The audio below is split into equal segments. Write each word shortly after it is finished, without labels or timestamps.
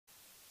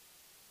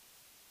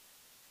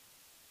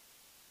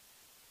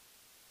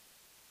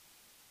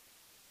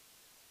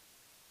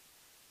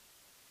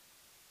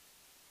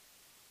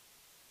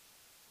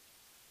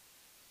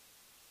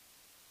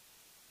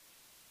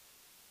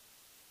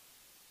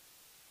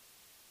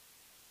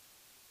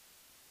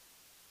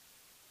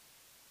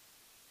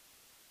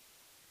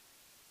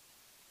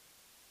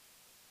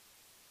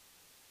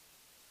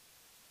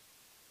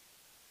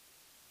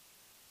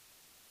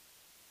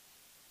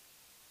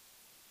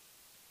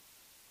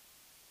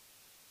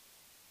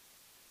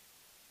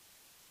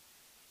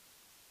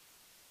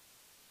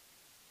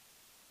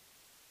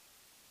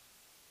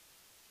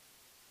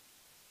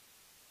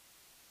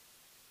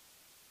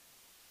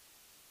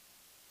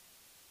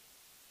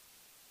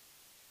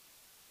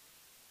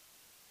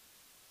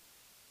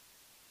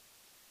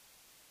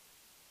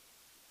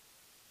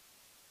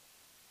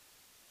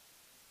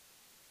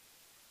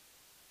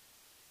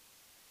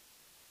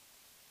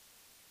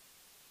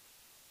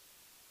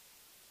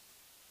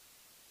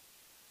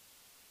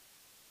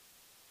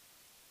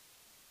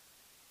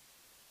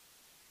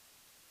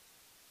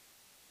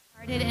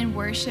In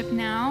worship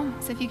now.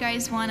 So if you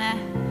guys want to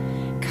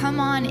come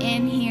on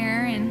in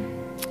here and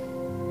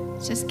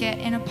just get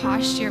in a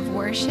posture of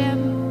worship.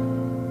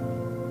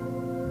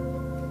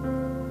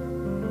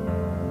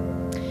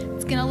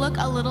 It's going to look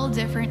a little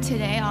different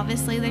today.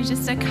 Obviously, there's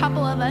just a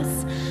couple of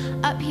us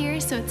up here,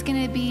 so it's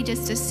going to be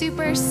just a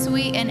super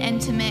sweet and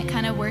intimate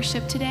kind of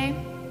worship today.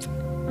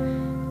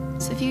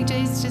 So if you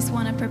guys just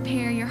want to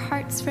prepare your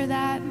hearts for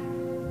that.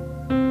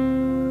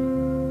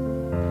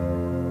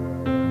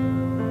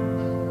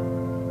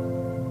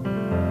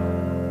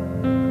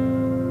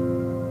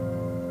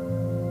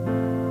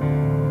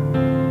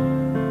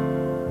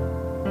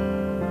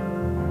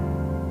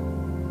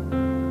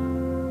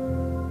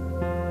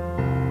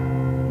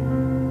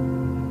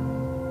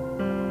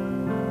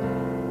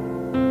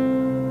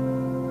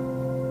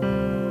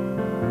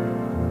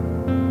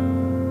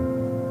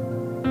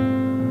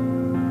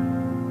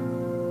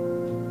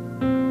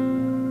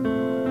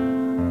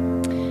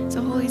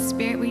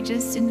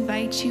 Just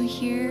invite you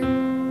here,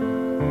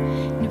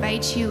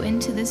 invite you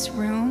into this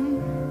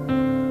room,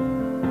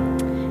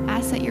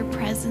 ask that your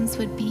presence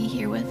would be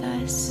here with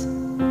us.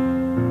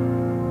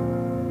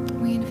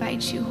 We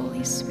invite you,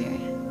 Holy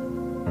Spirit.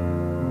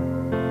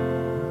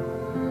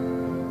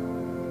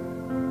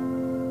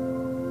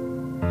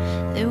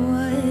 There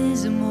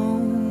was a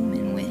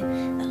moment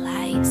when the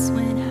lights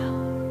went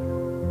out,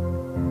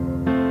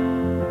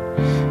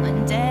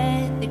 when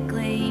death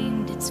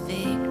acclaimed its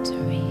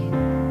victory.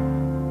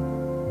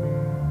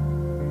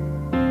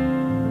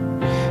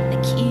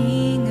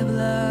 King of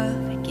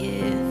love had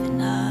given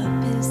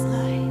up his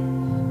life.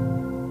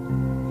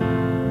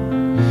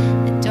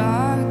 The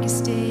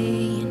darkest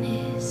day in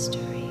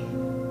history.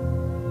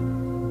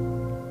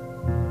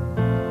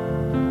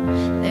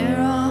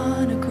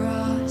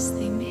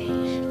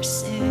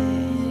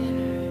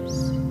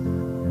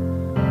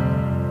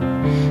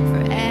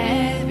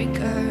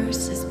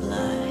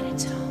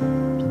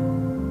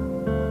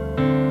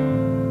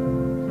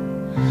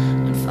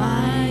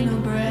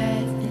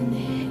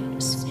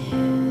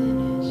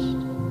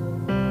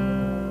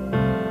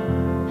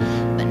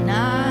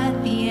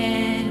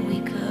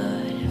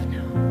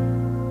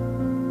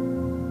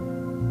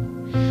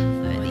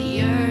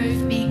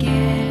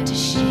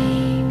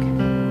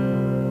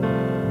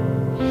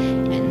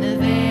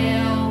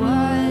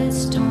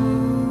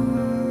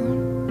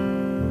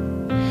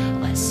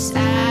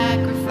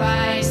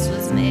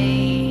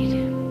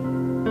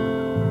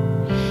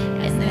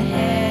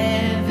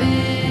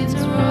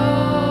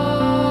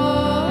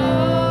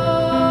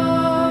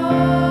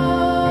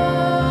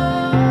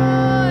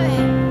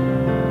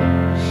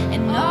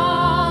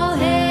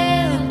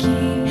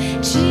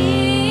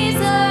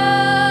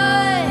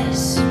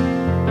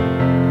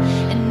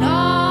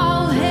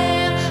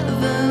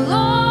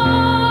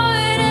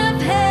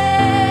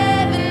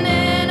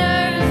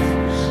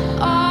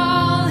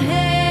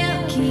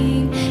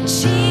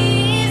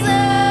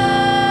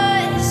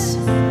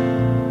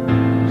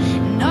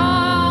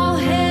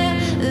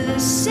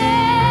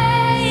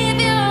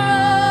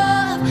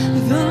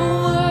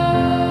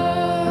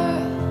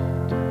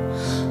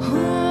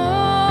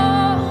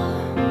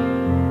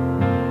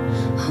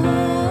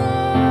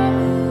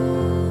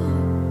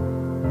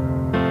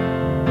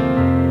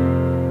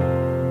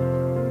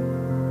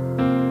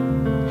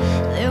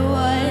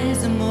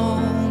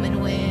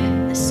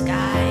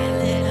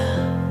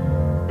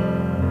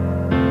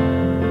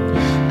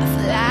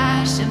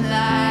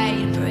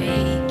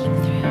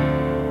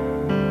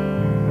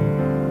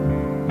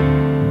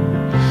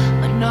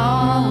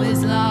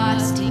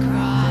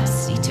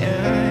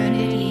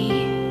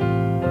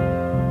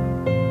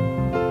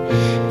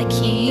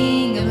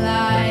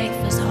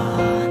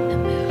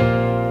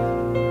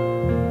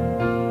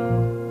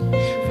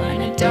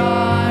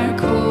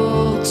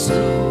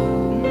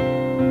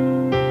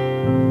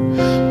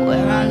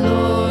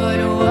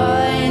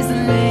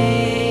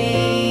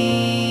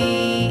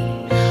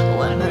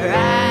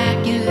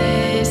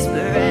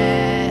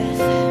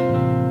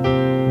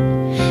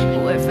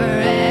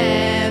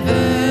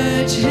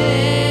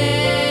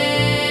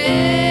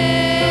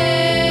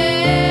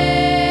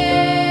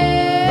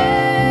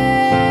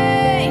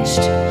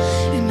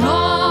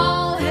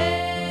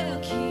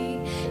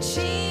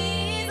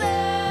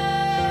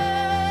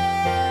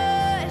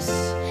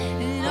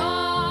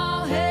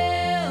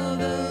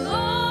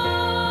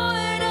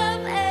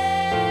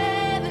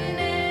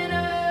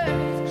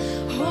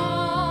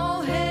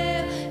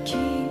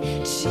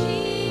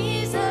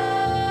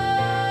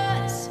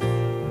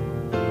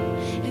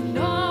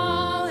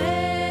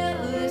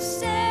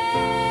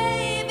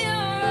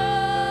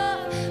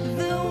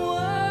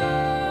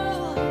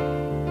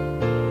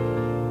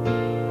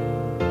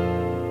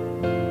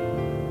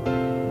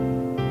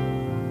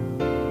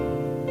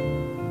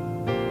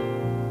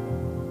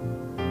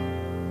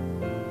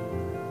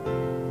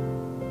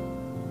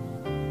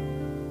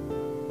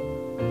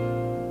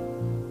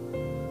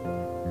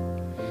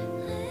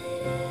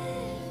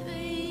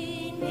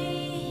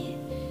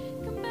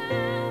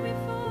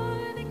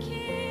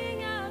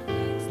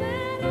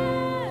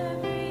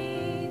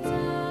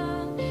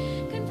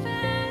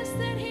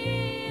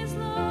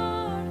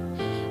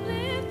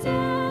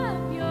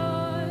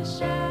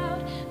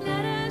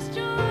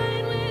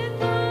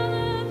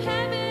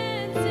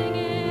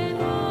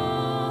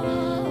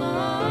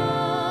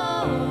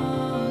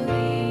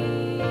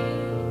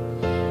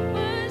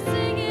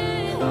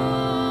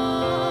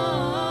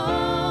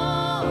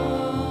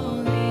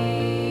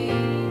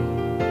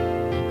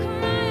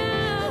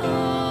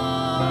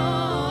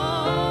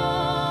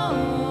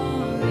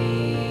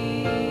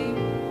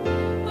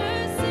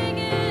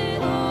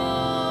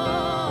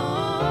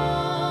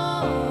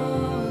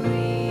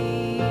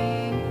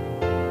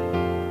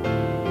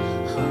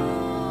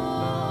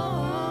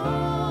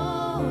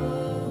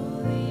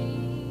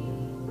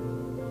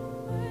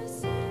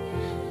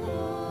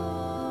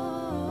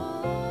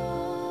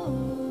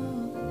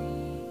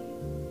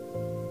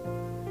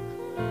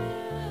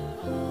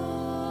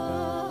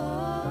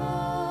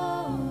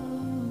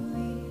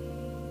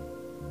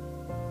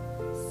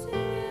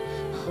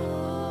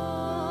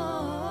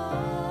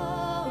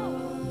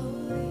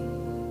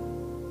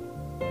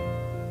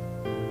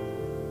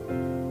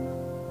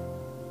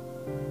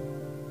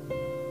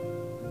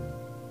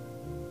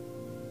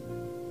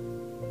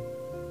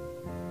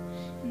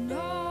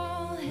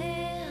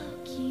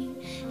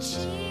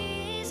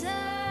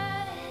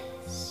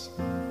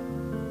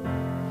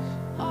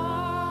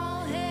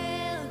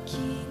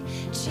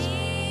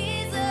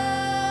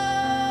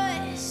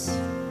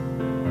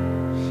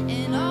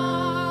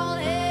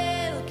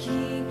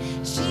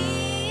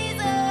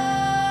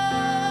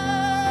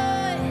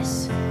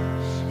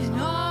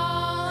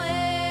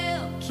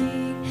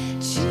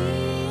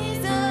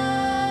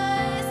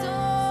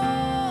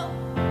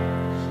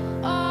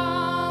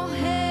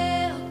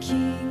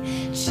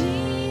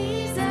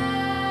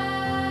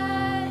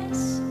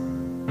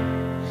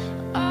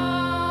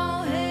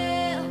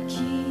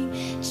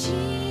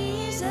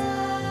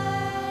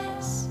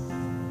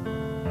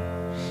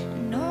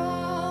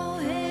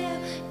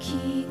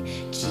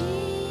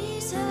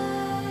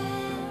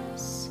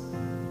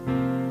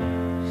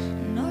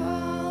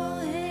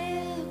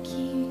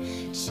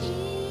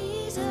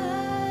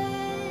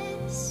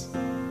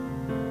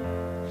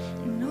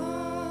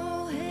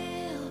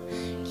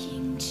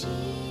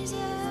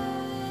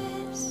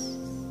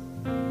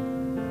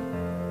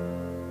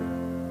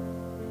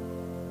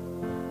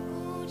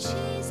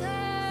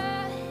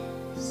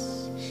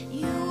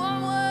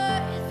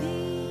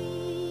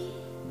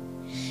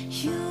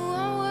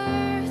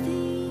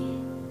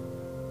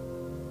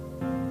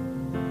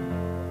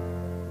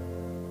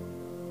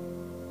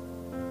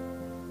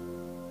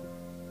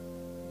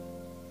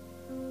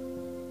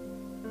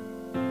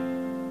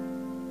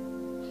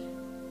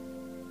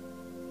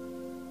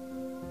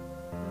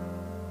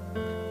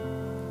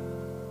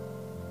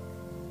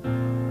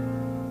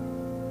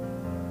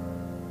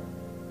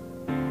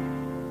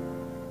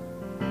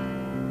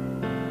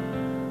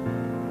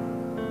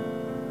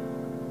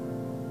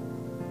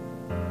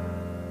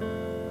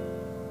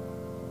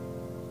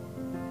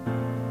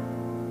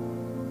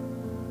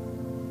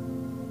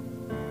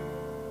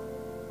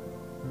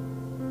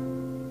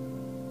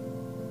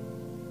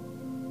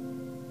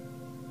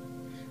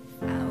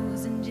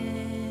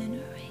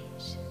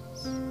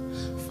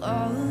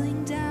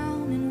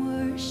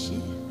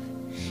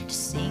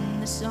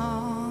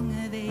 song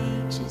of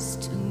ages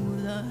to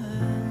the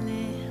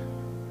Lamb.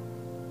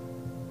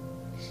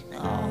 And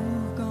all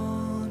who've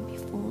gone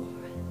before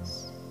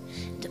us,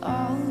 and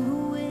all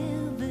who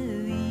will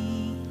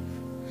believe,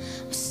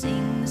 will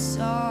sing the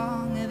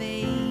song of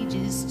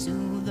ages to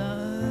the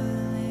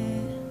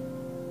Lamb.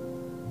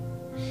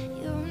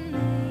 Your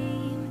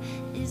name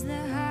is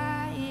the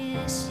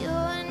highest,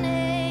 your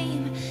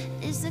name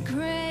is the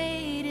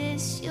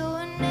greatest,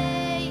 your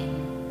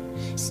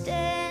name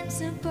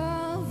stands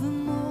above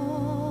them all.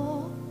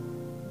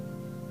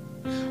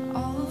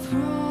 All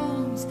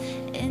thrones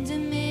and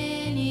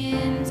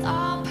dominions,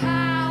 all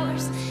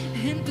powers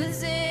and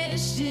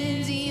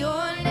positions,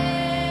 your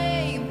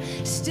name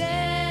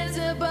stands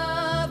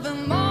above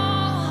them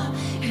all.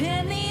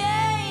 And the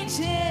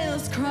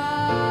angels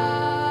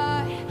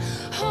cry,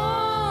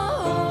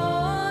 holy,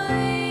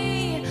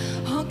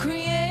 all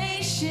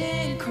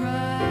creation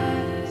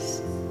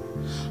cries,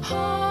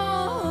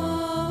 holy,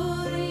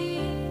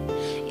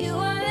 you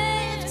are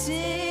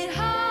lifted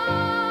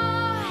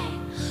high,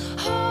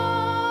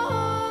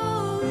 holy,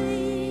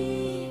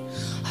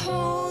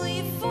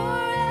 holy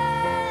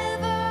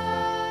forever.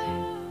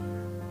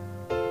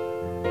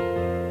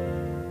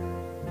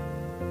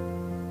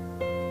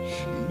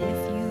 And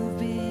if you've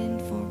been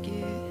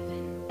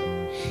forgiven,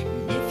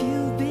 and if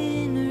you've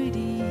been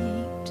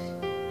redeemed,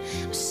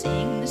 we'll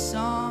sing the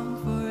song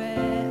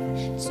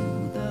forever to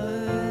the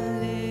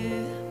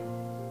Lamb.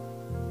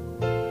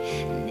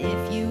 And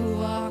if you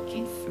walk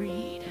in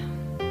freedom,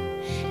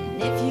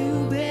 and if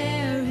you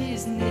bear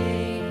His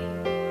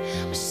name,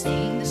 we'll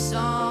sing the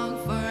song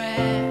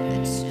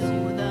forever to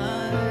the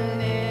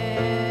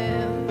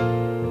Lamb.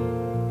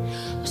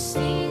 We'll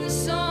sing the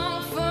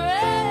song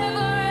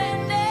forever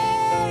and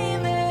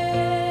amen.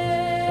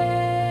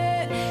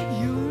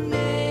 Your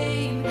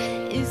name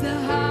is the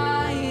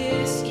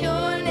highest,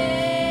 your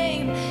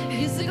name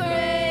is the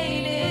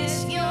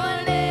greatest,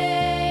 your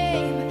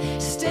name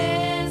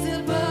stands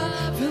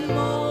above them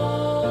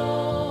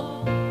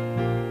all.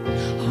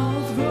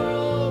 All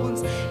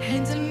thrones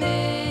and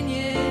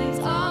dominions,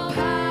 all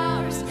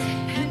powers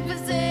and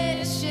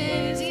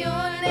positions,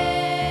 your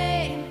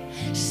name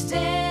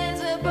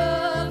stands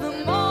above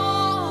them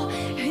all.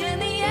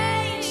 And the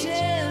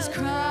angels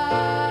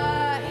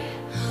cry,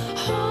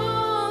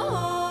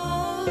 holy,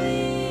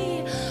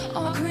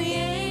 all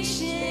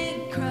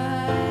creation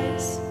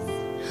cries,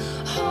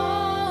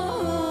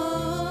 holy,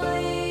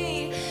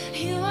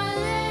 you are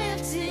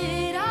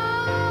lifted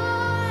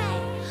high,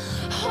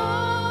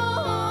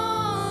 holy,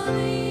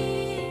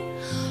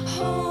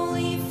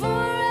 holy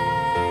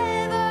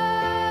forever.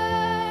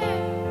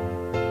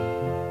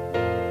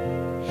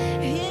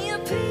 Hear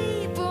your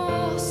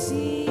people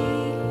sing,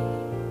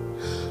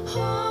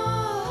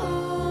 holy,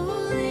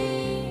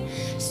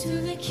 to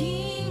the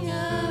King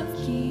of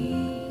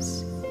Kings,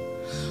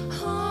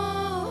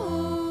 holy,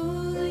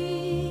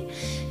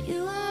 you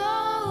will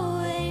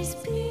always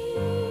be,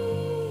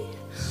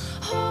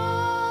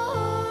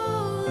 holy,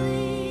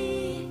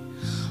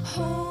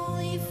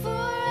 holy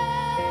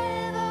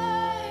forever.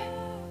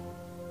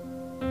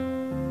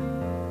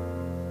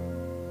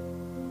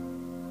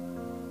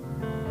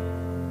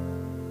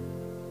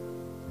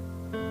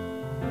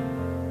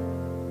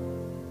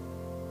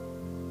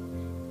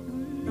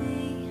 Your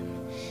name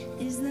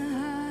is the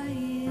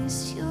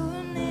highest, your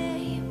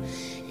name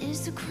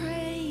is the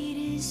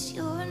greatest,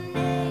 your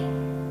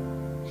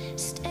name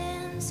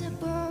stands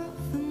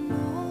above them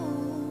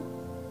all.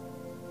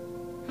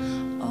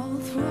 All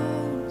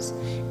thrones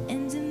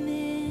and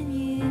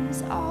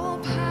dominions, all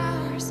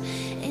powers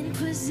and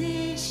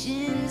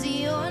positions,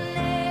 your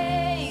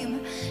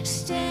name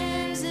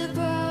stands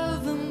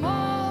above them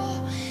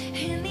all.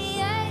 And the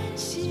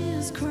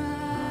angels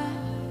cry,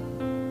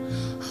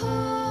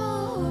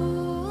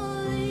 holy,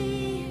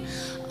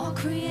 all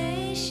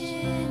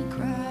creation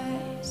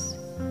cries,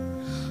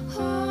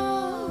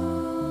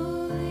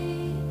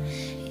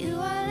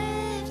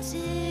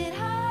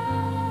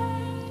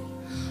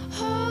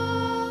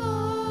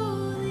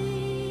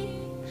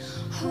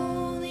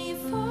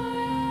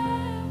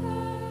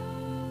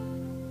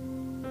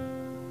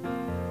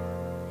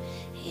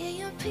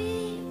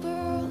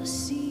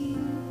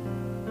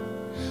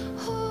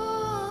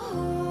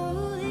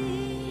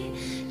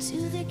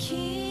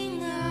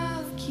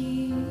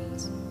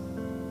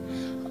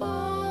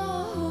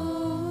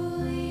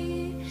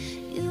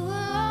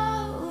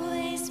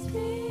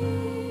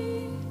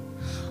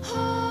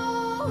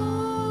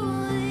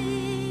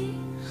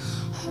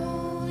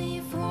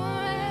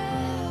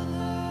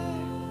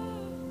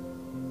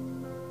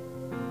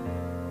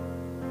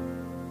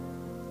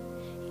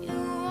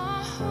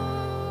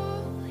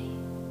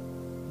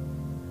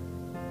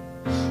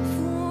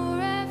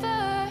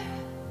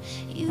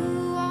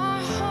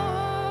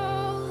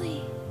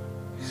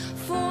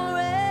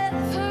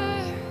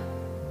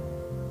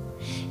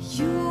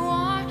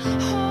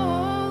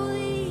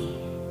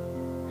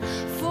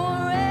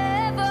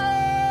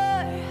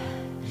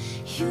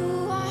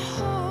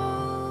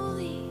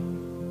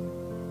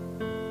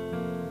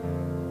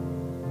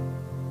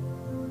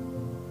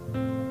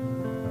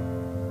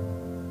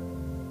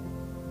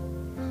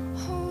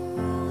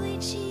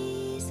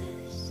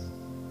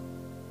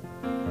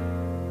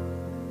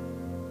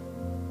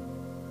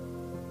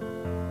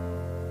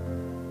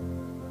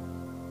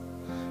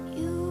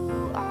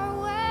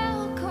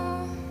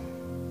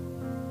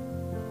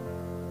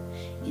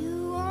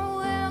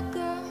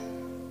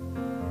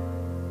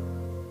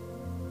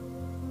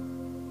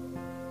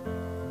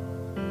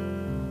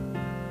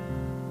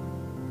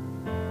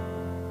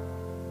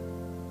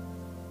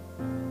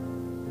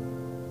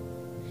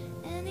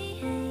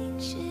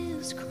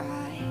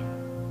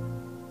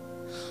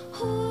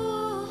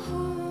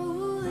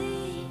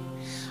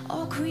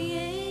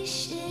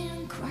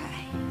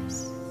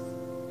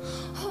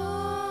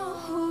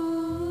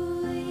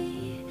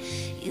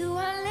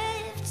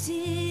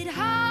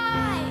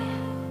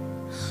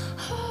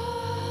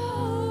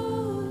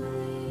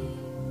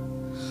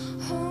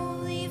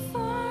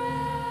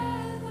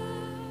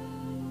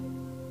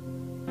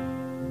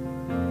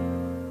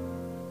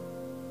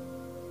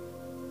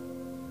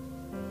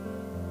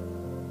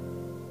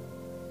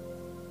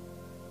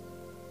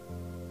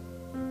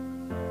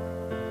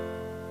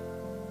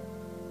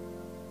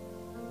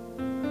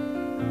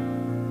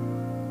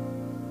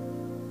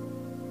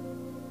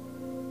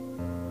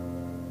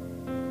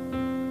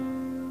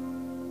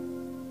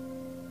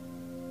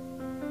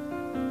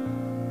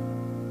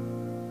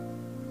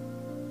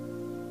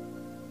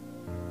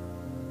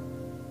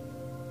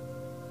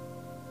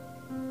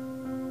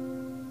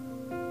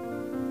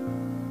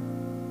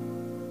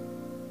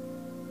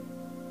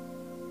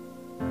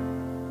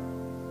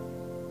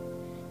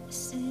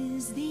 This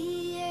is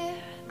the air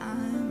I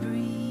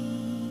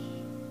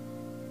breathe.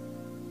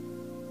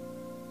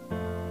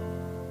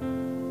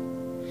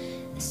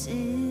 This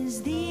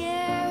is the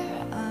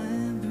air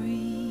I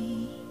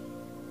breathe.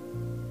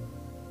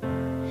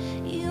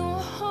 Your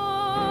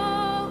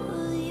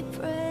holy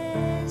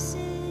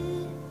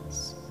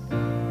presence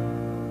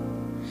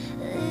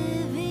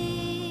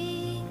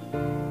living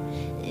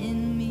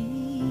in me.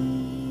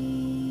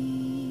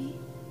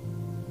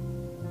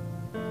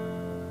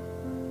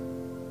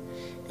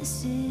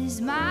 This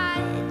is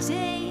my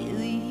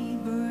daily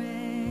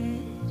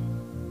bread.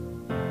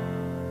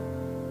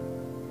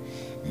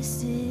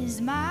 This is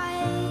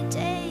my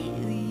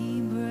daily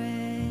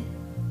bread.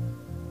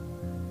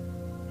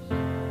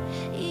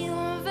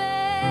 Your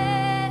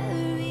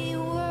very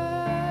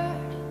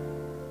word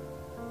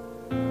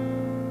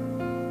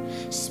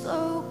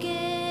spoken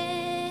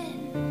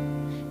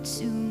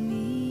to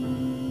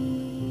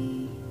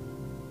me.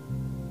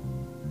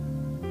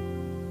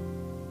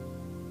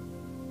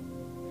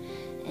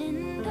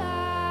 And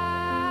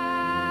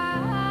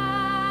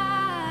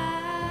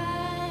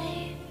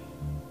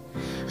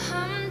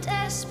I'm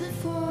desperate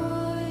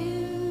for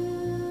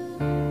you.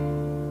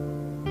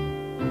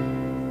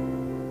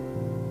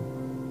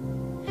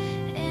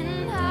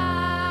 And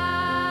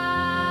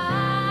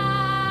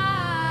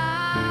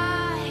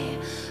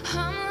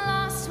I'm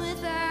lost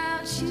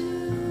without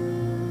you.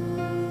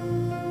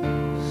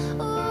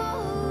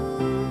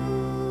 Ooh.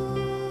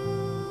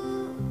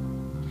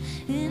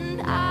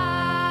 And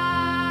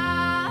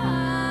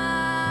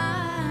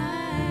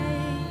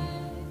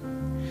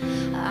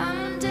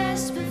I'm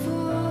desperate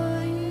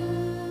for you.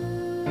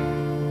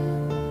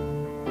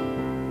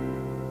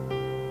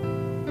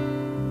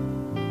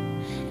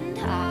 And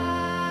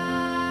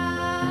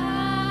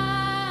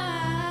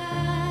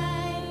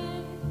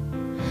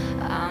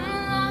I'm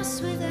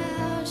lost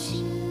without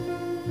you.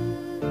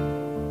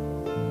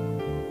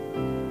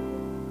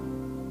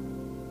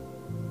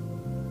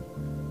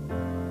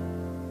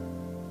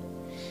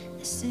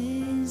 This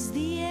is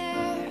the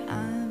air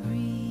I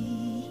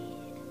breathe.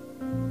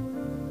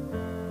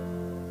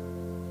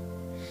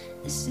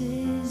 This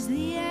is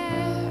the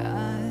air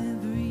I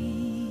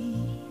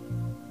breathe.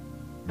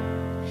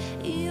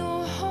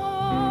 Your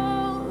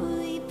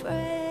holy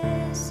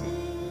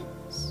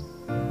presence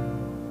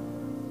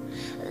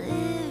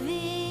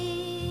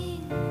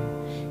living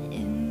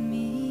in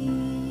me.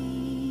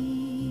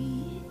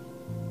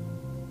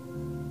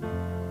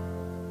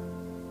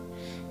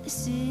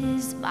 This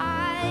is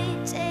my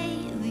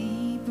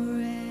daily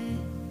bread.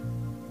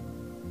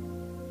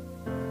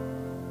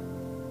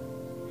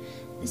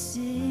 This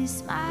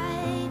is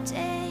my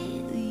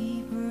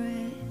daily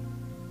bread.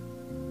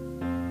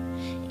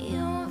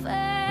 Your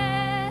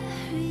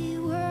very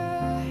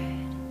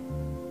word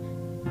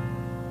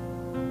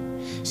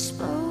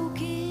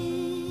spoken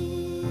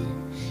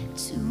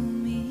to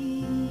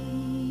me.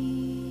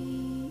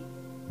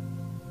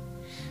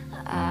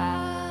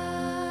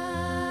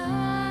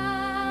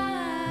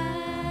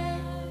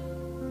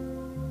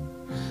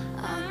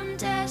 I'm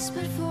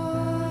desperate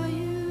for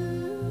you.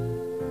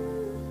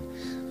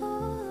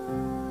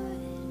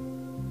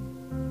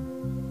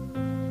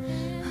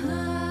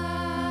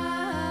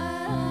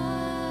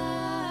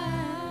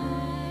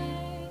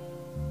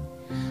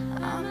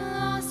 I'm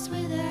lost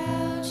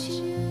without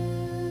you.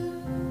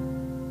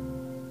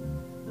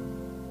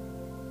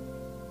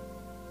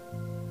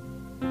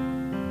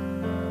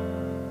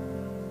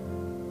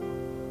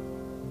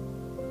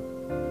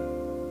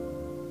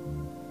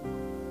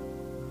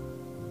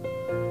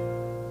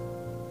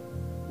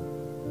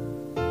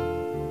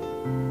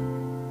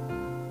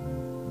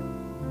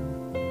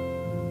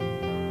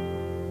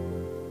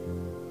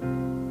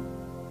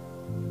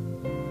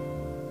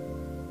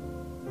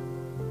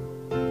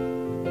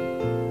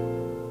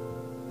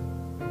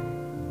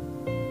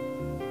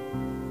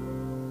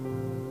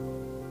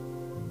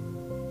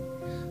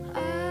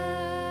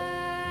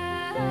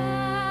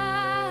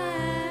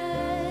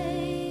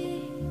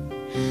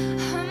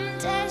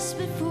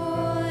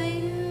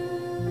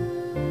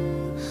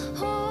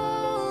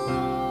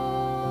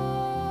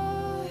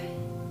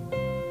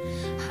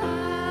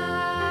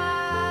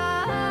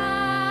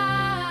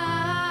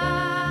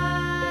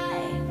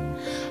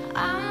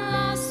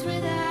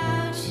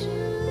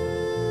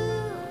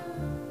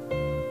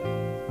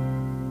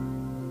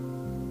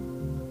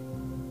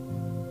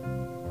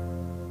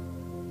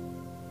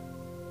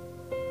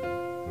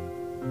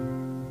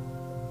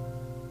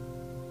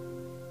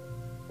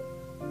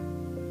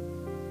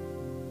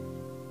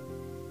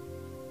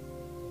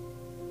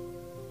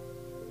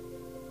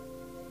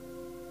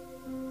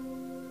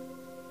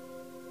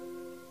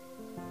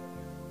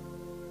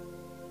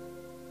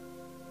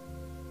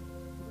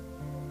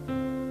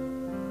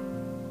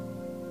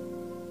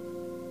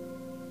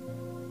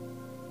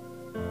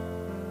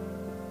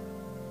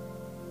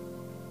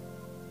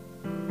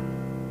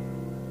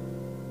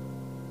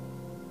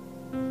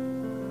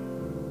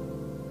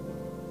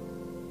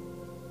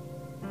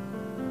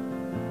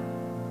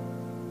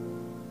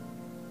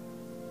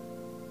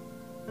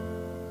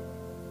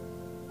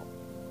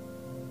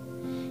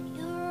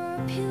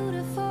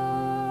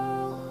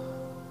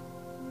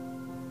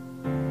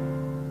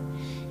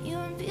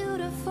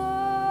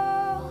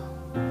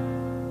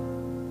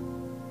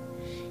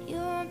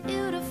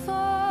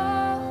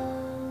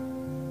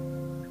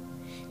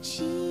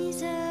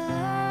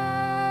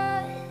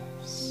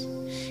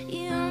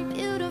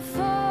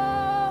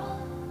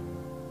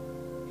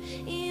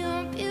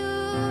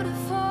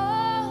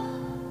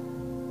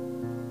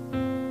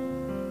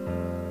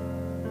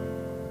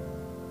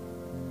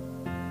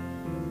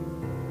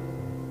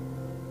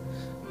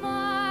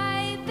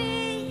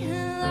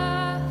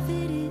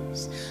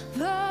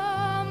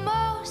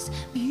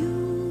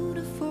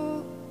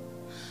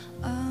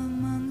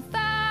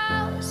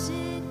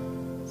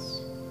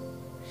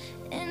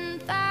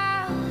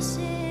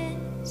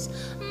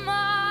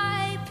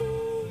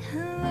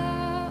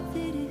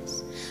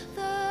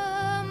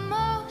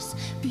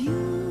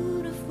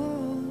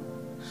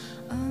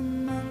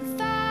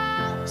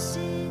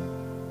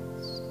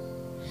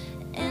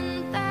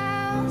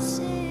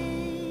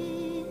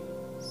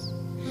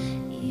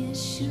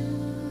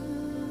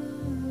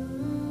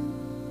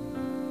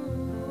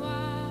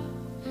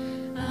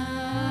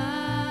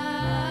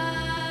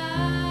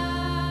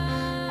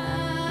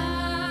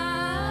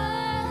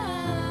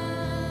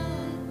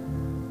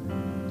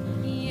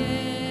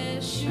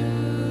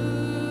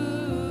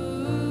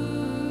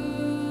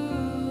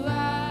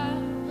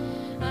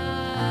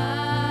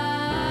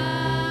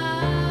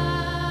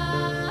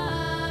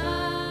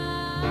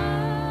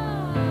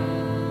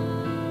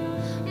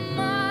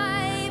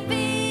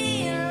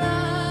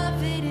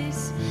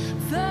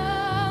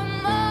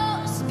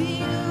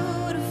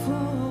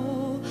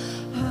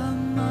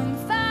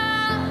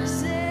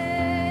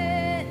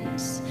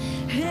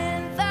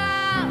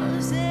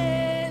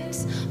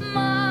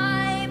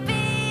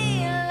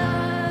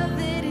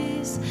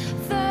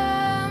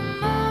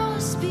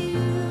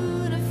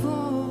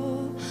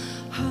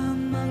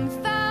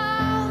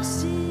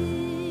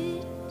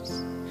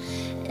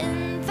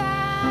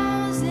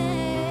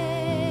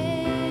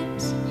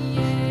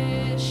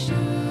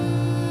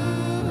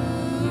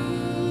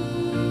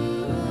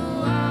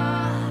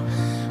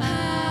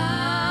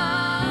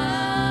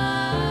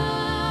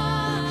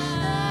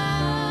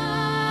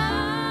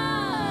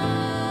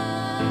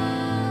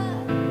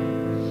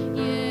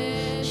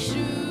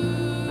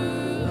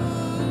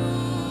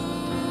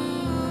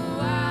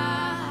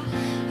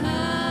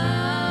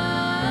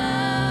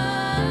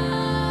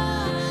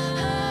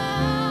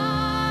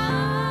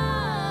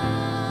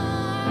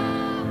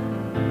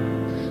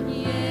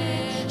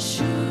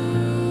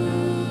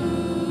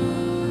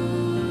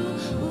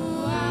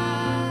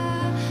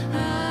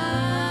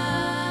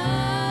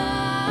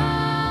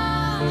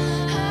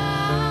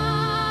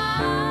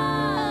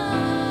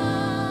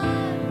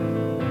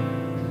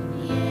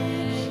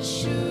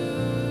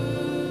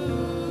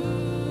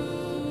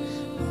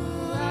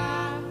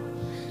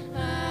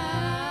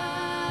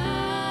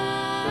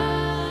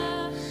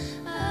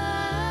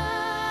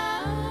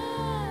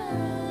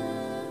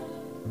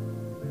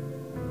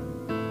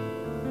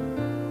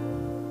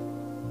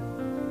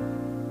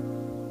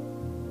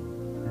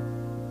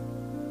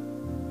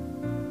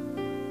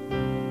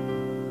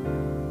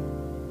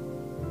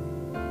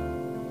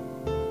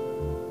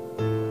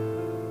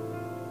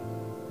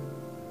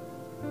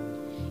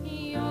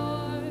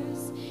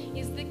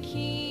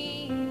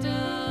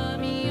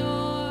 Kingdom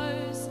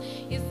yours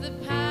is the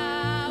power.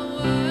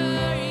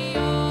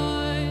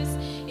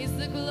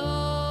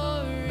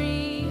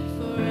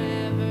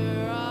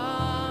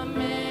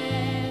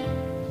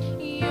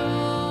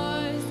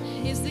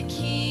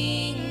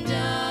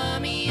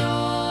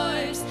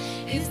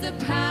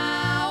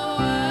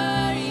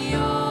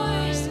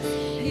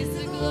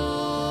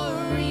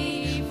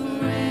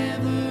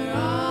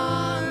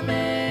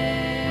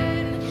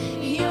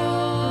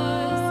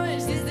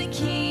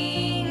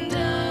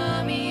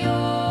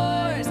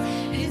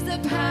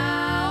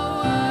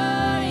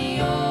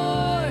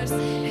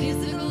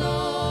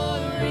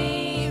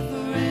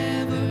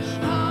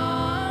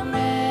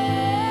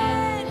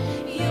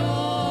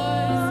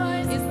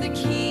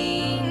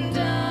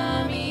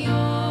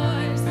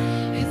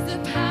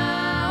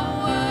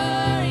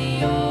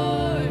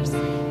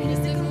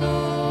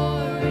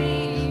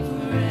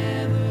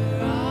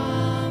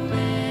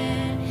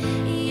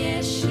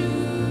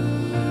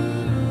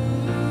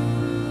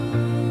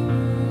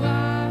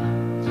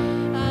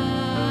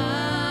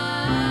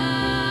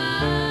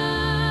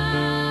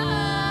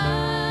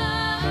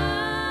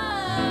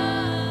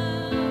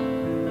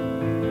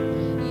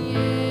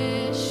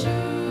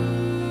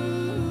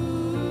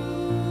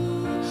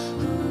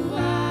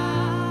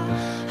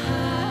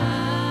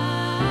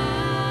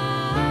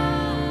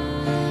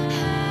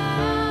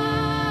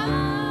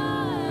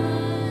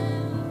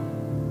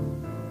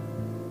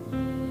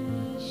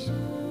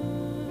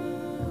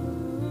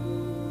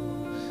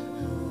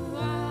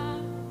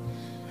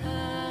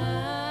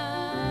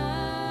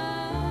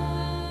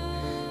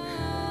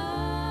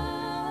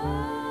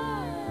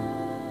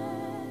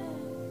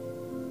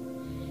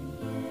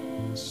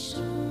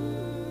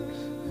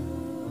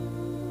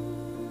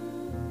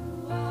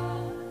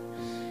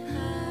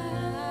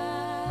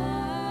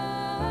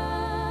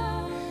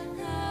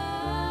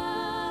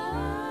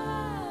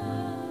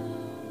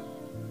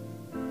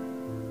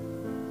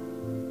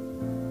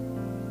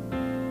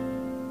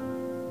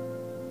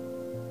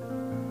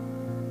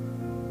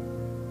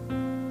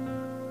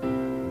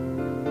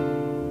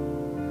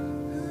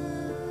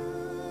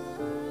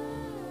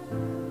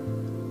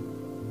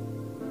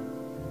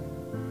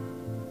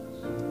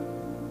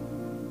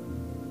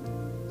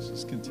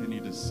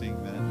 continue to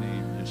sing that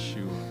name,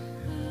 Yeshua.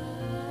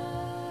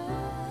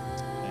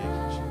 Thank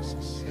you,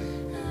 Jesus.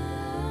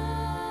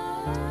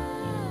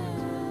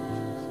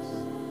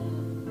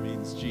 It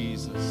means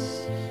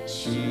Jesus.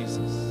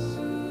 Jesus.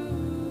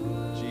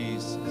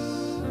 Jesus.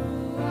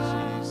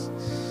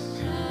 Jesus.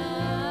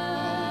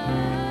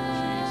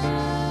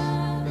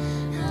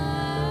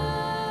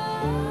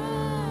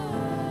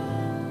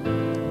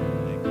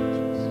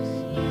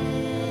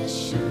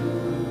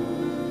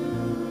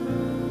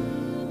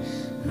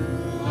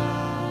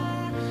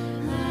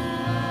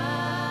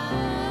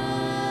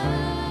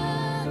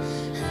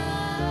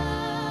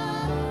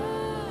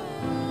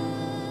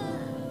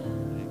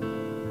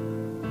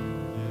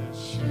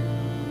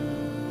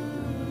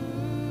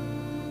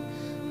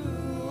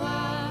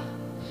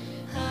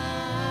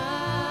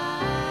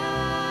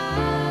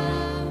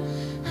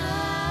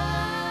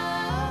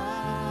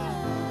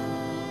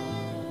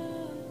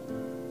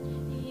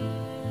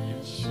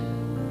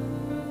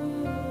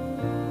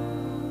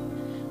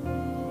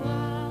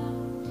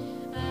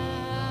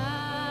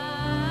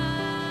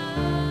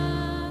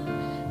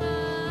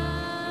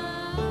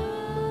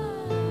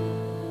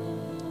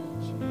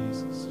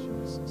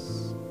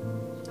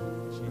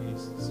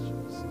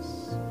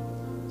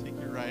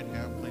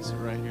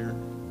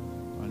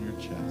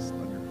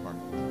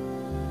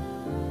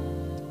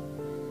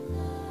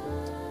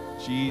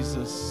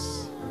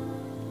 Jesus,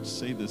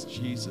 say this,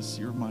 Jesus,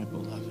 you're my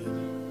beloved.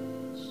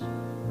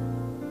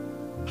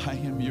 I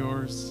am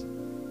yours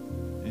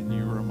and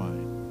you are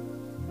mine.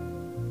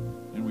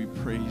 And we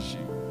praise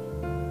you.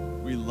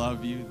 We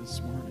love you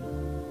this morning.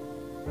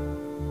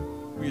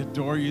 We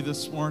adore you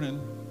this morning.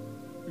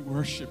 We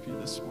worship you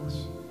this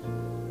morning.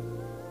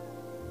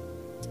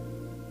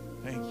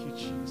 Thank you,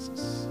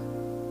 Jesus.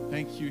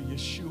 Thank you,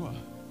 Yeshua.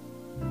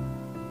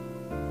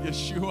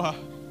 Yeshua.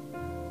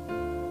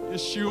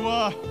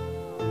 Yeshua.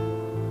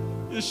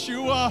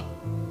 Yeshua.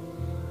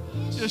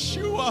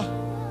 Yeshua.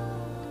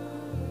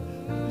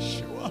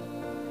 Yeshua.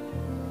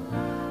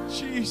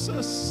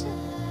 Jesus.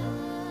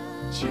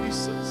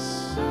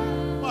 Jesus.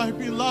 My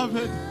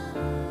beloved.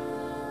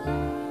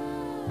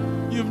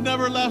 You've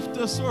never left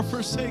us or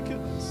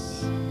forsaken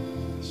us.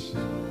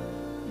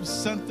 You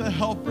sent the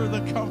helper,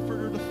 the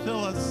comforter to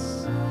fill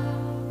us,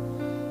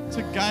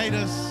 to guide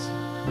us,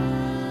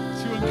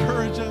 to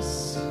encourage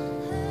us.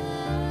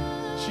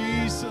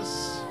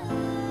 Jesus.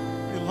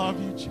 We love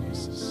you,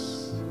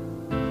 Jesus.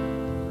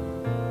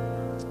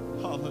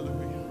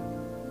 Hallelujah.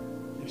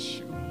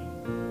 Yeshua.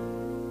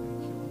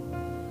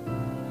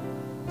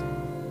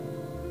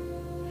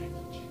 Thank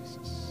you,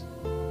 Jesus.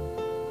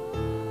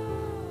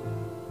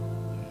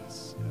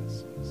 Yes, yes,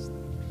 yes.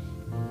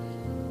 Thank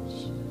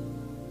you.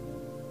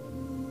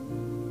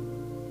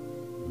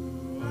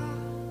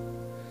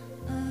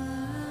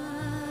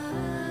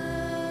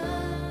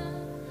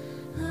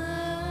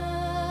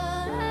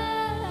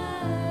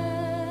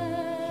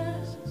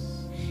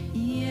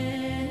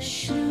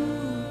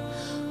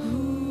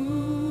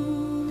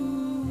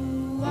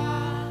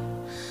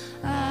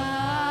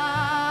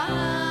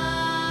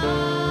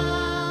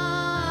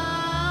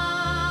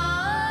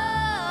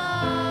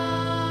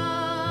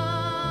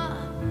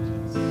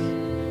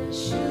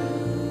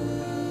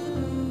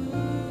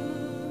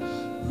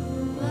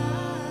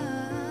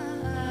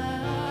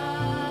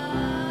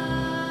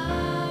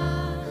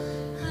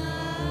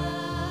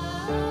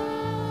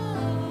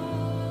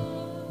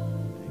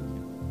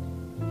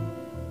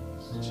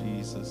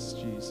 Jesus,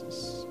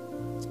 Jesus.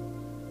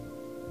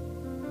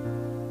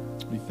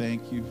 We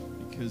thank you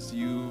because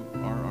you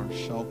are our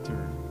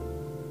shelter.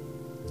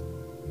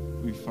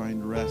 We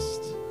find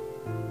rest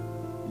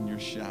in your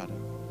shadow.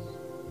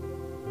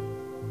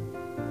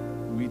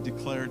 We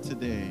declare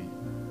today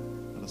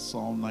out of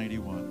Psalm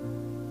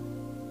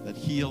 91 that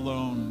he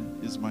alone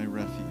is my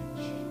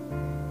refuge,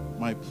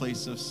 my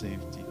place of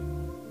safety.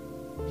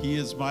 He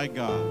is my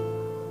God,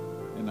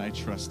 and I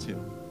trust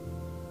him.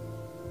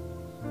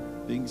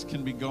 Things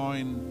can be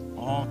going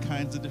all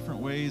kinds of different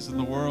ways in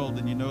the world,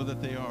 and you know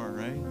that they are,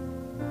 right?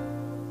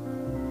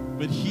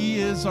 But he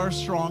is our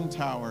strong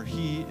tower.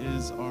 He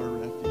is our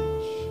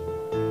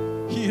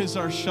refuge. He is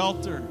our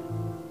shelter.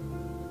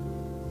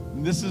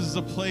 And this is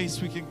a place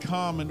we can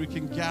come and we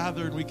can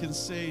gather and we can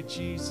say,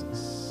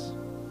 Jesus,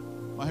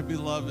 my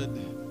beloved,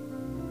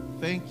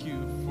 thank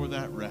you for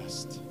that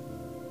rest.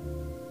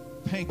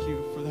 Thank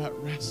you for that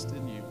rest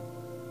in you.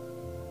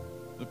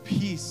 The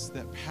peace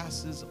that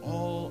passes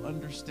all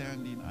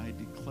understanding, I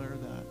declare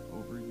that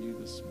over you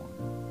this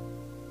morning.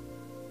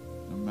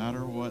 No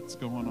matter what's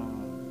going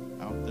on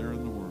out there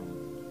in the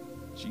world,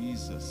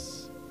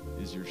 Jesus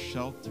is your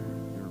shelter,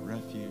 your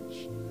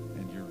refuge,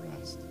 and your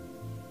rest.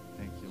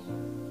 Thank you,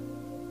 Lord.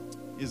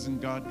 Isn't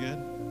God good?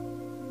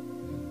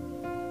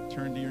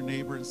 Turn to your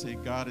neighbor and say,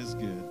 God is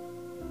good.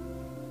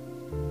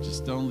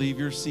 Just don't leave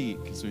your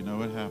seat, because we know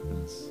what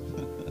happens.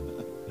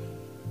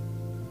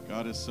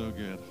 God is so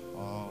good.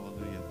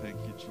 Hallelujah. Thank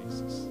you,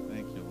 Jesus.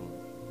 Thank you, Lord.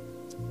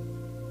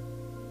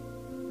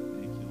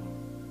 Thank you,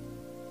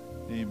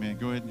 Lord. Amen.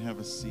 Go ahead and have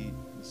a seat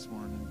this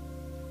morning.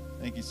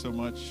 Thank you so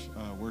much,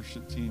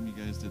 worship team. You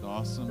guys did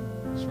awesome.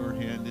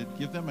 Short-handed.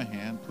 Give them a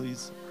hand,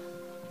 please.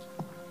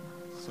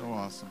 So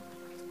awesome.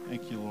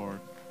 Thank you, Lord.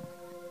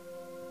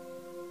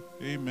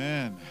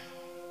 Amen.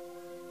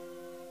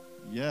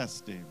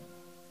 Yes, David.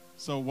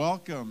 So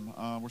welcome.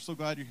 We're so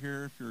glad you're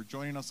here. If you're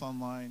joining us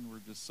online, we're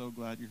just so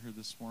glad you're here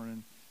this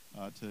morning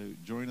to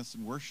join us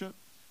in worship.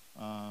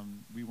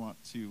 We want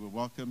to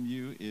welcome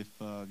you. If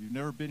you've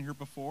never been here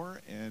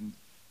before and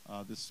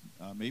this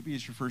maybe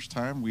is your first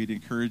time, we'd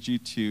encourage you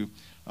to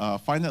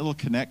find that little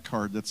Connect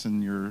card that's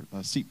in your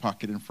seat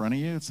pocket in front of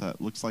you.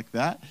 It looks like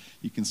that.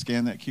 You can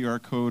scan that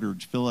QR code or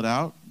fill it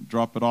out,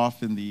 drop it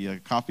off in the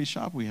coffee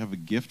shop. We have a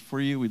gift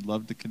for you. We'd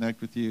love to connect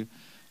with you,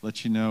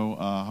 let you know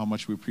how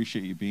much we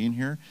appreciate you being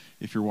here.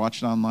 If you're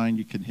watching online,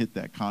 you can hit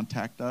that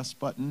Contact Us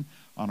button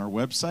on our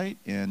website,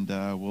 and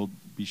we'll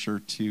be sure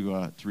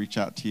to reach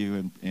out to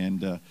you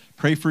and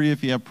pray for you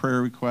if you have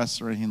prayer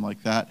requests or anything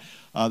like that.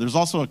 There's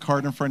also a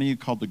card in front of you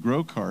called the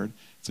Grow card.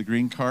 It's a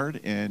green card,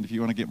 and if you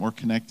want to get more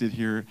connected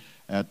here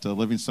at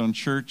Livingstone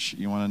Church,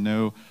 you want to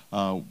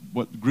know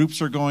what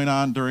groups are going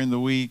on during the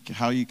week,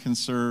 how you can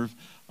serve,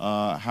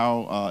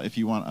 if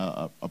you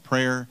want a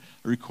prayer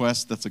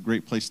request, that's a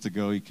great place to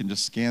go. You can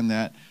just scan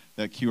that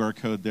QR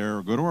code there,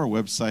 or go to our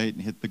website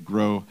and hit the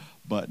Grow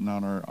button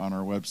on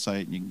our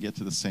website, and you can get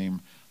to the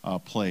same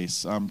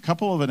place.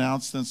 Couple of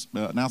announcements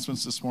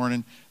this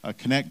morning.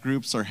 Connect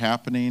groups are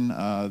happening.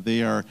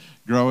 They are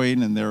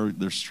growing and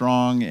they're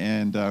strong,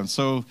 and I'm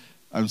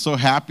so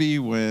happy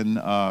when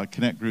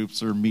Connect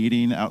groups are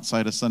meeting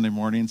outside of Sunday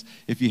mornings.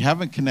 If you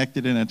haven't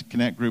connected in a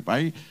Connect group,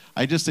 I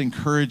just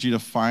encourage you to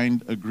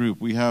find a group.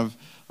 We have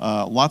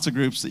lots of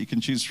groups that you can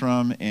choose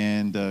from,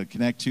 and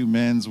Connect to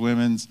men's,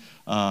 women's,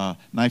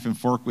 knife and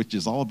fork, which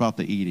is all about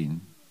the eating.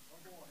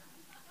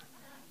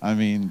 I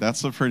mean,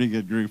 that's a pretty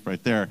good group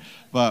right there.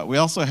 But we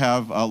also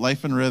have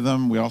Life and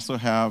Rhythm. We also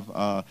have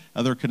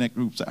other Connect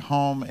groups at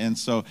home. And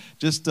so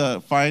just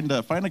find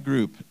a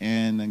group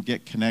and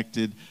get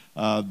connected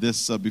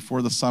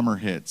before the summer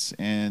hits.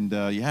 And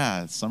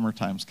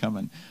summertime's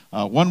coming.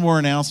 One more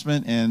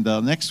announcement, and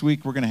next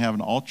week we're going to have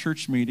an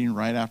all-church meeting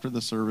right after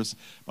the service,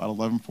 about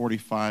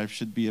 11:45.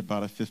 Should be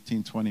about a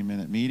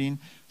 15-20-minute meeting.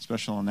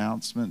 Special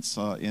announcements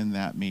in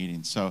that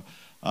meeting. So.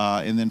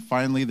 And then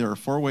finally, there are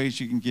 4 ways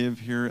you can give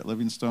here at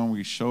Livingstone.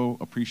 We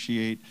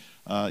appreciate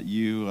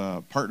you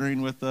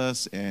partnering with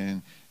us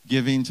and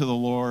giving to the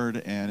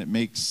Lord, and it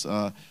makes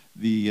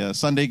the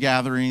Sunday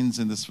gatherings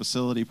in this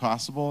facility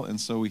possible, and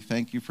so we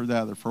thank you for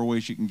that. There are 4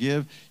 ways you can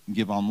give. You can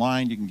give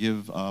online, you can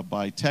give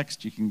by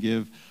text, you can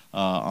give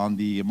on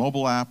the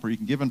mobile app, or you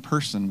can give in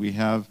person. We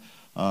have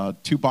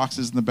 2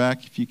 boxes in the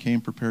back. If you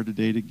came prepared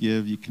today to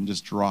give, you can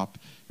just drop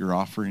your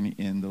offering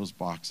in those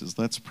boxes.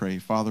 Let's pray.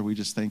 Father, we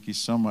just thank you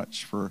so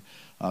much for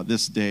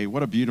this day.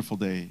 What a beautiful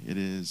day it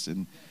is.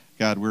 And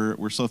God,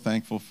 we're so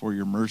thankful for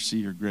your mercy,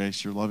 your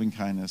grace, your loving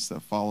kindness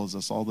that follows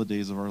us all the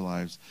days of our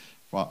lives.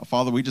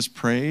 Father, we just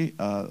pray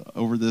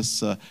over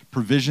this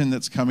provision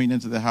that's coming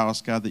into the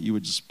house, God, that you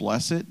would just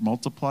bless it,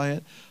 multiply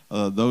it.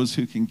 Those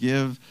who can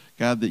give,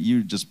 God, that you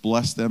would just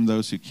bless them.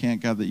 Those who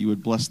can't, God, that you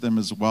would bless them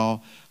as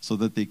well so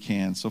that they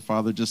can. So,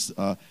 Father,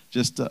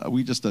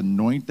 we just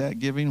anoint that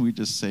giving. We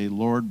just say,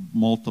 Lord,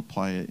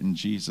 multiply it in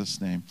Jesus'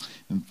 name.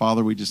 And,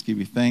 Father, we just give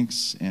you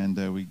thanks, and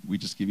we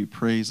just give you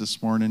praise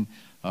this morning.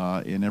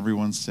 And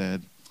everyone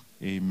said,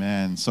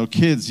 amen. So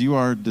kids, you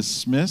are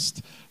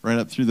dismissed right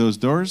up through those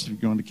doors. If you're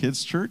going to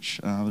kids' church,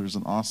 there's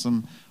an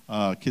awesome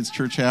kids'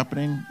 church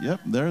happening.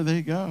 Yep, there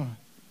they go.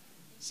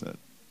 So,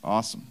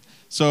 awesome.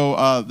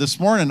 So this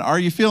morning, are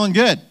you feeling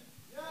good?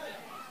 Yes.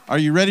 Are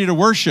you ready to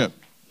worship?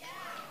 Yes.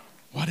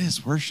 What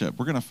is worship?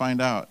 We're going to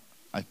find out,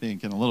 I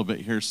think, in a little bit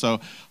here. So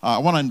I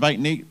want to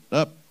invite Nate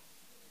up.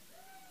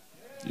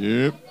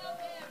 Yep.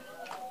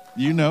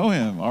 You know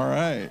him. All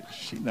right.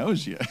 She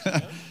knows you.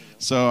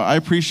 So I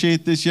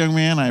appreciate this young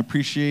man. I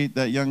appreciate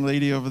that young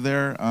lady over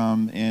there,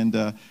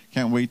 and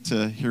can't wait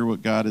to hear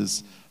what God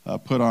has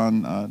put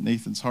on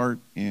Nathan's heart.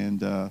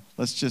 And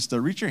let's just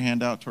reach your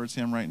hand out towards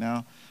him right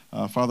now.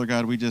 Father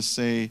God, we just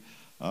say,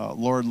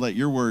 Lord, let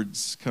your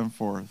words come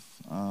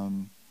forth.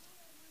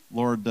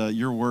 Lord,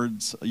 your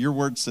word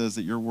says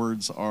that your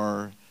words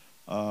are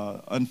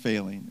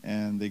unfailing,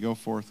 and they go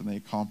forth and they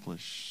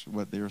accomplish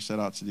what they are set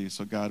out to do.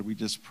 So God, we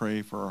just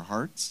pray for our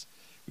hearts.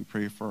 We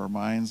pray for our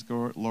minds,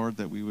 Lord,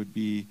 that we would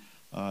be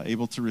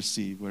able to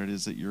receive what it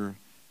is that you're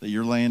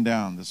laying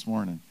down this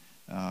morning.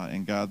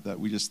 And God, that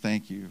we just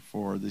thank you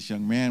for this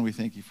young man. We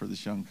thank you for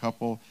this young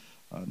couple,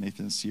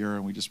 Nathan and Sierra,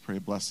 and we just pray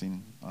a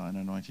blessing and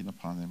anointing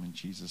upon them in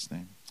Jesus'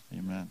 name.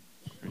 Amen.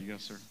 Here you go,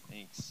 sir.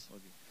 Thanks.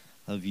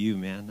 Love you,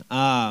 man.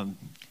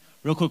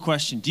 Real quick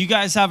question. Do you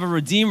guys have a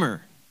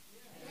Redeemer?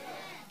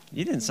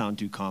 You didn't sound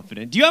too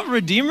confident. Do you have a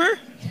Redeemer?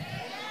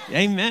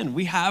 Amen.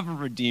 We have a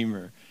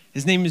Redeemer.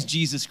 His name is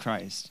Jesus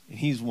Christ, and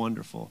he's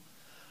wonderful.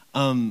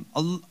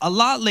 A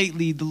lot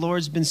lately, the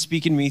Lord's been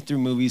speaking to me through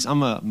movies.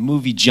 I'm a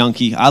movie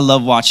junkie. I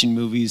love watching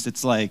movies.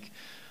 It's like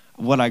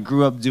what I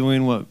grew up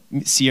doing, what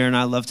Sierra and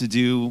I love to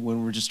do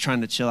when we're just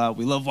trying to chill out.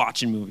 We love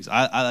watching movies.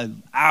 I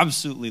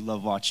absolutely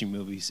love watching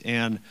movies.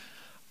 And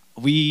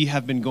we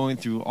have been going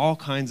through all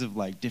kinds of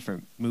like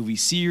different movie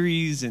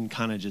series and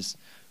kind of just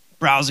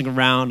browsing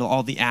around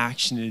all the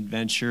action and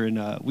adventure.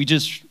 And we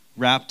just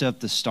wrapped up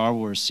the Star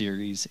Wars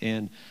series.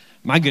 And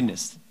my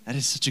goodness, that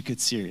is such a good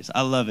series.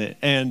 I love it.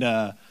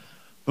 And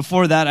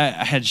before that,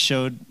 I had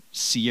showed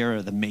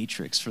Sierra The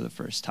Matrix for the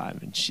first time,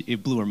 and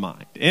it blew her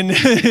mind. And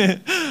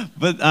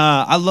but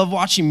I love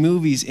watching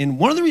movies. And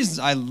one of the reasons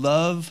I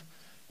love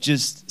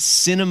just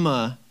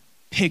cinema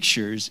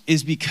pictures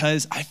is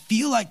because I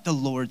feel like the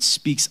Lord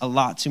speaks a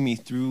lot to me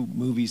through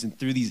movies and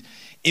through these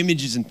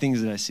images and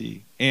things that I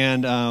see.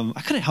 And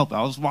I couldn't help it.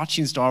 I was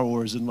watching Star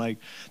Wars, and like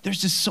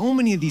there's just so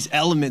many of these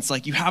elements.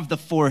 Like you have the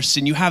Force,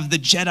 and you have the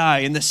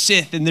Jedi and the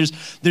Sith, and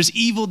there's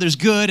evil, there's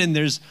good, and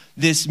there's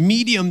this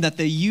medium that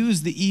they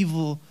use the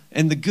evil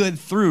and the good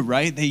through,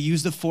 right? They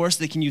use the Force.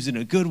 They can use it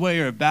in a good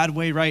way or a bad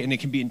way, right? And it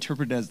can be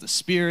interpreted as the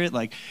Spirit,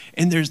 like,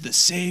 and there's the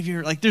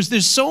Savior. Like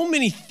there's so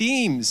many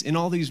themes in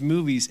all these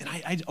movies, and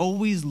I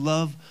always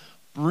love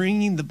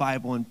bringing the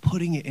Bible and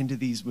putting it into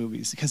these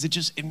movies because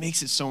it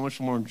makes it so much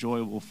more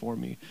enjoyable for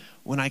me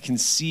when I can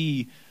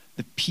see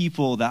the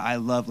people that I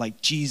love,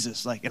 like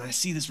Jesus, like, and I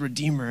see this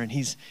Redeemer, and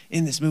he's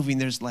in this movie, and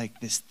there's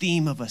like this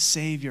theme of a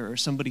Savior or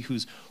somebody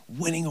who's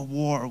winning a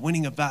war or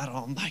winning a battle.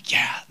 I'm like,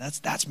 yeah,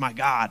 that's my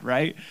God,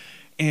 right?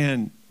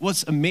 And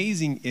what's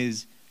amazing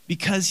is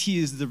because he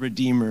is the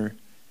Redeemer,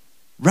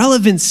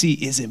 relevancy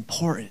is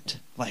important.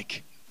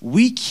 Like,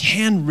 we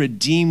can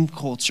redeem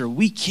culture.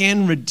 We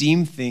can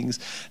redeem things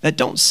that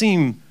don't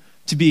seem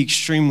to be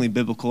extremely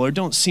biblical or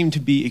don't seem to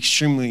be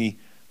extremely,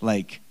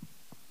 like,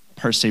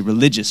 per se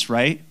religious,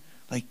 right?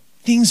 Like,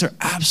 things are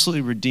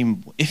absolutely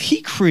redeemable. If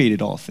he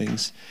created all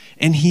things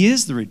and he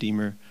is the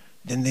Redeemer,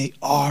 then they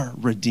are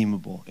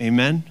redeemable.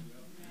 Amen?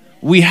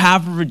 We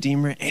have a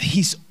Redeemer, and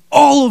he's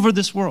all over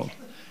this world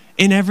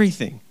in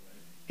everything.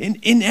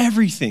 In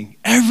everything.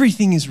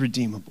 Everything is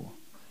redeemable.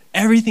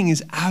 Everything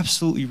is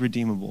absolutely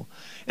redeemable.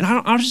 And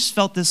I just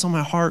felt this on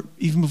my heart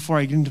even before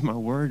I get into my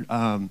word.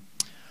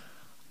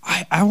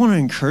 I want to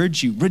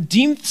encourage you.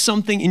 Redeem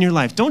something in your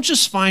life. Don't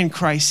just find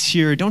Christ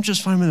here. Don't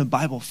just find him in the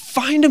Bible.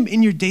 Find him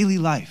in your daily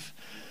life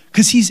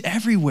because he's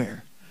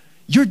everywhere.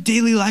 Your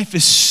daily life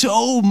is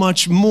so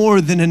much more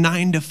than a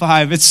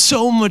 9-to-5. It's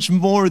so much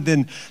more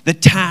than the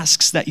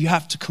tasks that you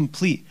have to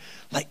complete.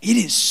 Like, it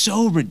is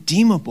so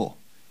redeemable.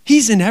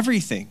 He's in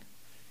everything.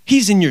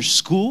 He's in your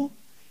school.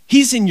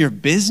 He's in your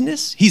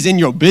business. He's in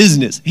your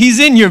business. He's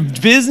in your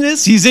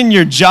business. He's in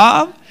your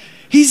job.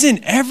 He's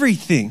in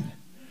everything.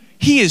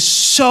 He is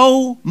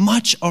so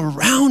much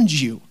around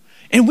you.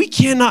 And we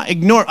cannot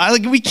ignore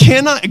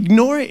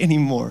it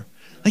anymore.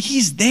 Like,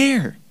 he's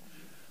there.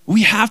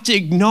 We have to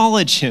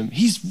acknowledge him.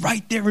 He's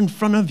right there in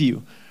front of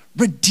you.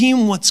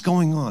 Redeem what's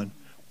going on.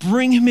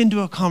 Bring him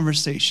into a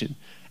conversation.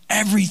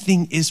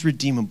 Everything is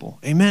redeemable.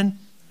 Amen?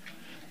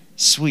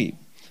 Sweet.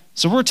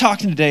 So we're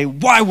talking today,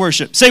 why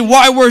worship? Say,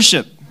 why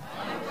worship?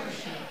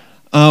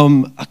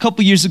 A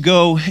couple years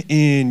ago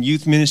in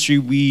youth ministry,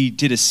 we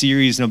did a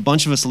series, and a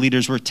bunch of us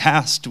leaders were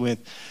tasked with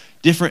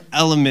different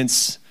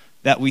elements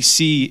that we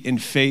see in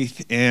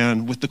faith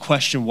and with the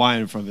question why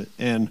in front of it.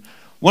 And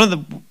one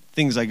of the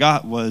things I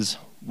got was,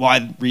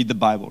 why read the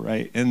Bible,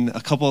 right? And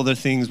a couple other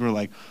things were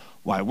like,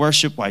 why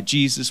worship, why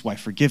Jesus, why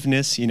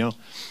forgiveness, you know?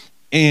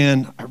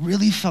 And I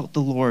really felt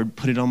the Lord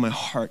put it on my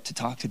heart to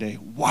talk today.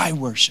 Why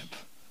worship?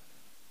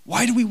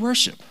 Why do we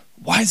worship?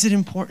 Why is it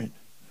important,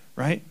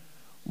 right?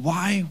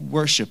 Why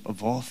worship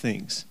of all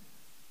things?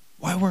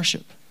 Why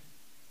worship?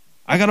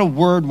 I got a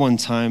word one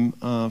time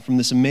from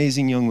this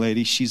amazing young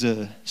lady. She's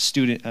a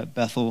student at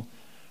Bethel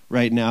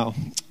right now,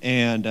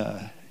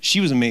 and she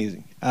was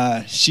amazing.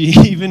 She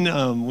even,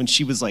 when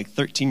she was like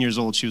 13 years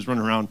old, she was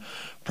running around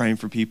praying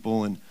for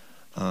people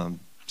and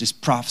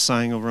just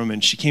prophesying over them.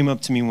 And she came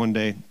up to me one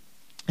day,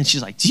 and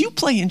she's like, do you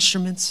play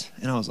instruments?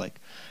 And I was like,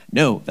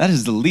 no, that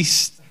is the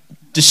least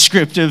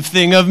descriptive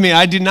thing of me.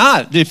 I do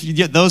not. If you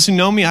get those who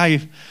know me,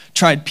 I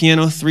tried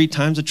piano 3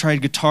 times. I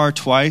tried guitar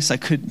twice. I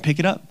couldn't pick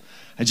it up.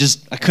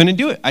 I couldn't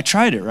do it. I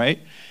tried it, right?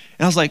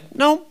 And I was like,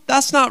 no,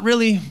 that's not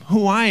really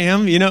who I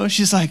am. You know,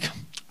 she's like,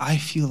 I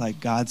feel like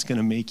God's going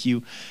to make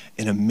you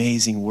an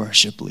amazing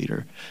worship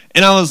leader.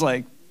 And I was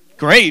like,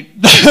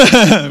 great.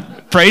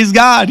 Praise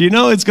God. You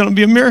know, it's going to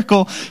be a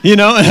miracle, you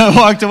know, and I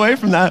walked away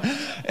from that.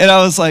 And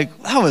I was like,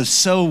 that was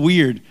so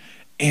weird.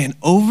 And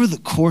over the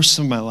course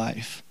of my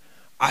life,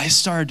 I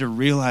started to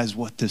realize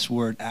what this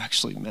word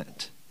actually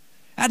meant.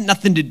 It had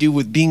nothing to do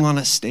with being on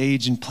a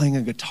stage and playing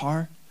a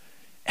guitar.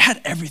 It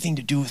had everything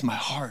to do with my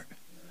heart.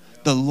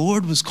 The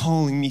Lord was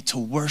calling me to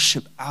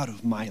worship out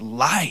of my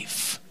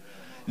life.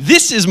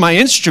 This is my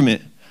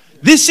instrument.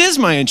 This is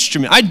my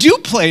instrument. I do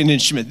play an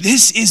instrument.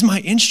 This is my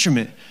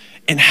instrument.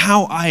 And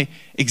how I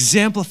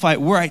exemplify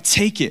it, where I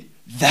take it,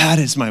 that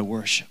is my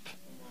worship.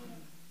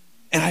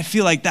 And I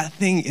feel like that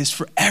thing is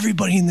for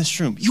everybody in this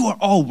room. You are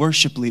all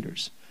worship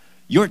leaders.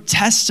 Your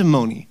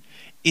testimony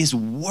is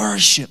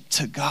worship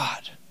to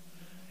God.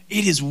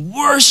 It is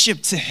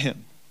worship to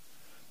him.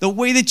 The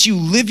way that you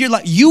live your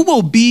life, you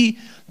will be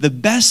the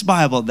best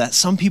Bible that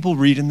some people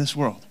read in this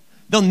world.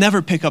 They'll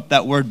never pick up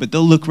that word, but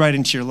they'll look right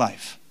into your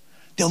life.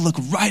 they'll look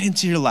right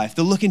into your life.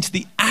 They'll look into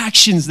the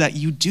actions that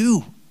you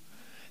do.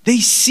 They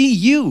see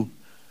you.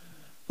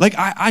 Like,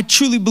 I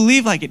truly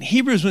believe, like in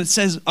Hebrews, when it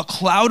says a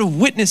cloud of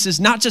witnesses,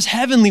 not just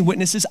heavenly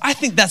witnesses, I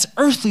think that's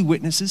earthly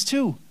witnesses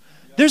too.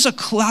 There's a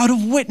cloud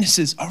of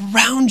witnesses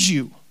around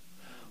you,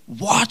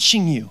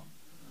 watching you.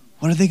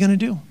 What are they going to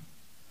do?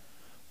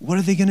 What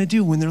are they going to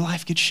do when their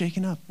life gets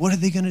shaken up? What are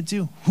they going to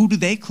do? Who do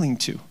they cling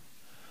to?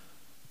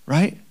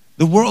 Right?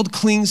 The world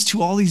clings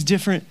to all these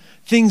different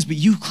things, but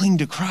you cling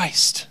to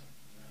Christ.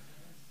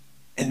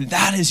 And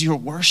that is your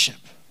worship.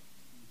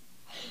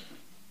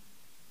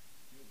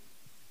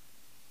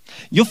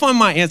 You'll find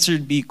my answer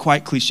to be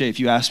quite cliche if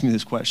you ask me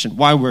this question.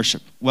 Why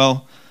worship?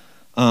 Well,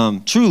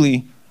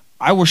 truly,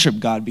 I worship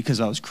God because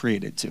I was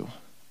created to.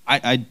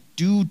 I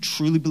do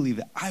truly believe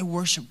that. I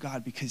worship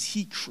God because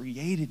he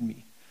created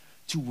me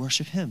to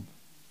worship him.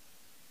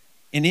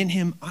 And in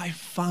him, I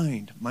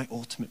find my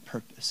ultimate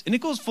purpose. And it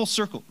goes full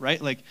circle,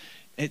 right? Like,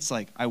 it's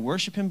like, I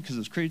worship him because I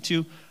was created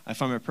to. I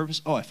find my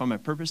purpose. Oh, I find my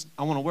purpose.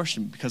 I want to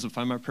worship him because I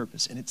find my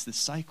purpose. And it's this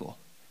cycle.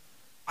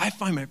 I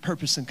find my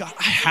purpose in God.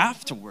 I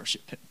have to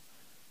worship him.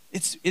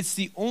 It's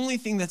the only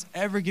thing that's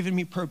ever given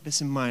me purpose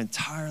in my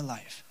entire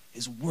life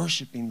is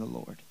worshiping the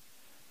Lord,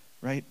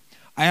 right?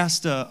 I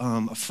asked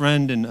a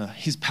friend, and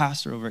he's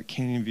pastor over at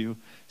Canyon View.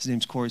 His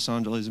name's Corey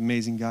Sondrel. He's an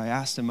amazing guy. I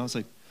asked him, I was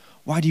like,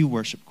 why do you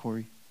worship,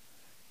 Corey?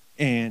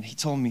 And he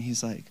told me,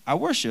 he's like, I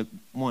worship,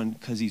 one,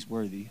 because he's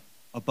worthy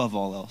above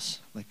all else.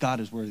 Like, God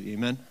is worthy.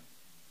 Amen?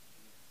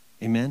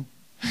 Amen?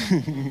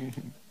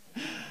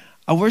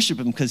 I worship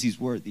him because he's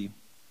worthy.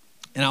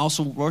 And I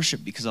also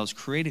worship because I was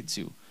created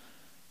to.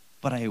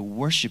 But I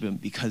worship him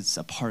because it's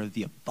a part of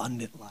the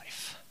abundant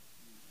life.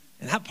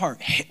 And that part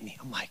hit me.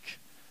 I'm like,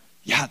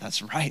 yeah,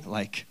 that's right.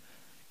 Like,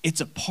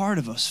 it's a part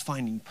of us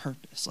finding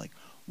purpose. Like,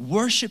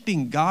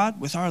 worshiping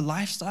God with our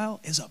lifestyle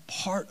is a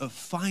part of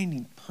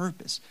finding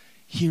purpose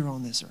here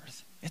on this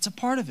earth. It's a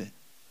part of it.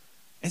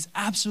 It's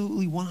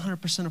absolutely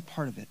 100% a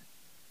part of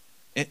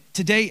it.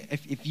 Today,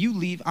 if you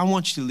leave, I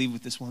want you to leave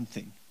with this one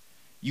thing.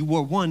 You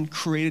were, one,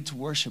 created to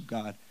worship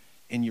God,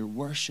 and your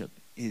worship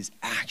is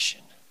action.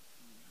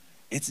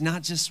 It's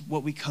not just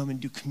what we come and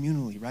do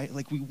communally, right?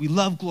 Like, we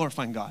love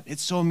glorifying God.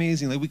 It's so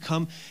amazing. Like, we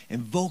come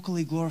and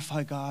vocally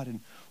glorify God, and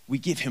we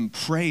give him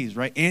praise,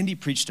 right? Andy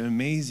preached an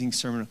amazing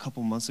sermon a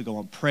couple months ago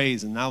on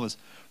praise, and that was,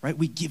 right?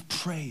 We give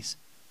praise.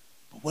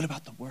 But what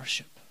about the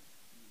worship?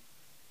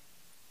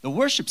 The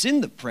worship's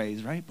in the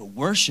praise, right? But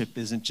worship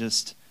isn't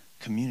just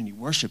community.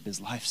 Worship is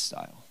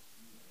lifestyle.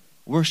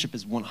 Worship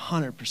is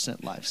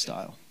 100%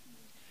 lifestyle.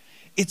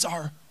 It's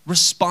our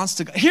response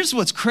to God. Here's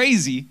what's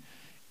crazy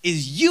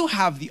is you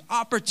have the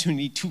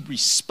opportunity to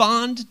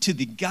respond to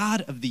the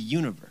God of the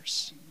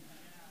universe.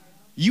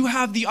 You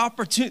have the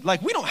opportunity,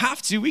 like, we don't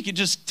have to, we could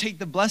just take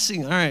the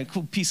blessing, all right,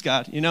 cool, peace,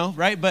 God, you know,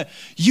 right? But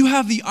you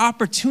have the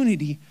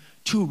opportunity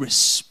to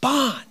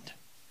respond.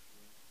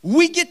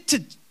 We get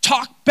to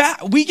talk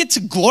back, we get to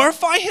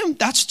glorify him.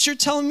 That's what you're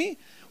telling me?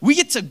 We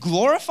get to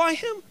glorify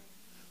him?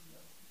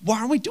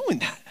 Why are we doing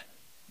that?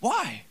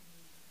 Why?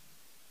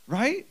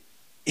 Right?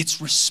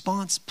 It's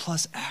response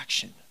plus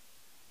action.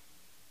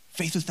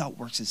 Faith without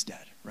works is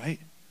dead, right?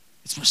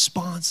 It's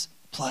response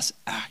plus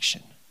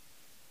action.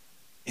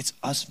 It's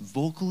us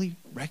vocally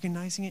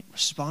recognizing it,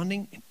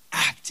 responding, and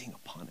acting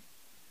upon it.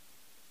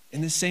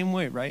 In the same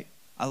way, right?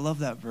 I love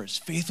that verse.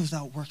 Faith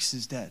without works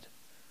is dead.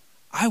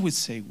 I would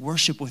say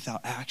worship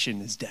without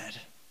action is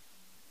dead.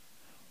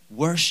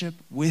 Worship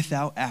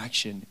without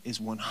action is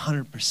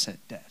 100%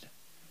 dead.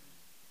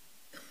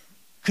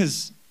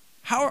 Because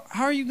how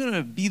are you going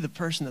to be the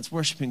person that's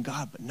worshiping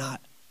God but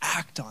not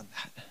act on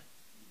that?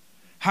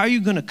 How are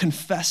you going to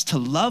confess to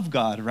love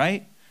God,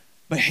 right,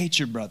 but hate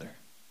your brother?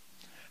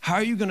 How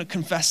are you going to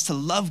confess to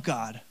love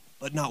God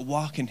but not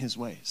walk in his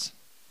ways?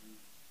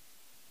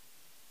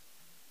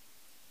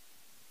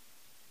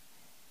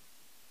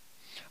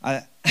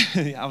 I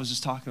was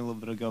just talking a little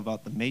bit ago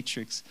about The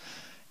Matrix,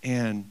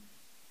 and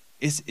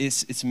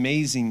it's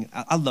amazing.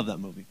 I love that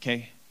movie,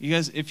 okay? You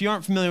guys, if you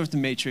aren't familiar with The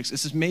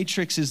Matrix,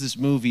 Matrix is this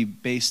movie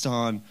based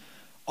on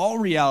all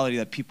reality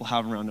that people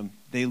have around them.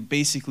 They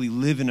basically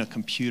live in a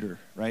computer,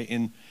 right?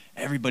 And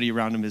everybody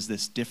around them is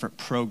this different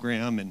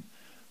program. And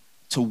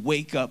to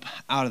wake up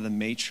out of the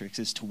Matrix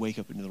is to wake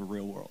up into the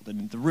real world.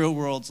 And the real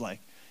world's like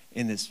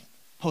in this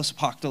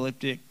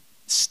post-apocalyptic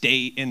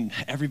state, and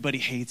everybody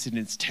hates it,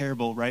 and it's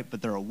terrible, right?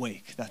 But they're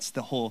awake. That's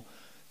the whole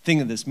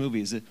thing of this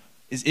movie,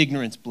 is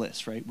ignorance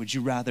bliss, right? Would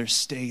you rather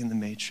stay in the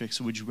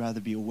Matrix, or would you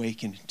rather be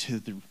awakened to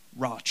the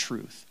raw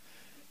truth?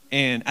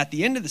 And at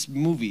the end of this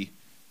movie,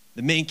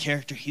 the main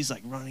character, he's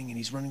like running, and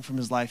he's running from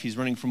his life. He's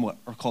running from what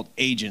are called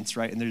agents,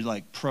 right? And there's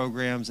like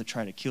programs that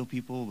try to kill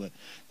people, but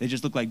they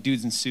just look like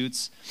dudes in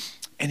suits.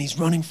 And he's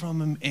running from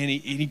them, and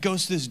he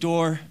goes to this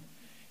door,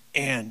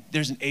 and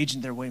there's an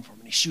agent there waiting for him,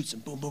 and he shoots him,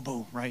 boom, boom,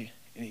 boom, right?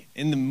 And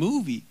in the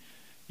movie,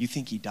 you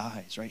think he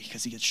dies, right?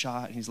 Because he gets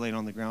shot, and he's laying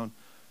on the ground.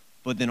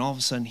 But then all of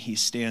a sudden he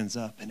stands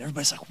up and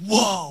everybody's like,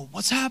 whoa,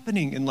 what's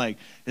happening? And like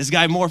this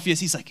guy Morpheus,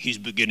 he's like, he's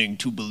beginning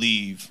to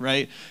believe,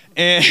 right?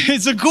 And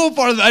it's a cool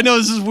part I know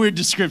this is a weird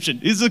description.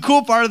 It's a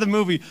cool part of the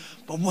movie.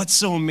 But what's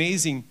so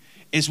amazing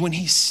is when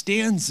he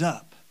stands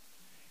up,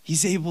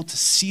 he's able to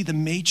see the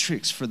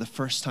Matrix for the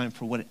first time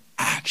for what it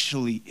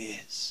actually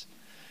is.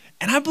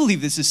 And I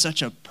believe this is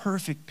such a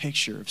perfect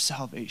picture of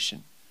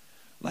salvation.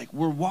 Like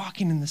we're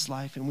walking in this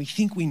life and we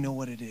think we know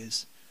what it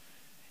is.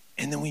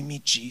 And then we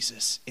meet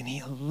Jesus, and he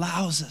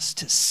allows us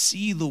to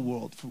see the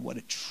world for what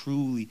it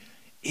truly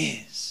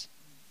is,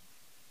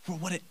 for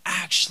what it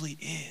actually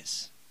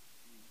is.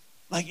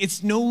 Like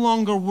it's no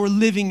longer we're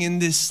living in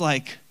this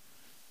like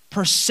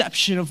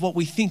perception of what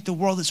we think the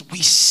world is.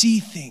 We see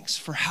things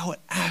for how it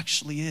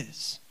actually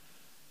is.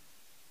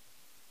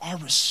 Our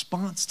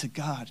response to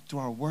God through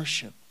our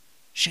worship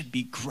should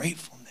be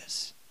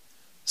gratefulness.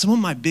 Some of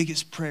my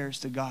biggest prayers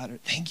to God are,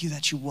 thank you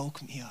that you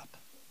woke me up.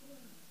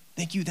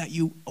 Thank you that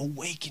you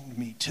awakened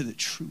me to the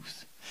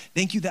truth.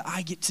 Thank you that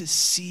I get to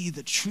see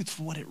the truth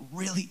for what it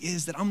really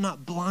is, that I'm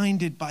not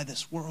blinded by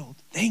this world.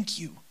 Thank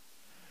you.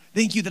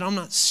 Thank you that I'm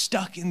not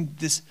stuck in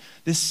this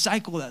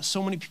cycle that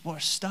so many people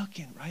are stuck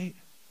in, right?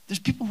 There's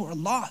people who are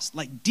lost,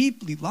 like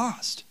deeply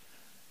lost,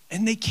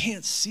 and they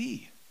can't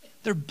see.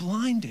 They're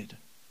blinded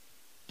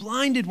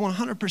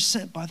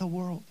 100% by the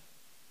world.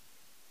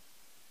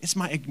 It's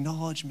my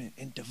acknowledgement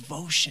and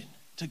devotion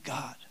to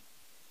God.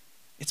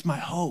 It's my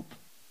hope.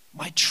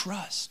 My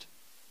trust.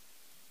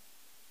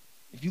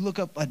 If you look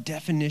up a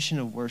definition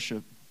of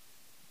worship,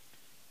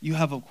 you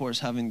have, of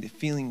course, having the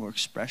feeling or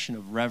expression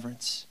of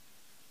reverence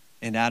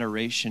and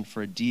adoration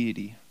for a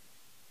deity.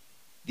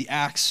 The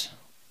acts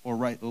or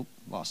right,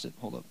 lost it,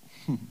 hold up.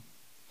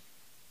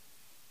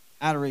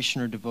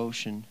 Adoration or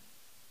devotion,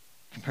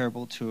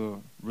 comparable to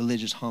a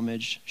religious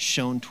homage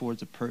shown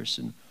towards a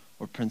person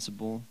or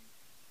principle,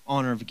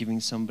 honor of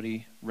giving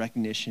somebody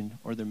recognition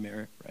or their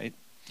merit, right?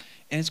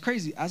 And it's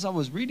crazy, as I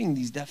was reading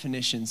these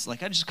definitions,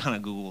 like I just kind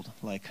of Googled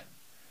like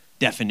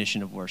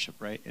definition of worship,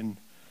 right? And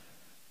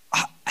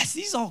as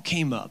these all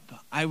came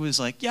up, I was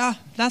like, yeah,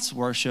 that's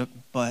worship,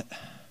 but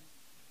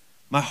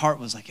my heart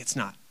was like, it's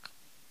not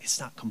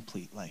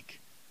complete. Like,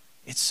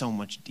 it's so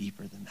much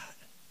deeper than that.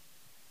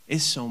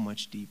 It's so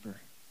much deeper.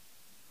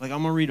 Like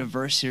I'm gonna read a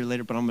verse here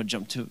later, but I'm gonna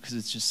jump to it because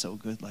it's just so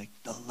good. Like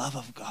the love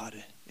of God,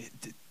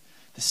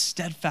 the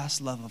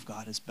steadfast love of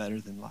God is better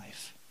than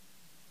life.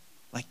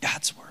 Like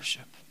that's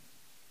worship.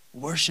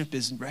 Worship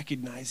is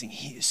recognizing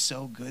he is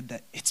so good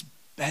that it's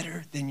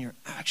better than your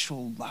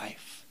actual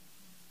life.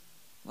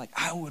 Like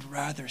I would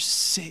rather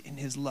sit in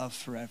his love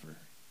forever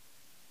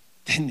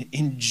than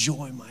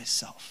enjoy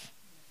myself.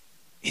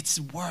 It's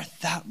worth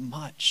that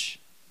much.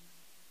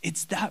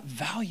 It's that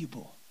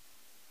valuable.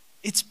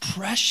 It's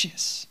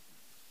precious.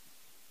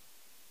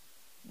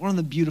 One of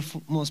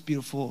the most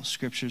beautiful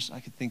scriptures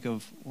I could think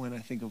of when I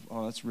think of,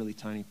 oh, that's really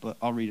tiny, but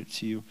I'll read it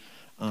to you,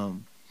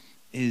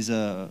 is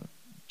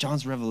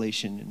John's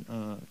Revelation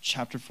in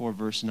chapter 4,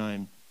 verse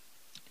 9.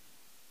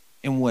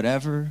 And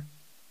whatever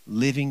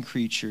living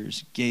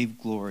creatures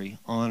gave glory,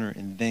 honor,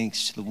 and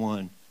thanks to the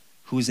one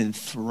who is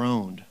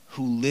enthroned,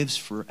 who lives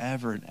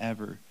forever and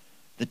ever.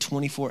 The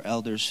 24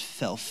 elders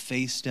fell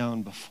face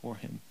down before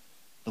him,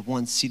 the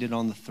one seated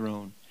on the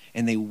throne,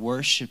 and they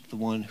worshiped the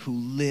one who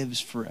lives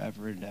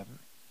forever and ever.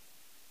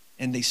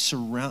 And they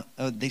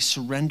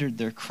surrendered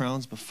their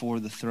crowns before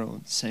the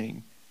throne,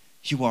 saying,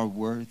 you are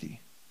worthy,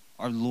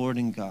 our Lord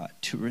and God,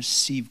 to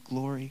receive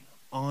glory,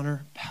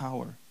 honor,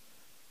 power,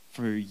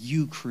 for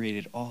you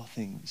created all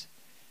things,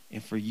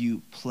 and for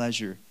you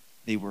pleasure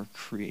they were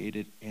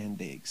created and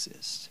they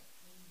exist.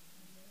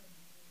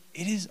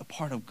 It is a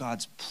part of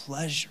God's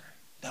pleasure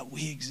that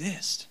we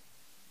exist.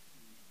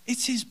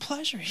 It's his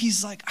pleasure.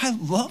 He's like, I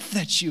love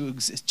that you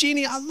exist.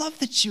 Jeannie, I love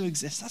that you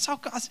exist. That's how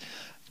God's,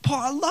 Paul,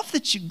 I love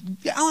that you,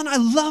 Alan, I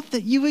love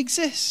that you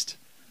exist.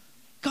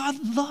 God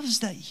loves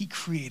that he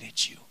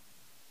created you.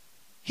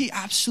 He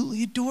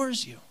absolutely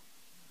adores you.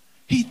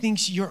 He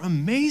thinks you're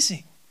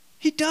amazing.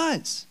 He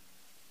does.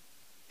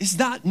 Is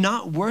that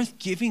not worth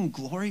giving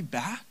glory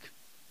back?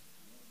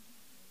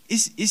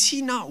 Is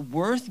he not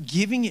worth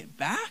giving it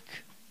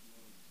back?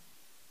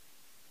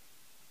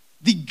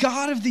 The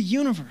God of the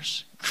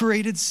universe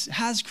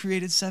has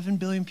created 7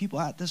 billion people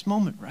at this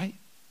moment, right?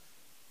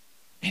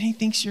 And he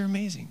thinks you're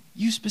amazing.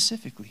 You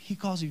specifically. He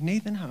calls you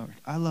Nathan Howard.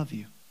 I love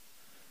you.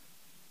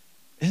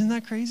 Isn't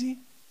that crazy?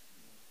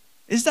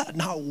 Is that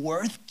not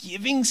worth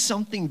giving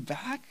something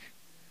back?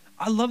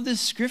 I love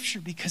this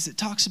scripture because it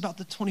talks about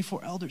the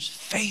 24 elders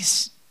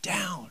face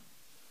down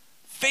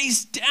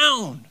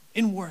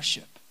in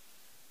worship.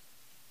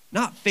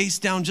 Not face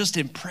down just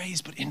in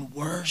praise, but in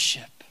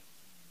worship.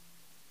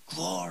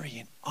 Glory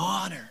and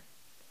honor.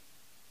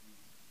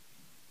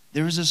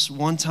 There was this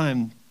one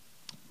time,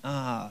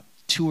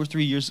 2 or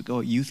 3 years ago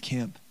at youth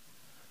camp,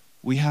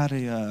 we had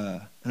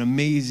an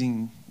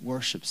amazing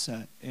worship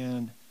set.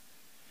 And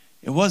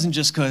it wasn't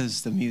just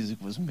because the music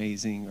was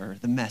amazing or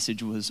the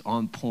message was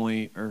on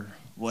point or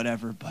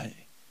whatever, but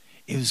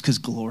it was because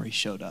glory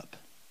showed up.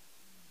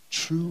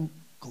 True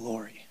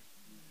glory.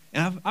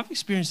 And I've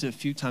experienced it a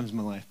few times in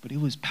my life, but it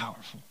was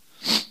powerful.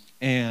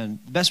 And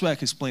the best way I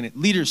can explain it,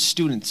 leaders,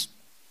 students,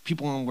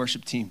 people on the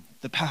worship team,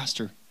 the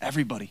pastor,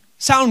 everybody.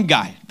 Sound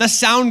guy. The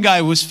sound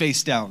guy was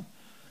face down.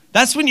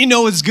 That's when you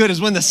know it's good,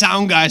 is when the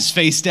sound guy's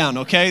face down,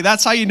 okay?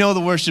 That's how you know the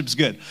worship's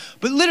good.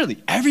 But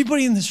literally,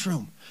 everybody in this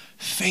room,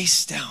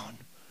 face down,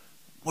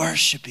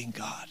 worshiping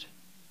God.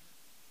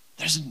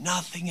 There's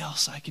nothing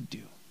else I could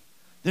do.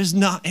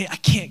 I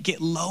can't get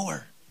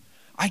lower.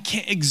 I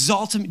can't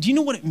exalt him. Do you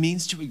know what it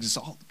means to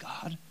exalt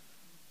God?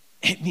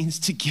 It means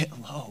to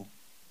get low.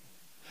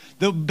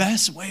 The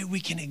best way we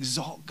can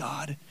exalt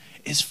God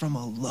is from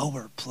a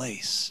lower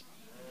place.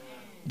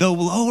 The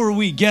lower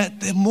we get,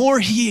 the more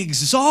he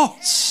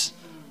exalts.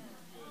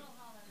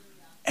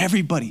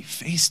 Everybody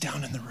face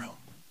down in the room,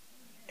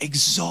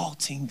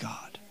 exalting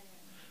God.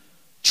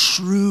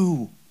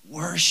 True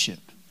worship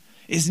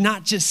is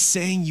not just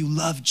saying you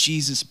love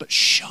Jesus, but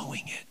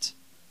showing it,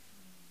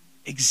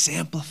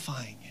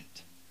 exemplifying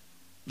it,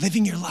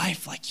 living your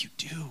life like you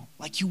do,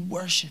 like you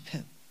worship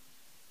him.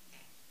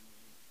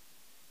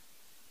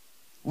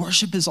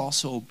 Worship is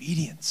also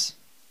obedience.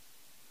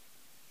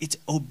 It's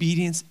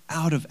obedience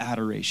out of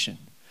adoration,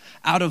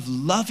 out of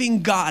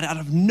loving God, out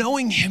of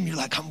knowing him. You're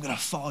like, I'm going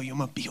to follow you. I'm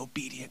going to be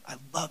obedient. I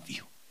love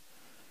you.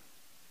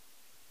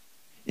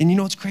 And you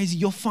know what's crazy?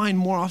 You'll find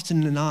more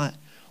often than not,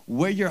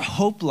 where your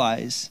hope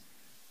lies,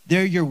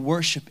 there your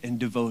worship and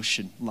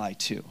devotion lie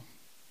too.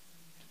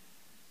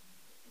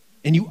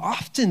 And you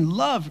often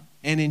love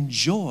and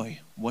enjoy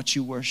what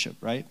you worship,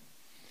 right?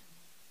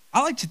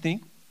 I like to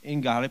think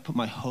in God I put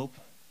my hope,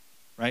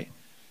 right?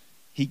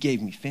 He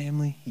gave me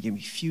family. He gave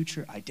me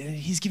future, identity.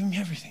 He's given me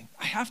everything.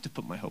 I have to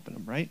put my hope in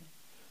him, right?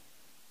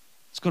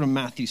 Let's go to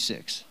Matthew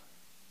 6.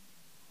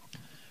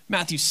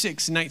 Matthew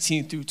 6,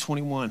 19 through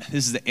 21.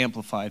 This is the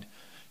Amplified.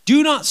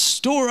 Do not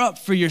store up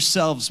for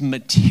yourselves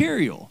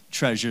material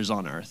treasures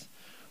on earth,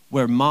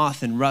 where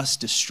moth and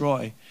rust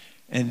destroy,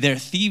 and their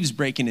thieves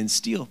break in and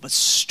steal. But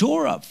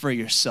store up for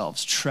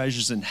yourselves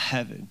treasures in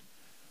heaven,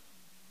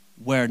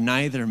 where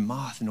neither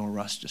moth nor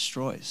rust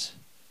destroys,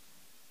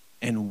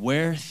 and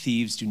where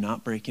thieves do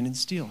not break in and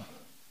steal.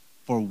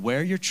 For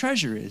where your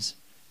treasure is,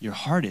 your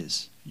heart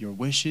is, your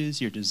wishes,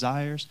 your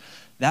desires,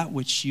 that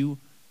which your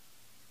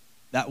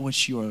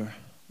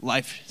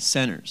life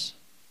centers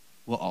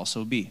will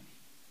also be.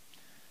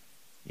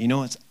 You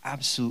know, it's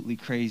absolutely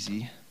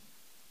crazy.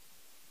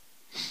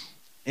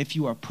 If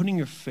you are putting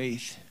your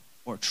faith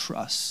or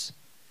trust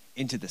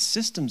into the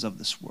systems of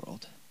this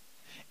world,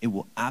 it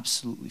will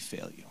absolutely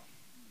fail you.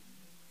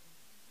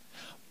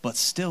 But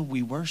still,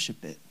 we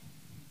worship it.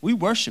 We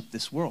worship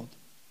this world.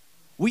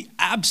 We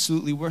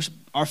absolutely worship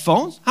our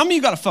phones. How many of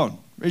you got a phone?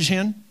 Raise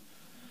your hand.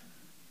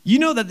 You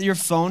know that your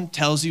phone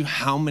tells you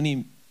how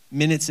many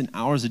minutes and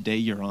hours a day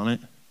you're on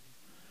it?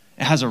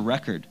 It has a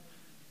record.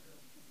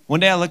 One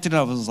day I looked it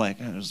up, I was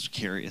like, I was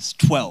curious.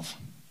 12.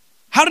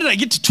 How did I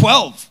get to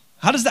 12?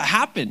 How does that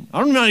happen?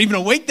 I'm not even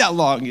awake that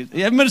long.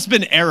 It must have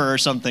been an error or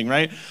something,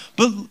 right?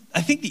 But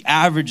I think the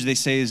average, they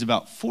say, is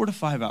about 4 to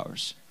 5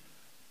 hours.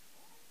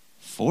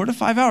 4 to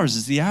 5 hours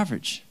is the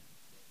average.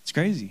 It's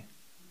crazy.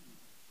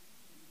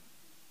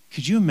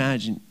 Could you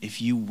imagine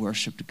if you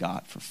worshiped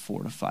God for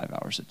 4 to 5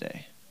 hours a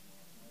day?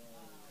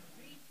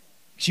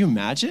 Could you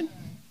imagine?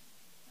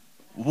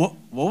 What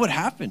would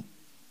happen?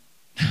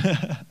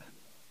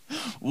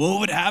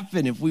 What would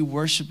happen if we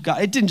worshiped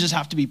God? It didn't just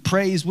have to be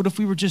praise. What if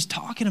we were just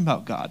talking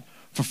about God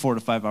for 4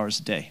 to 5 hours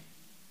a day?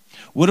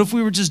 What if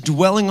we were just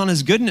dwelling on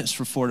his goodness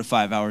for 4 to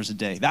 5 hours a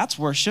day? That's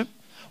worship.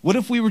 What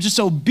if we were just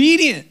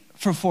obedient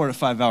for 4 to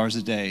 5 hours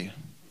a day?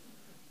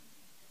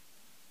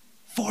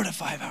 4 to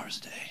 5 hours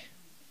a day.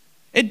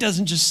 It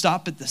doesn't just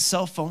stop at the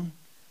cell phone.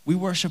 We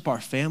worship our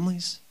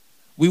families.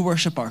 We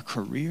worship our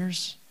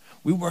careers.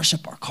 We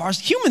worship our cars.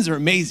 Humans are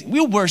amazing.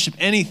 We'll worship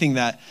anything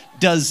that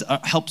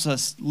helps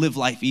us live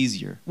life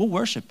easier. We'll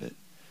worship it.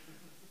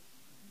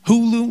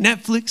 Hulu,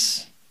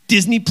 Netflix,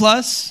 Disney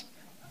Plus.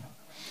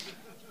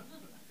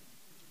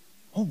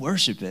 We'll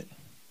worship it.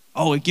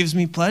 Oh, it gives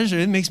me pleasure.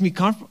 It makes me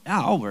comfortable.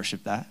 Yeah, I'll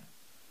worship that.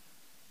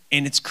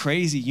 And it's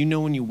crazy. You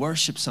know, when you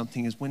worship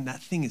something is when that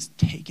thing is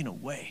taken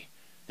away.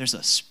 There's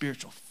a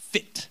spiritual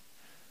fit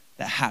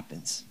that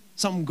happens.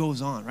 Something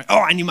goes on, right? Oh,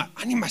 I need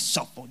my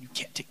cell phone. You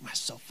can't take my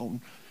cell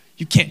phone.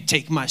 You can't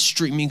take my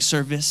streaming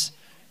service.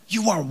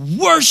 You are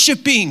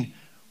worshiping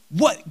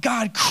what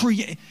God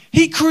created.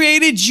 He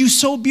created you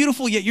so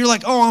beautiful, yet you're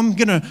like, oh, I'm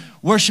going to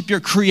worship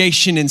your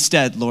creation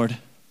instead, Lord.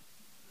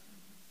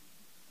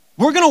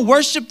 We're going to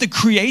worship the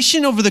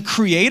creation over the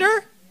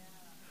creator?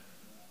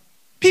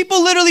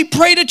 People literally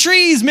pray to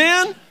trees,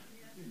 man.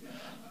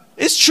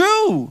 It's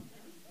true.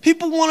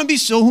 People want to be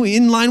so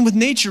in line with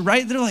nature,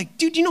 right? They're like,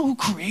 dude, you know who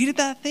created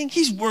that thing?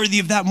 He's worthy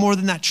of that more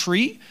than that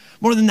tree,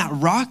 more than that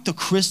rock, the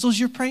crystals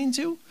you're praying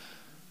to.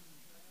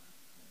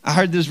 I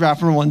heard this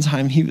rapper one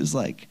time, he was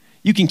like,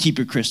 you can keep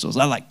your crystals.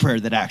 I like prayer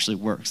that actually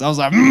works. I was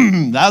like,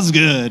 that's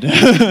good.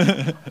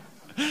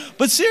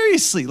 But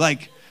seriously,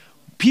 like,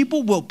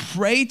 people will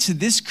pray to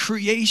this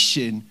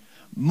creation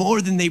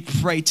more than they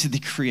pray to the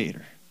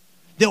creator.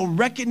 They'll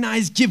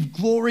recognize, give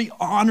glory,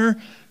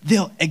 honor,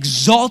 they'll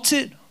exalt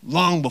it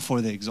long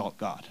before they exalt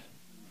God.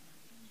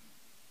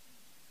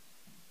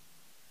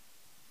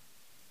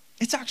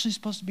 It's actually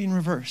supposed to be in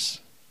reverse.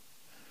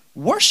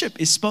 Worship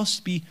is supposed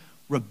to be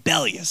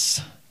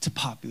rebellious to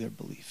popular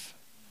belief.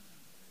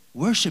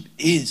 Worship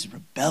is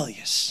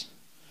rebellious.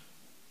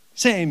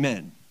 Say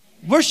amen.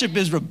 Worship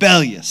is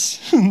rebellious.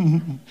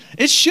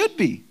 It should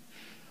be.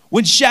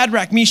 When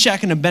Shadrach,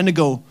 Meshach, and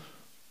Abednego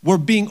were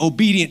being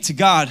obedient to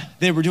God,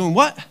 they were doing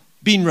what?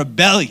 Being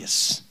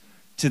rebellious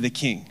to the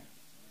king.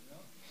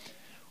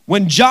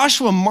 When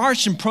Joshua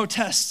marched in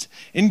protest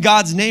in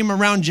God's name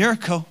around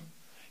Jericho,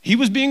 he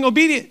was being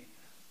obedient,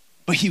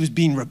 but he was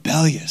being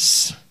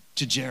rebellious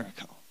to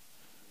Jericho.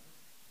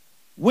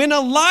 When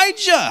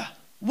Elijah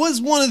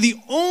was one of the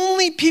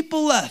only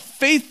people left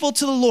faithful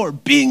to the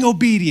Lord, being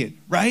obedient,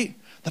 right?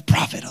 The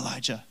prophet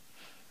Elijah.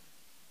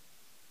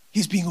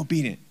 He's being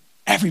obedient.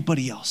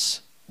 Everybody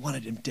else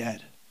wanted him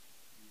dead.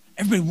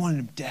 Everybody wanted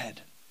him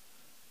dead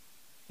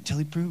until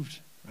he proved,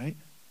 right?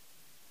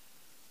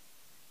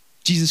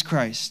 Jesus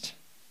Christ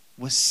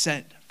was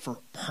sent for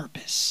a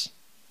purpose,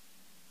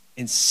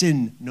 and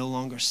sin no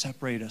longer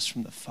separated us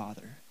from the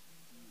Father.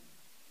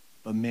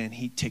 But man,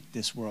 he ticked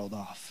this world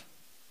off.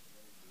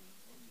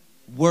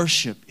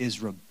 Worship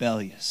is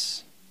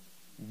rebellious.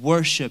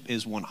 Worship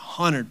is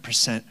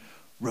 100%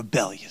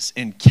 rebellious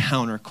and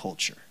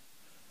counterculture.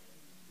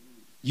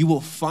 You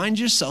will find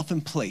yourself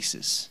in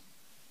places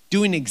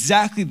doing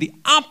exactly the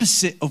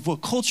opposite of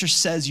what culture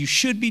says you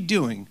should be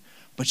doing,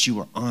 but you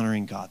are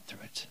honoring God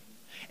through it.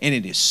 And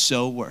it is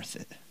so worth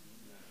it.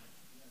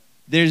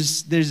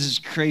 There's this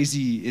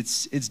crazy,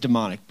 it's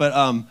demonic,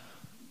 but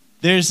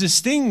there's this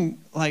thing,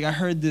 like I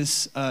heard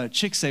this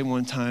chick say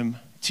one time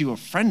to a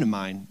friend of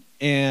mine,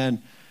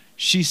 and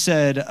she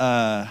said,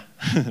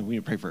 we need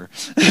to pray for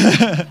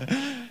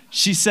her.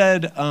 She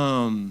said,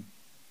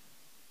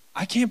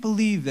 I can't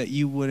believe that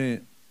you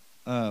wouldn't,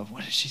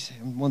 what did she say?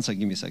 One second,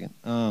 give me a second.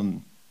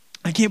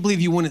 I can't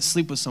believe you wouldn't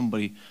sleep with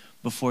somebody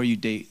before you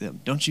date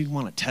them. Don't you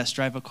want to test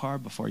drive a car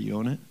before you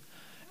own it?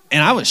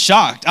 And I was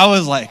shocked. I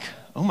was like,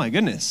 oh my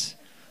goodness,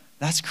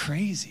 that's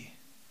crazy.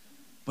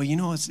 But you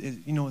know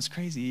what's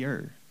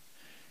crazier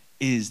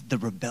is the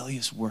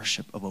rebellious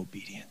worship of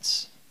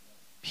obedience,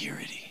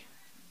 purity,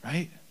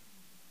 right?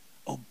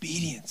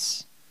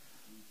 Obedience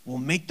will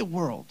make the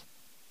world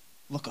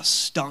look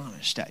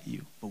astonished at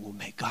you, but will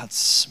make God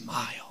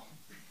smile.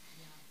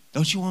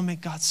 Don't you want to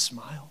make God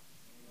smile?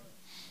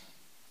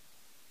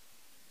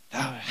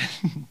 I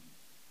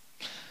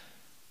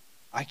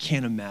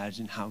can't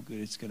imagine how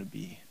good it's going to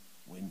be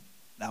when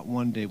that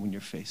one day when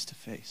you're face to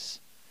face.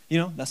 You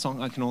know, that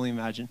song, I Can Only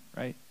Imagine,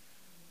 right?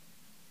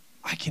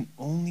 I can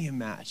only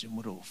imagine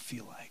what it will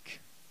feel like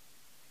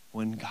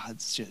when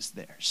God's just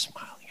there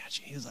smiling at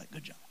you. He's like,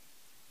 good job.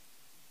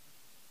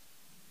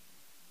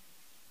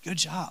 Good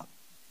job.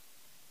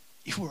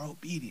 You were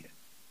obedient.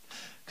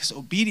 Because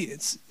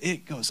obedience,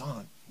 it goes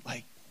on.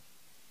 Like,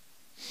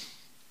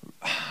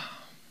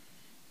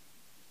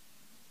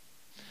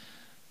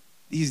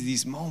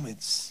 these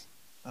moments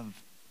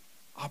of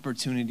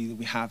opportunity that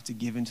we have to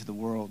give into the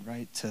world,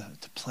 right? To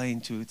play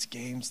into its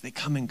games, they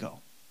come and go.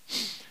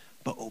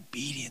 But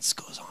obedience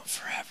goes on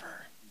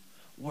forever.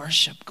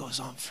 Worship goes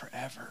on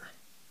forever.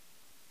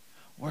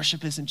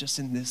 Worship isn't just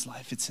in this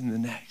life, it's in the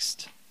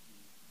next.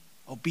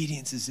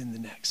 Obedience is in the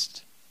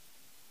next.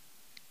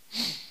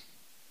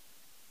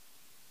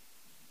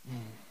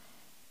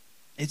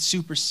 It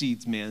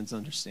supersedes man's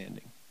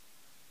understanding.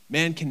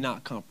 Man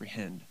cannot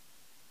comprehend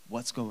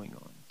what's going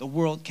on. The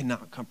world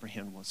cannot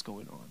comprehend what's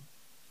going on.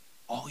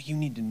 All you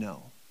need to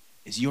know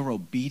is your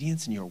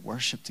obedience and your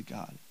worship to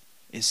God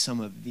is some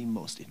of the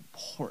most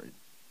important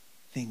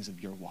things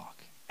of your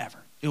walk ever.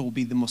 It will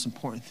be the most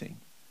important thing.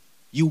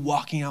 You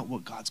walking out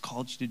what God's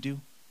called you to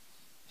do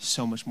is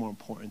so much more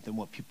important than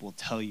what people will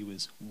tell you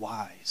is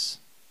wise.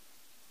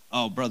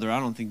 Oh, brother, I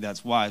don't think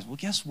that's wise. Well,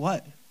 guess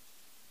what?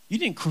 You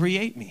didn't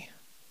create me.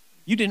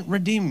 You didn't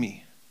redeem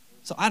me.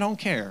 So I don't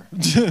care.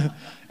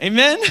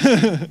 Amen?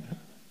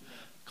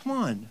 Come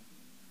on.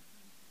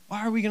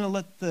 Why are we going to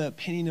let the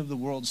opinion of the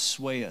world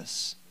sway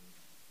us?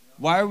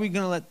 Why are we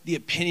going to let the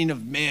opinion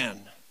of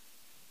man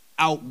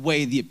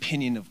outweigh the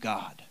opinion of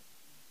God?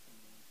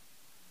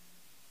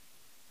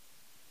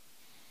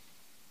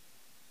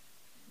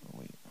 Oh,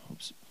 wait.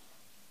 Oops.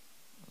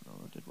 Oh, no,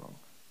 I did wrong.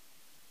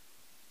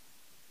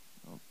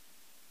 Oh,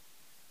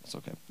 that's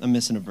okay. I'm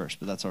missing a verse,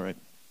 but that's all right.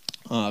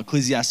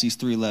 Ecclesiastes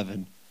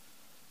 3:11.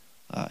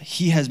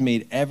 He has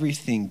made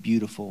everything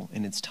beautiful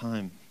in its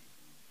time.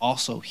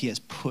 Also, he has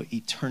put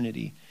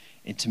eternity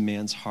into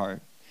man's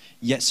heart,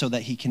 yet so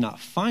that he cannot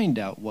find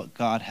out what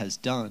God has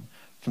done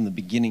from the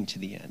beginning to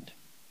the end.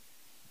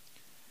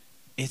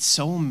 It's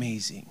so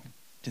amazing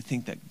to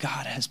think that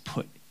God has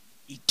put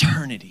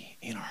eternity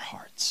in our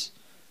hearts.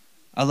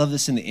 I love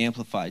this in the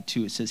Amplified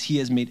too. It says, he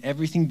has made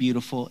everything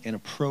beautiful and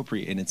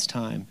appropriate in its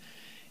time,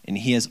 and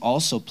he has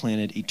also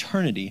planted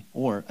eternity,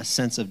 or a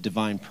sense of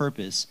divine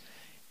purpose,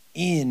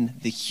 in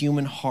the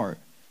human heart,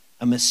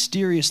 a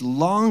mysterious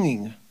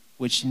longing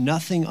which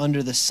nothing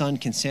under the sun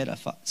can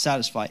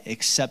satisfy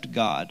except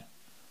God.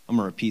 I'm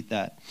going to repeat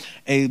that.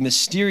 A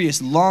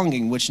mysterious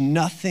longing which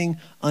nothing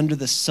under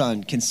the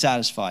sun can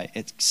satisfy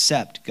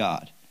except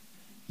God.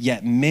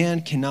 Yet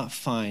man cannot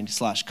find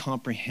 /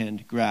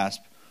 comprehend,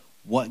 grasp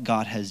what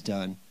God has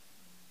done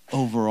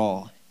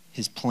overall,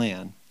 his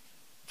plan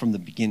from the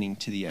beginning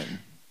to the end.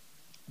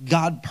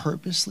 God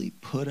purposely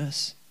put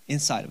us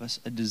inside of us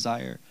a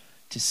desire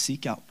to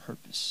seek out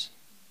purpose.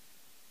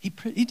 He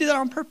did that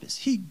on purpose.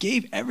 He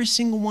gave every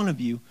single one of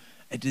you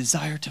a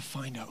desire to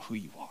find out who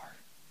you are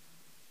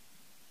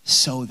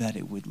so that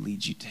it would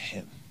lead you to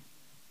him.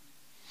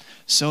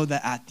 So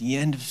that at the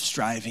end of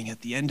striving,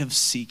 at the end of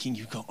seeking,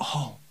 you go,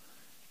 oh,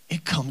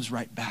 it comes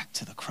right back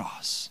to the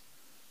cross.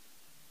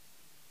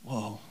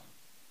 Whoa.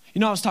 You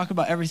know, I was talking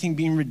about everything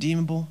being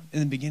redeemable in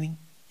the beginning.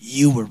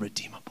 You were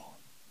redeemable.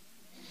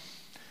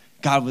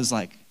 God was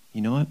like,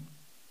 you know what?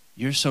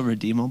 You're so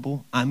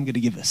redeemable. I'm going to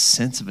give a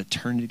sense of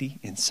eternity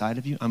inside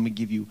of you. I'm going to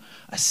give you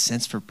a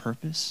sense for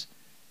purpose,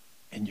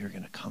 and you're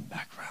going to come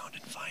back around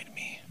and find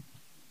me.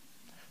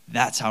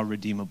 That's how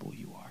redeemable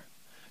you are.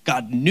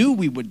 God knew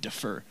we would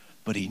defer,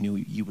 but he knew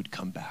you would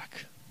come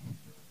back.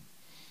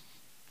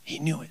 He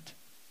knew it.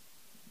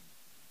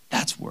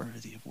 That's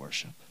worthy of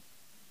worship.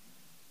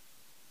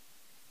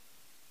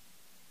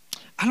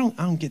 I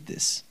don't get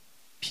this.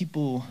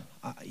 People,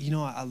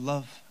 I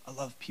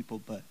love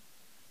people, but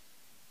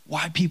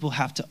why people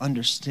have to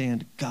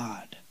understand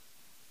God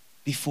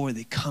before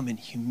they come in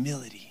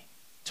humility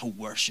to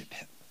worship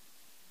him.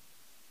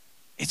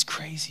 It's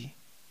crazy.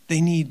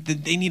 They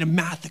need a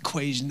math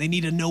equation. They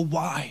need to know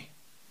why.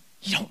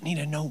 You don't need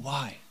to know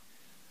why.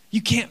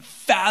 You can't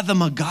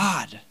fathom a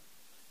God.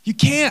 You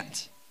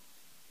can't.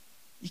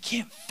 You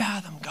can't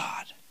fathom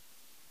God.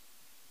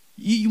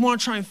 You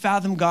want to try and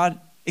fathom God?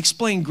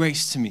 Explain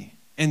grace to me,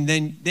 and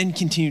then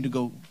continue to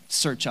go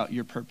search out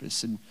your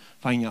purpose and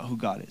finding out who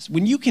God is.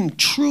 When you can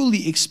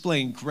truly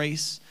explain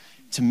grace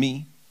to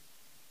me,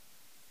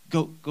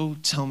 go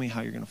tell me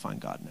how you're going to find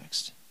God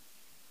next.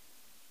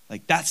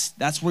 Like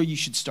that's where you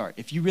should start.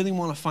 If you really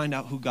want to find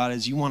out who God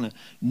is, you want to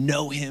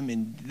know him,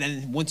 and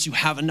then once you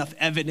have enough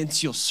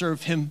evidence, you'll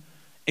serve him.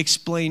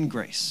 Explain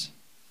grace.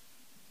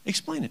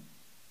 Explain it.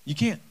 You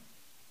can't.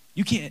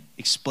 You can't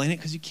explain it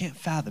because you can't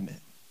fathom it.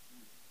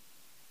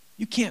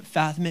 You can't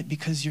fathom it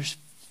because you're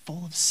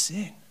full of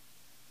sin.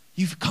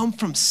 You've come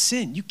from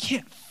sin. You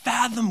can't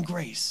fathom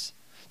grace.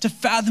 To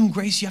fathom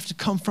grace, you have to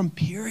come from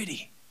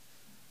purity.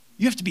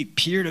 You have to be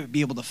pure to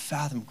be able to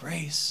fathom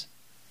grace.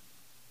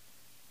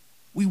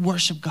 We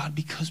worship God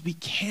because we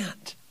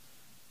can't.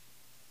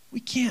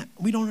 We can't.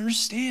 We don't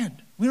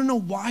understand. We don't know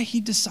why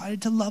he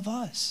decided to love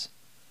us.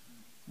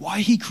 Why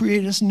he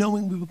created us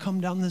knowing we would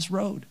come down this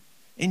road.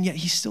 And yet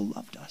he still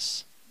loved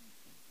us.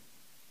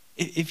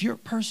 If you're a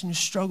person who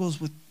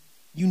struggles with,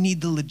 you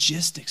need the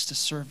logistics to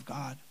serve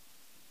God,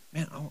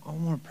 man, I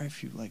want to pray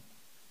for you. Like,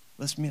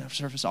 let's meet after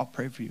service. I'll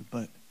pray for you.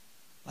 But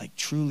like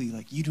truly,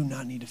 like you do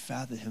not need to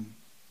fathom him.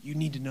 You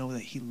need to know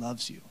that he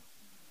loves you.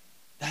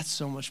 That's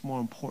so much more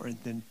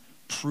important than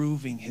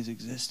proving his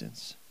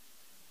existence.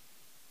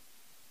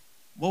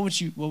 What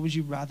would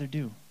you rather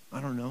do? I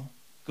don't know.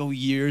 Go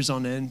years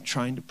on end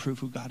trying to prove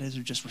who God is,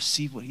 or just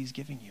receive what he's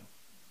giving you?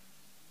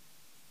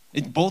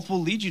 Both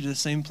will lead you to the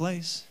same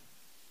place.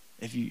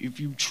 If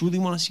you truly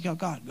want to seek out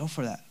God, go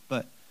for that.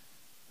 But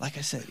like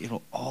I said,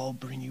 it'll all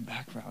bring you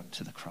back around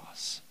to the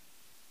cross.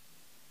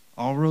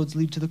 All roads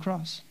lead to the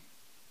cross.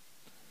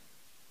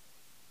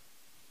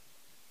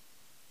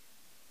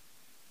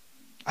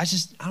 I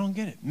don't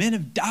get it. Men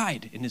have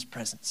died in his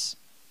presence,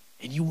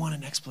 and you want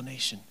an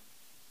explanation.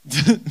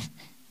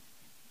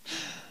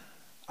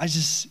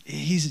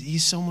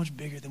 He's so much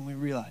bigger than we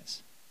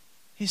realize.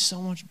 He's so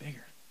much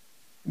bigger.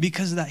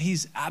 Because of that,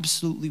 he's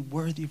absolutely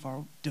worthy of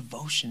our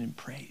devotion and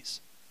praise.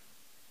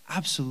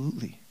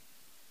 Absolutely.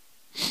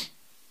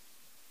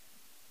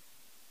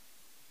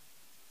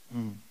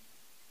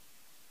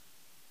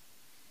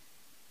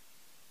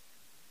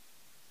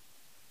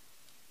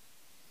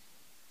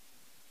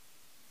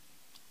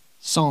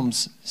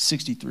 Psalms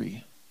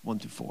 63,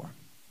 1-4.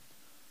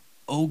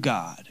 O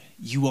God,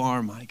 you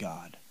are my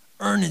God.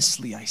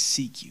 Earnestly I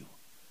seek you.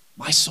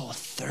 My soul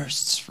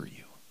thirsts for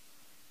you.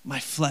 My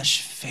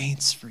flesh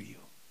faints for you.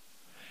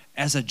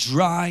 As a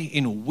dry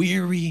and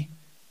weary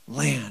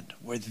land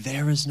where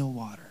there is no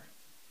water,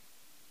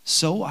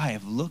 so I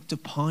have looked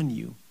upon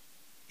you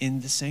in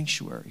the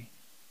sanctuary,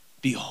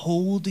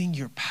 beholding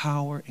your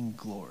power and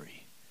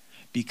glory.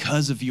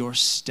 Because your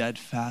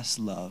steadfast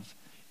love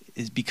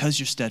is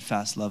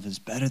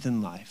better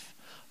than life,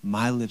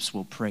 my lips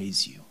will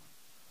praise you.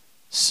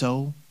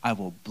 So I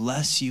will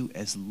bless you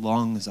as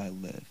long as I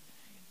live.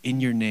 In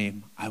your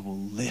name I will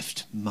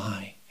lift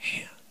my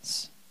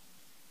hands.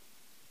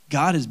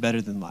 God is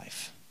better than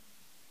life.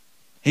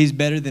 He's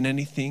better than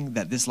anything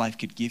that this life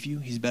could give you.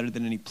 He's better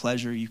than any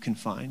pleasure you can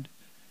find.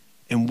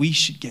 And we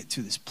should get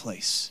to this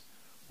place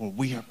where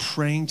we are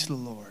praying to the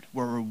Lord,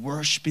 where we're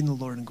worshiping the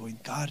Lord and going,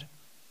 God,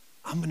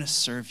 I'm going to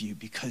serve you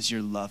because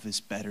your love is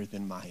better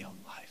than my own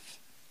life.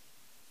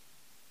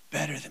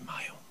 Better than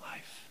my own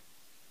life.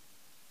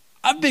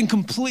 I've been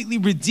completely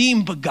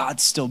redeemed, but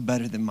God's still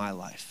better than my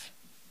life.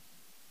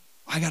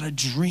 I got a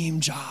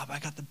dream job. I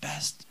got the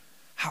best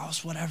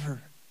house,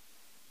 whatever.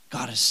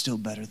 God is still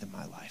better than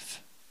my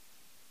life.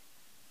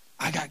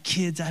 I got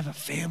kids. I have a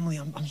family.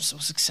 I'm so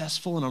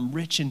successful and I'm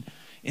rich in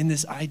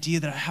this idea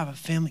that I have a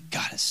family.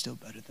 God is still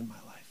better than my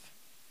life.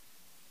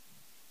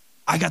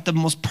 I got the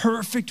most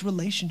perfect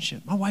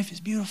relationship. My wife is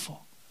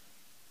beautiful.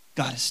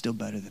 God is still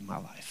better than my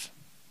life.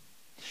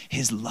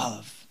 His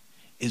love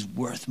is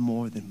worth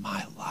more than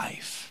my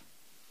life.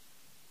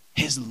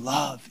 His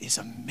love is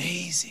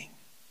amazing.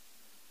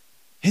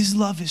 His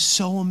love is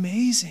so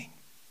amazing.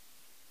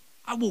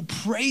 I will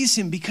praise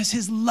him because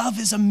his love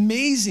is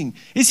amazing.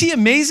 Is he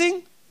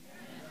amazing? Yes.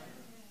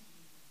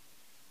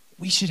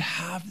 We should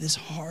have this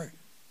heart.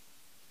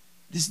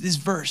 This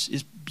verse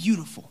is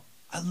beautiful.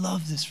 I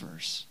love this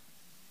verse.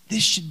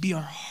 This should be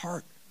our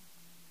heart.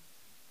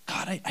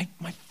 God,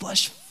 my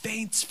flesh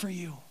faints for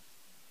you.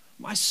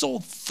 My soul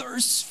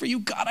thirsts for you.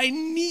 God, I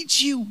need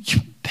you.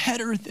 You're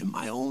better than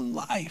my own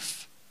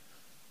life.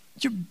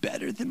 You're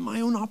better than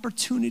my own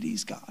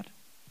opportunities, God.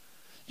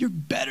 You're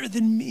better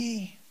than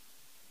me.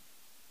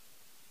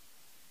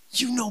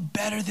 You know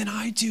better than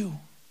I do.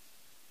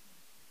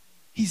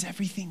 He's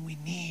everything we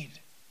need,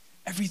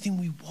 everything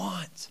we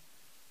want.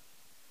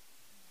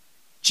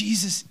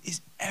 Jesus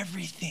is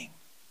everything.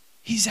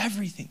 He's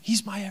everything.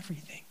 He's my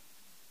everything.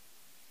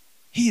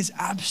 He is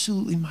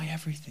absolutely my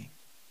everything.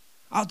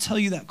 I'll tell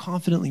you that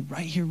confidently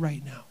right here,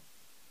 right now.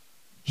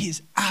 He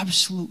is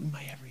absolutely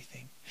my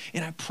everything.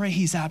 And I pray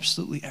he's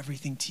absolutely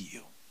everything to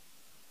you.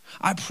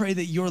 I pray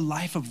that your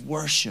life of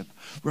worship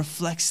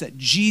reflects that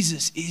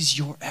Jesus is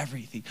your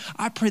everything.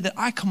 I pray that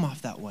I come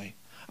off that way.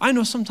 I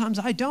know sometimes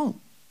I don't.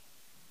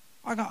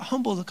 I got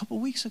humbled a couple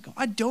weeks ago.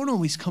 I don't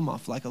always come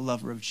off like a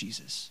lover of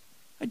Jesus.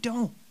 I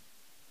don't.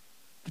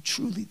 But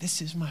truly,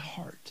 this is my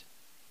heart.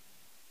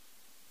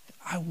 That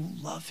I will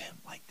love him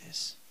like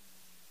this.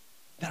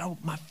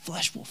 That my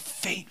flesh will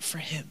faint for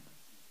him.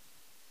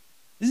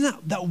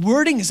 Isn't that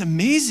wording is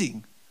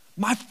amazing.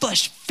 My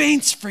flesh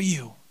faints for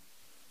you.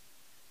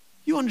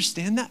 You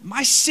understand that?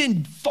 My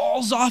sin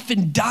falls off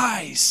and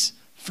dies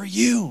for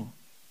you.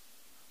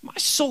 My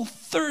soul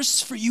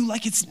thirsts for you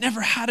like it's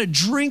never had a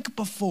drink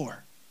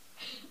before.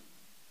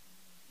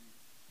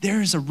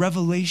 There is a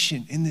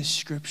revelation in this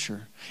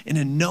scripture and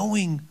a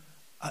knowing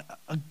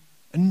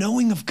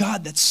of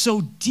God that's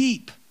so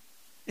deep.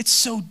 It's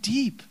so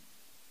deep.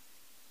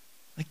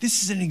 Like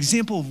this is an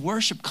example of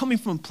worship coming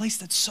from a place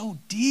that's so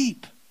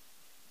deep.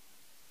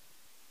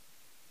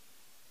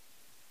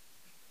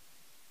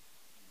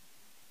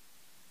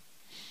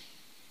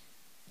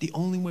 The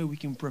only way we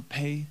can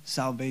repay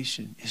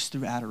salvation is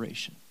through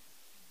adoration.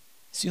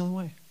 It's the only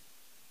way.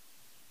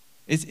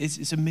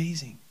 It's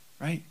amazing,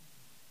 right?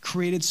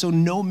 Created so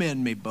no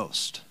man may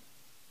boast.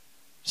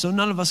 So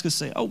none of us could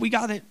say, oh, we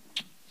got it.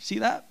 See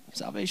that?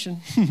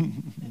 Salvation.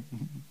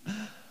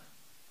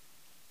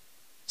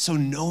 So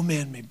no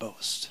man may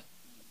boast,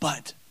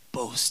 but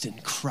boast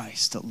in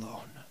Christ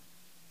alone.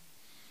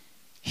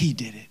 He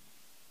did it,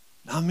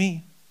 not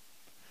me.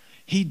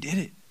 He did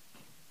it.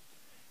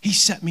 He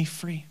set me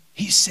free.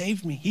 He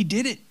saved me. He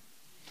did it.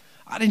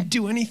 I didn't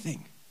do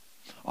anything.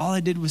 All I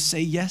did was say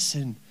yes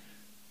and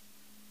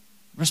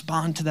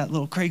respond to that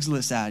little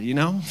Craigslist ad, you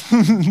know?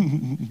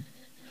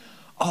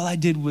 All I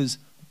did was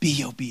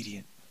be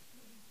obedient.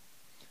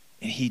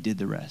 And he did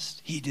the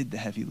rest. He did the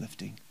heavy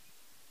lifting.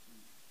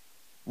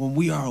 When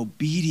we are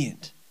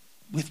obedient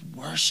with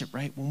worship,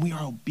 right? When we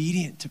are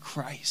obedient to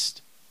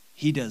Christ,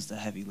 he does the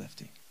heavy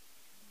lifting.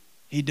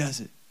 He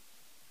does it.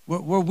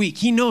 We're weak.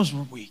 He knows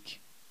we're weak.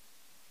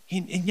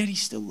 And yet he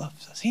still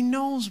loves us. He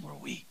knows we're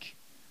weak.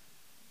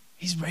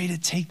 He's ready to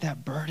take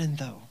that burden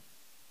though.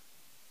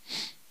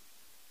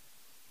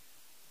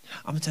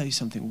 I'm going to tell you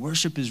something.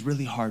 Worship is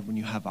really hard when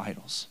you have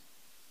idols.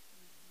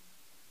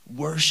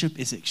 Worship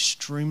is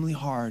extremely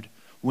hard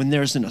when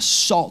there's an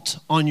assault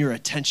on your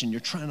attention.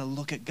 You're trying to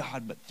look at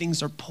God, but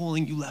things are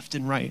pulling you left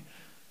and right.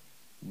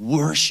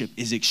 Worship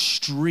is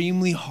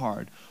extremely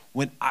hard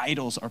when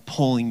idols are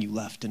pulling you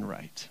left and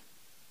right.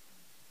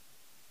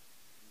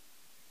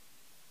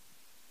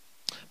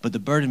 But the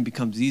burden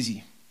becomes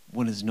easy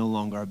when it's no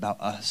longer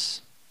about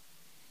us,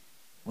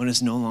 when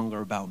it's no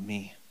longer about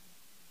me.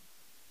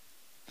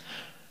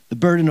 The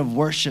burden of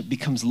worship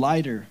becomes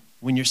lighter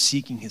when you're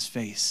seeking his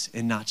face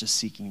and not just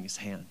seeking his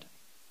hand.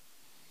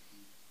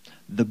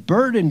 The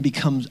burden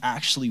becomes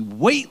actually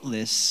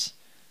weightless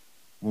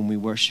when we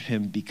worship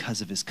him because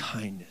of his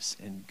kindness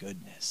and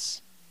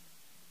goodness.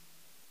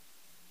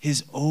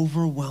 His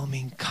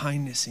overwhelming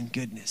kindness and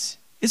goodness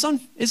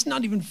it's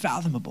not even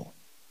fathomable.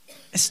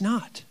 It's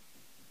not.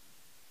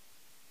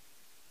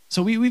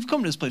 So we've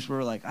come to this place where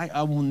we're like,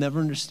 I will never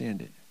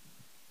understand it,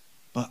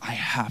 but I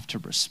have to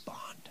respond.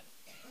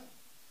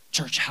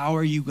 Church, how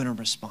are you going to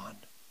respond?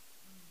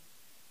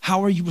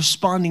 How are you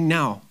responding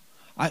now?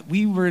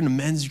 We were in a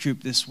men's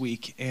group this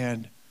week,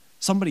 and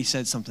somebody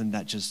said something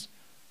that just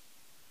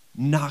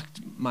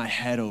knocked my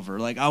head over.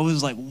 Like, I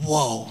was like,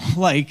 whoa.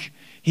 Like,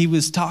 he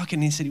was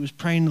talking, he said he was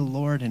praying to the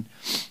Lord, and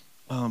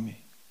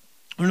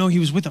Or no, he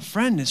was with a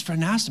friend. His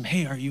friend asked him,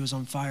 hey, are you as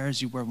on fire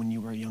as you were when you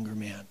were a younger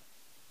man?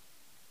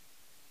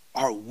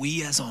 Are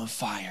we as on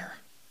fire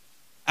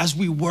as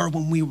we were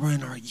when we were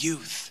in our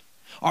youth?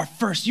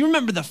 You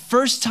remember the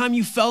first time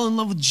you fell in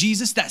love with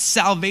Jesus, that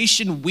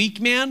salvation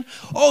week, man?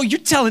 Oh, you're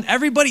telling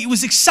everybody it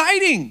was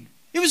exciting.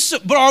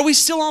 But are we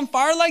still on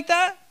fire like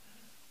that?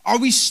 Are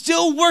we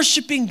still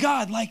worshiping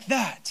God like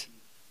that?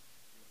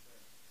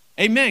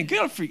 Amen.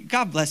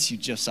 God bless you,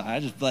 Josiah. I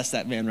just blessed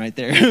that man right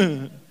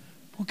there.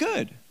 Well,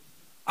 good.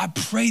 I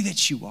pray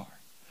that you are.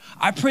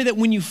 I pray that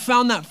when you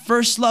found that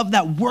first love,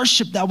 that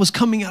worship that was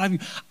coming out of you,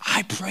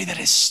 I pray that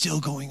it's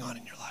still going on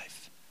in your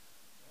life.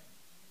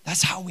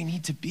 That's how we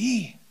need to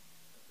be.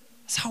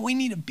 That's how we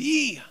need to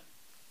be.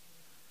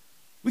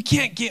 We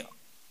can't get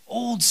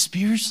old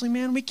spiritually,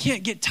 man. We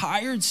can't get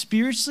tired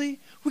spiritually.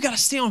 We got to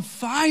stay on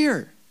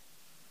fire.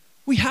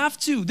 We have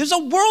to. There's a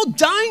world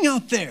dying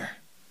out there.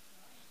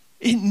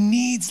 It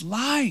needs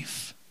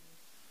life.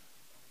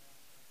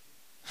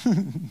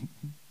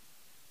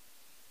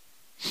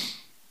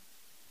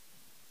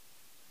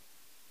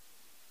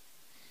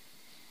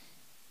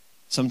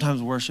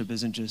 Sometimes worship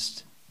isn't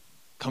just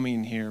coming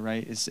in here,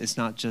 right? It's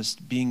not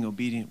just being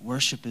obedient.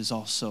 Worship is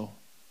also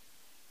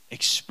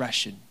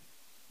expression.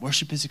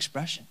 Worship is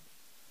expression.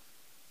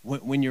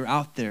 When you're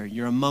out there,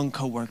 you're among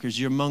coworkers,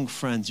 you're among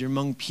friends, you're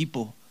among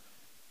people,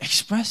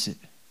 express it.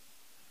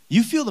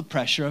 You feel the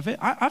pressure of it.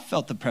 I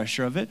felt the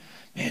pressure of it.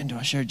 Man, do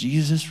I share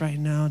Jesus right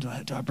now? Do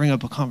I bring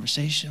up a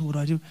conversation? What do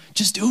I do?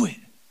 Just do it.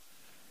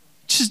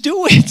 Just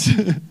do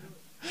it.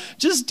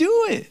 Just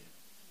do it.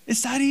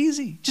 It's that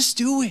easy. Just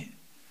do it.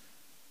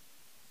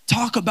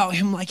 Talk about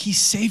him like he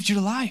saved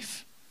your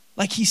life,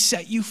 like he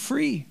set you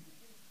free.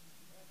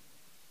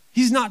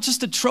 He's not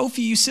just a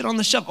trophy you sit on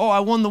the shelf. Oh, I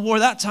won the war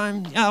that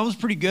time. Yeah, that was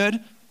pretty good.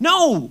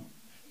 No,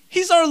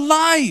 he's our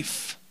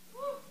life.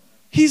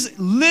 He's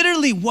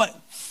literally what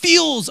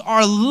fuels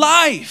our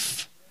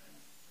life.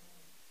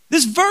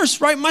 This verse,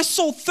 right? My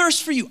soul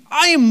thirsts for you.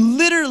 I am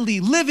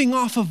literally living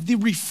off of the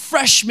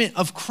refreshment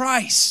of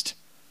Christ.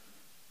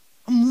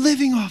 I'm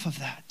living off of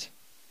that.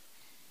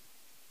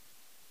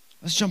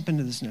 Let's jump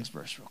into this next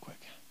verse real quick.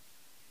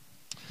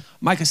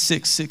 Micah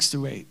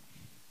 6:6-8.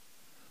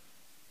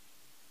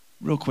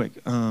 Real quick.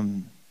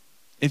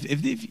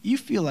 If you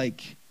feel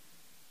like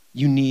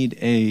you need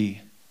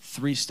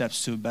 3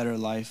 steps to a better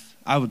life,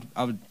 I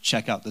would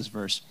check out this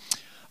verse.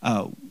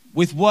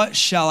 With what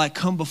shall I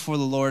come before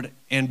the Lord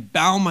and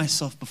bow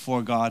myself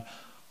before God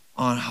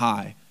on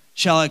high?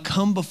 Shall I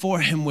come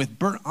before him with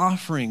burnt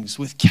offerings,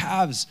 with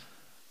calves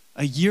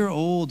a year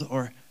old?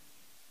 Or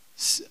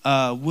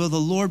will the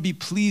Lord be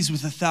pleased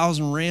with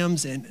 1,000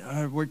 rams and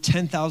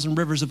 10,000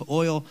 rivers of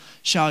oil?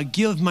 Shall I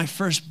give my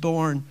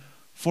firstborn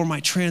for my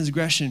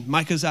transgression?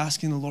 Micah's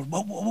asking the Lord,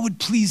 what would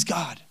please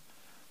God?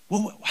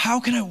 How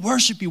can I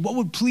worship you? What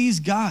would please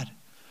God?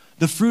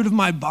 The fruit of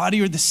my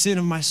body or the sin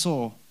of my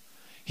soul?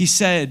 He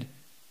said,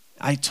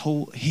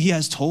 he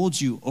has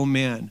told you, oh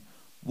man,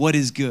 what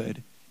is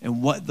good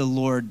and what the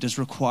Lord does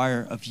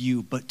require of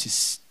you, but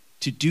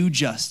to do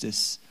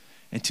justice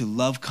and to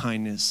love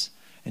kindness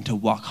and to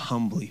walk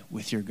humbly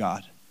with your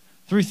God.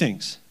 3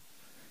 things.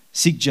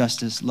 Seek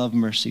justice, love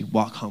mercy,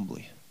 walk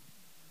humbly.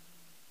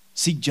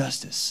 Seek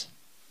justice.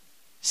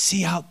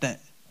 See out that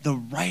the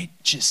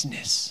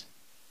righteousness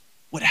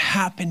would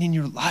happen in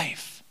your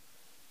life.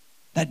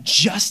 That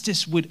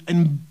justice would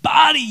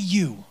embody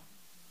you.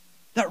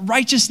 That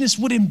righteousness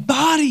would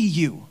embody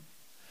you.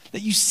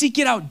 That you seek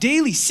it out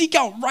daily. Seek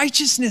out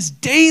righteousness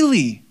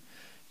daily.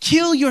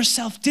 Kill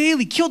yourself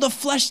daily. Kill the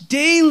flesh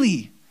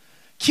daily.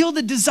 Kill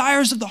the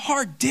desires of the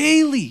heart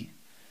daily.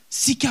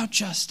 Seek out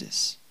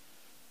justice.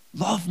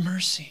 Love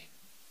mercy.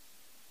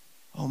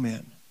 Oh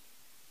man,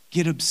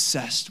 get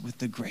obsessed with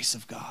the grace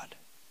of God.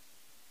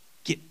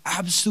 Get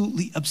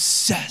absolutely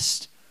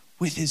obsessed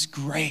with his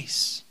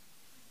grace.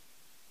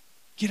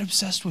 Get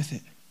obsessed with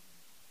it.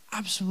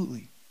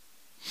 Absolutely.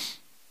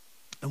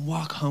 And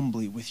walk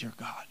humbly with your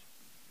God.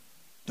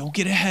 Don't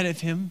get ahead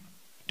of him.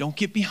 Don't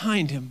get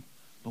behind him,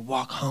 but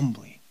walk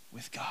humbly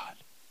with God,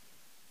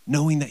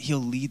 knowing that he'll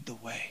lead the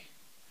way.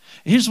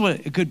 Here's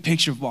what a good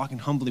picture of walking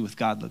humbly with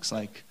God looks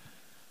like.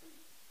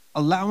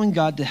 Allowing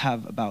God to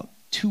have about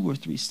 2 or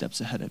 3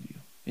 steps ahead of you.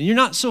 And you're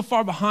not so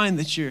far behind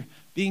that you're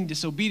being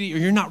disobedient,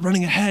 or you're not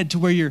running ahead to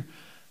where you're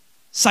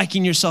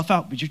psyching yourself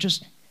out, but you're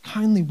just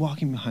kindly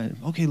walking behind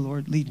him. Okay,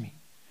 Lord, lead me.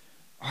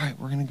 All right,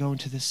 we're going to go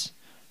into this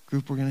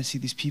group. We're going to see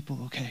these people.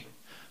 Okay,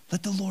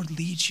 let the Lord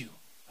lead you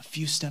a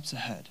few steps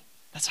ahead.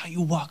 That's how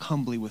you walk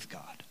humbly with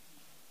God.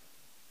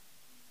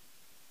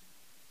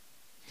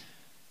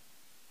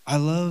 I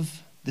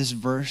love this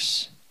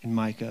verse in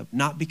Micah,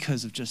 not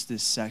because of just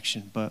this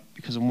section, but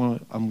because I'm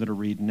going to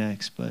read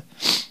next. But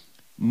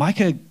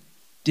Micah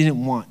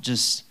didn't want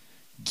just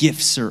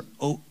gifts or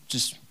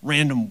just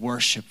random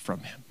worship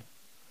from him.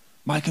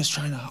 Micah's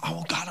trying to,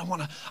 oh God, I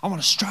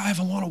want to strive.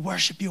 I want to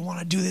worship you. I want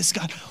to do this,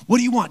 God. What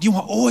do you want? Do you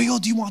want oil?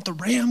 Do you want the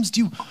rams?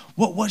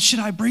 What should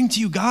I bring to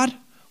you, God?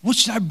 What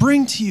should I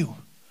bring to you?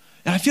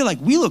 And I feel like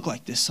we look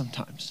like this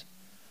sometimes.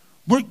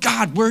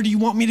 God, where do you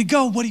want me to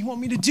go? What do you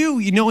want me to do?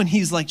 And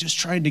he's like just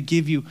trying to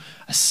give you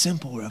a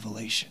simple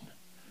revelation.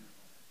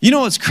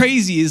 What's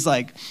crazy is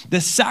like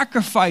the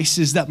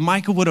sacrifices that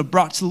Micah would have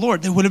brought to the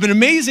Lord, they would have been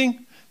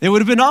amazing. They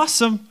would have been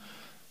awesome,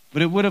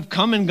 but it would have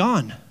come and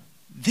gone.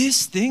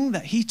 This thing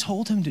that he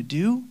told him to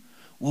do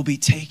will be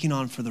taken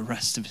on for the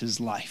rest of his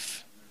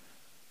life.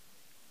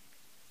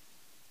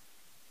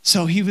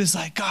 So he was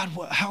like, God,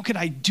 how could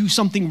I do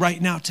something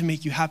right now to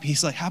make you happy?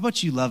 He's like, how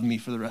about you love me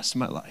for the rest of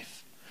my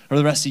life or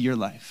the rest of your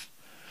life?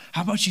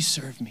 How about you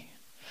serve me?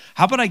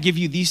 How about I give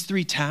you these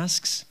 3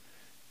 tasks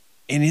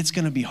and it's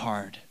going to be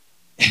hard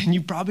and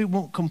you probably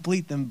won't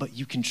complete them, but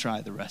you can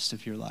try the rest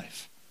of your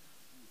life.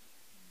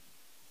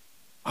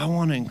 I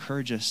want to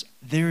encourage us.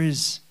 There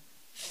is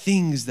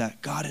things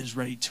that God is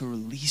ready to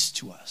release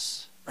to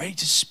us, ready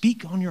to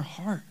speak on your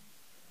heart.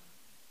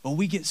 But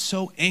we get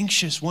so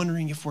anxious,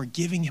 wondering if we're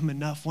giving him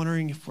enough,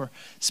 wondering if we're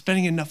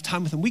spending enough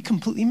time with him. We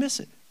completely miss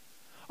it.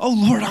 Oh,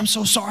 Lord, I'm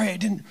so sorry I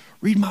didn't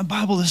read my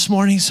Bible this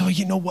morning. So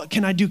you know what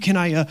can I do? Can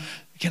I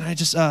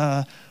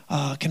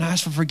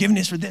ask for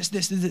forgiveness for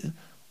this?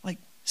 Like,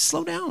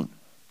 slow down.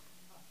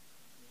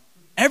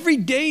 Every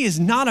day is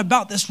not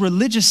about this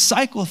religious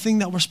cycle thing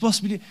that we're supposed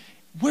to be doing.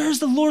 Where's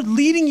the Lord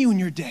leading you in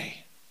your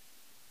day?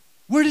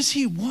 Where does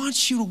he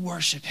want you to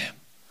worship him?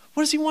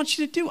 What does he want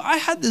you to do? I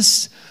had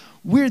this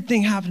weird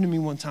thing happened to me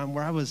one time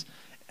where I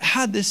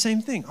had this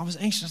same thing. I was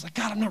anxious. I was like,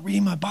 God, I'm not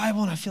reading my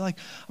Bible and I feel like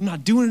I'm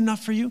not doing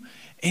enough for you.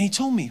 And he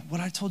told me what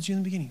I told you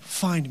in the beginning.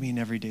 Find me in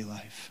everyday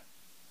life.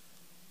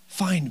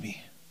 Find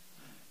me.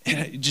 And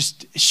it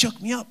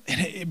shook me up.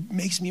 And it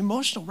makes me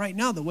emotional right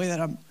now, the way that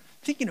I'm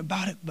thinking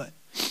about it. But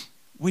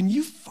when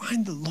you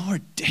find the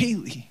Lord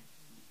daily,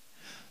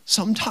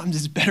 sometimes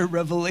it's better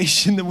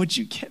revelation than what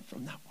you get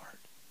from that word.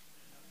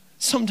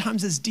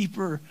 Sometimes it's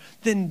deeper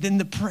than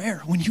the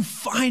prayer. When you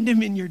find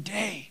him in your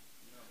day,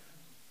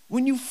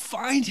 when you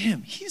find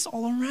him, he's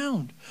all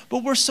around.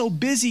 But we're so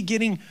busy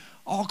getting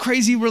all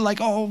crazy. We're like,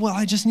 oh, well,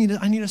 I need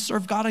to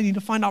serve God. I need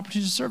to find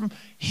opportunities to serve him.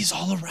 He's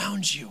all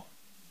around you.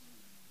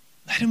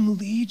 Let him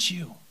lead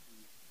you.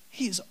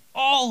 He is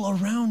all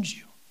around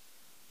you.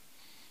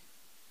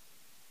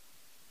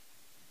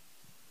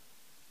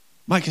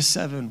 Micah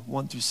 7,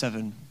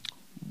 1-7.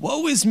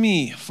 Woe is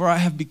me, for I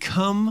have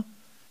become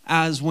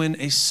as when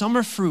a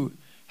summer fruit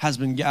has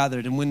been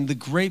gathered and when the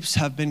grapes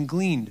have been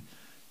gleaned.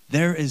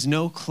 There is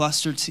no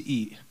cluster to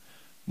eat,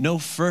 no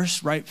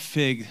first ripe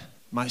fig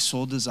my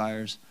soul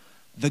desires.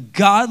 The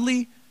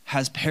godly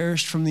has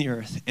perished from the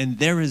earth, and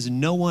there is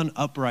no one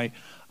upright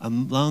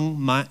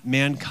among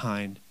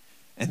mankind,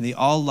 and they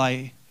all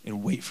lie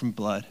in wait for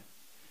blood,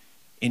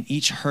 and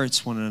each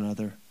hurts one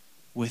another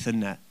with a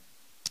net.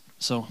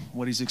 So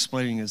what he's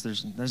explaining is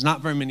there's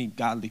not very many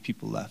godly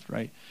people left,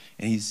 right?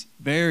 And he's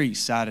very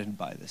saddened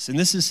by this. And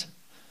this is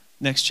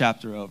next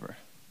chapter over.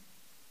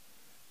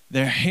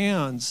 Their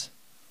hands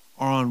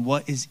are on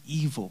what is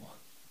evil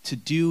to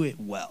do it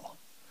well.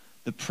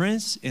 The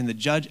prince and the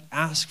judge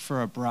ask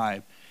for a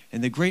bribe,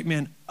 and the great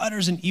man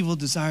utters an evil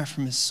desire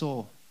from his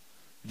soul.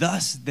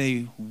 Thus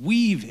they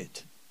weave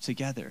it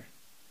together.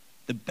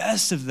 The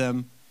best of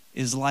them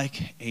is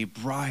like a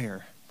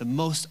briar. The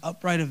most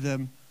upright of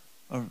them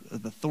are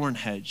the thorn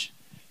hedge.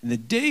 And the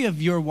day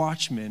of your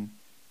watchmen,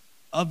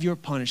 of your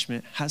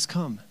punishment, has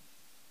come.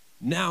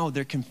 Now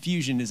their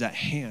confusion is at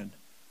hand.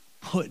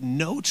 Put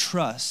no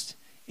trust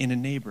in a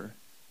neighbor.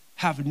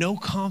 Have no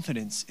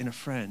confidence in a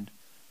friend.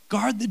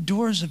 Guard the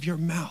doors of your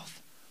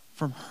mouth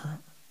from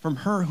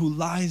her who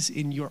lies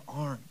in your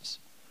arms.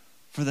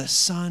 For the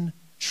son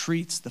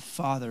treats the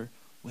father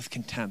with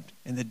contempt,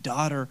 and the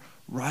daughter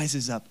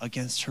rises up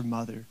against her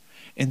mother,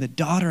 and the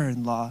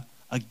daughter-in-law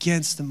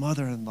against the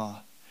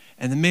mother-in-law.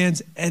 And the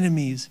man's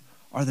enemies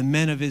are the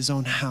men of his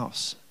own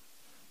house.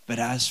 But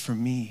as for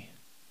me,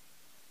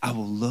 I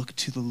will look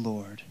to the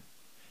Lord,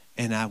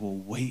 and I will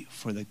wait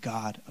for the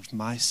God of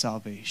my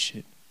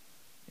salvation,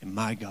 and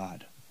my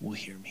God will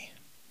hear me.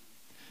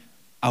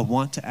 I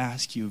want to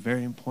ask you a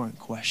very important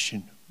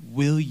question.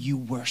 Will you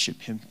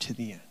worship him to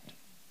the end?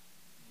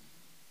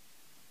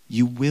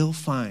 You will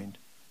find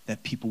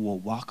that people will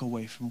walk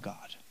away from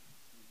God.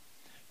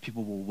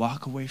 People will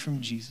walk away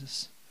from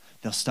Jesus.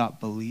 They'll stop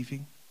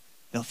believing.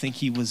 They'll think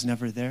he was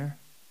never there.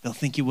 They'll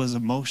think it was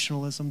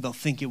emotionalism. They'll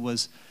think it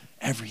was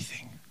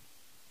everything.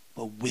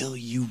 But will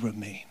you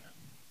remain?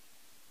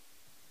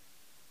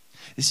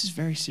 This is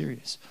very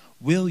serious.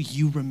 Will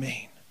you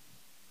remain?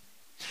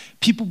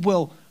 People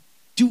will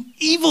do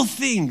evil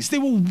things. They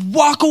will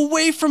walk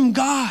away from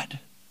God.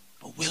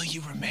 But will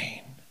you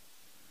remain?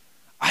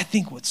 I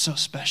think what's so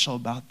special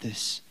about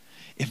this,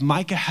 if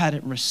Micah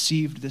hadn't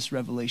received this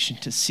revelation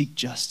to seek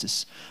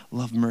justice,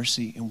 love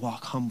mercy, and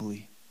walk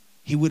humbly,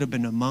 he would have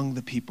been among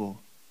the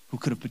people who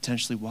could have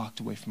potentially walked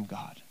away from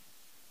God.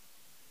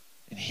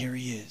 And here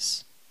he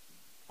is.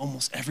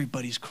 Almost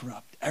everybody's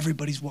corrupt.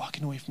 Everybody's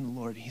walking away from the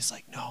Lord. And he's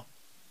like, no,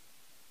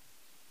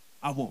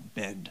 I won't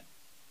bend.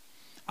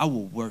 I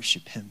will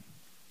worship him.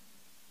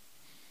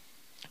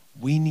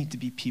 We need to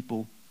be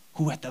people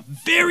who at the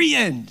very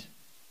end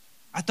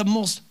at the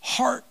most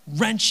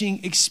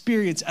heart-wrenching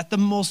experience, at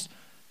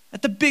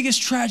the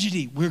biggest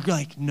tragedy, we're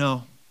like,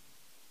 no,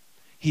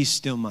 he's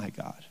still my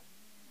God.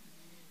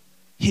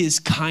 His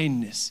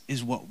kindness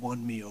is what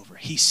won me over.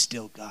 He's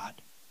still God.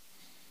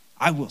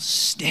 I will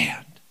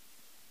stand.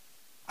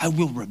 I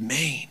will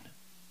remain.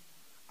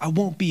 I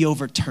won't be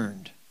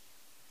overturned.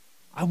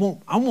 I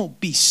won't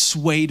be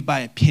swayed by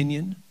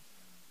opinion.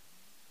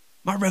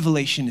 My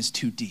revelation is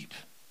too deep.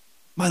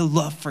 My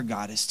love for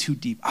God is too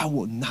deep. I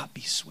will not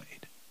be swayed.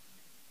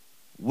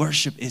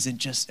 Worship isn't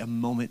just a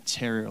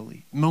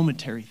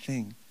momentary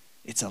thing.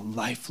 It's a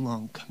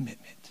lifelong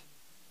commitment.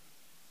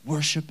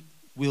 Worship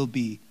will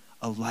be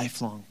a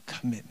lifelong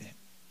commitment.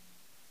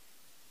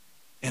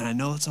 And I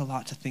know it's a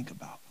lot to think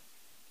about,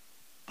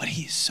 but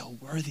he is so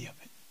worthy of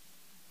it.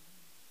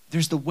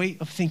 There's the weight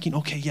of thinking,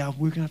 okay, yeah,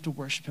 we're going to have to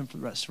worship him for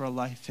the rest of our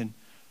life and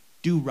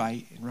do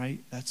right, and right?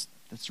 That's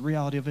the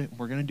reality of it.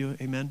 We're going to do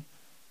it, amen?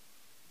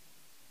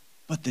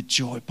 But the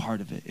joy part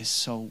of it is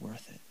so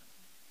worth it.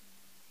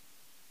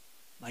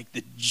 Like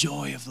the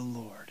joy of the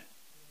Lord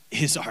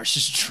is our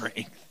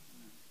strength.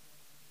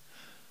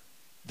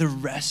 The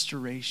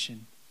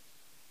restoration,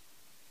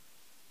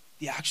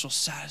 the actual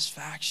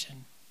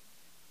satisfaction,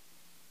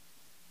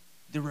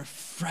 the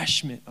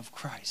refreshment of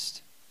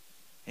Christ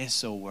is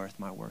so worth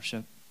my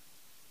worship.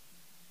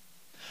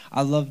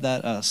 I love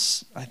that,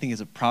 I think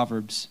it's a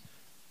Proverbs,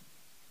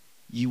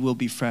 you will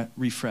be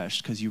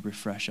refreshed because you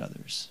refresh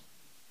others.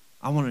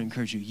 I want to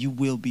encourage you, you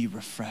will be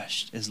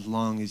refreshed as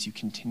long as you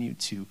continue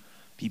to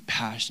be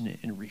passionate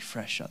and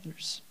refresh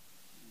others.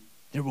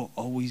 There will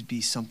always be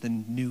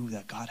something new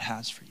that God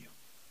has for you.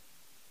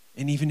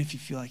 And even if you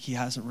feel like he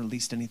hasn't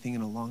released anything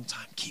in a long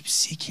time, keep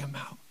seeking him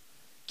out.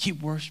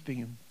 Keep worshiping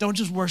him. Don't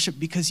just worship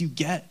because you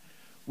get.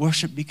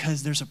 Worship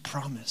because there's a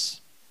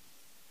promise.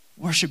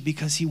 Worship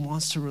because he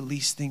wants to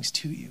release things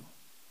to you.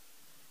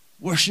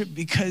 Worship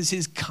because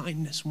his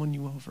kindness won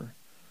you over.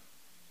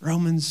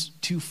 Romans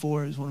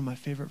 2:4 is one of my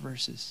favorite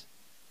verses.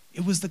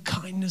 It was the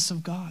kindness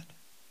of God.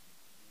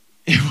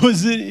 It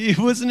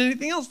wasn't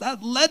anything else.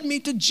 That led me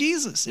to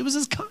Jesus. It was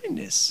his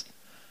kindness.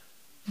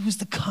 It was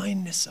the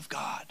kindness of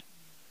God.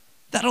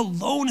 That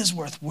alone is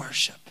worth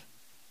worship.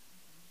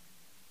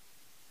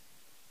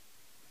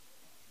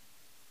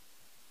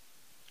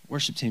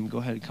 Worship team, go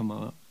ahead and come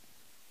on up.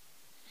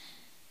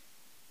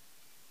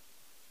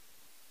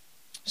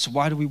 So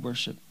why do we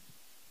worship?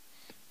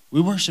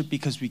 We worship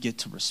because we get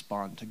to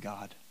respond to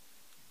God.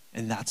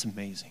 And that's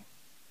amazing.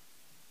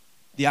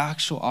 The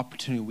actual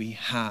opportunity we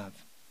have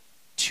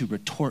to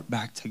retort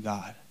back to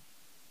God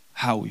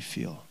how we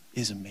feel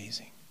is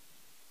amazing.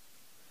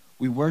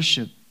 We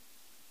worship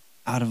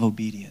out of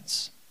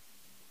obedience.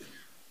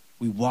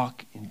 We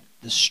walk in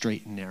the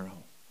straight and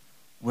narrow.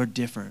 We're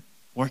different.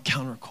 We're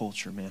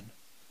counterculture, man.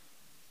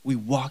 We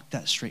walk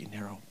that straight and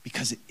narrow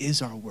because it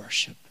is our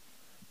worship.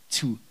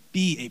 To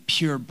be a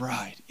pure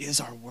bride is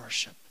our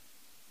worship.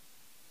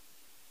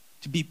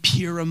 To be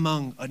pure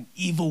among an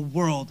evil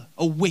world,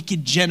 a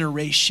wicked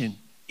generation,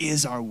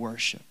 is our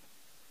worship.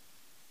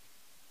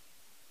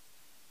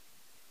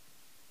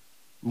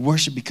 We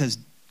worship because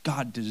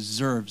God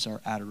deserves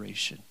our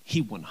adoration.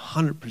 He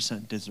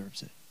 100%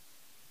 deserves it.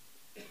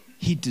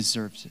 He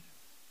deserves it.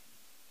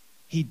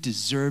 He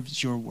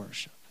deserves your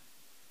worship.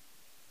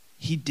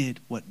 He did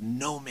what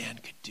no man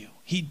could do.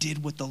 He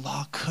did what the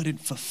law couldn't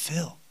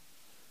fulfill.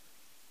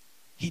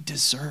 He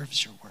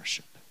deserves your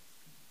worship.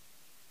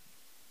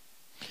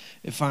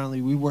 And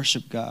finally, we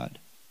worship God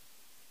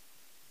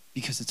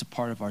because it's a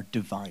part of our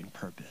divine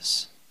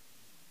purpose.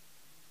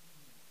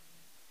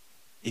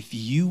 If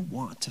you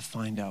want to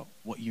find out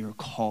what you're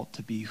called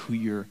to be, who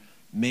you're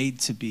made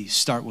to be,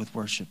 start with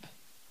worship.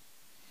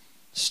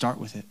 Start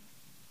with it.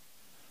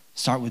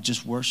 Start with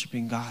just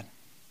worshiping God,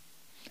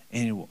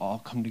 and it will all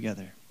come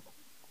together.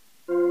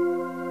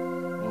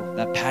 Oh,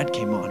 that pad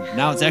came on.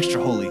 Now it's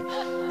extra holy.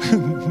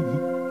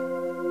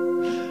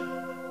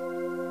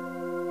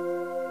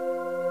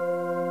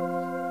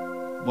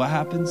 What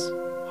happens?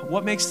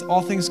 What makes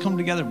all things come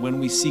together? When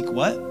we seek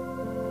what?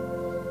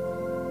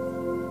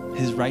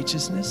 His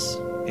righteousness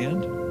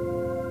and?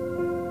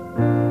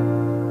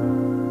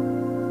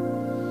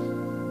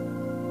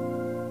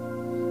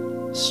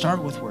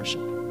 Start with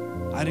worship.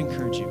 I'd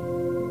encourage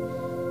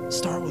you.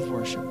 Start with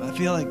worship. I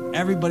feel like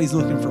everybody's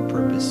looking for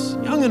purpose.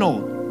 Young and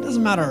old.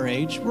 Doesn't matter our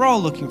age. We're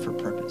all looking for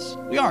purpose.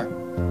 We are.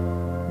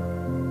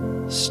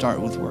 Start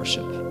with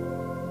worship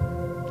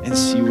and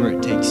see where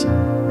it takes you.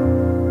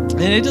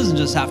 And it doesn't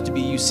just have to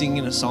be you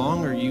singing a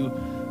song or you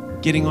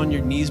getting on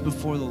your knees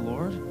before the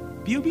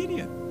Lord. Be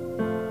obedient.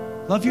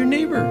 Love your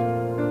neighbor.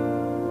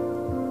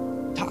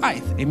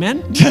 Tithe.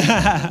 Amen?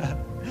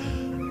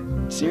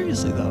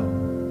 Seriously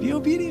though, be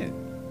obedient.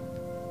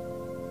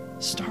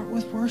 Start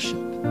with worship.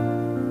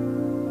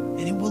 And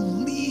it will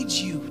lead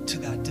you to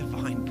that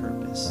divine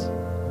purpose.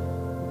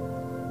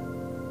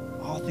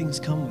 All things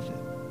come with it.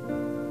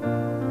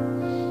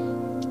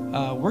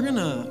 We're going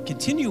to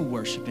continue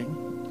worshiping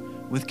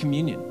with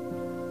communion.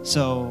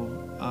 So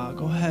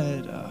go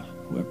ahead,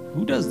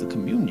 who does the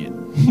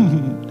communion?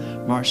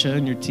 Marsha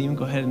and your team,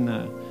 go ahead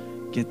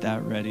and get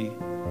that ready.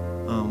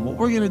 What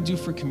we're going to do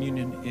for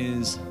communion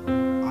is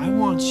I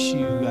want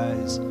you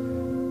guys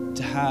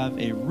to have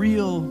a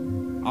real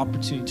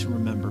opportunity to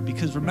remember,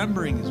 because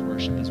remembering is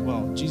worship as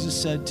well. Jesus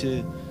said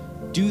to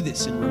do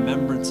this in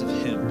remembrance of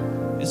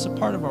him. It's a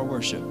part of our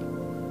worship,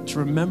 to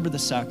remember the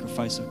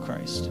sacrifice of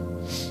Christ.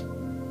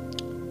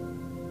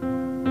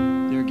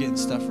 They're getting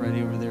stuff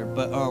ready over there.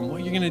 But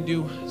what you're going to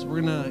do is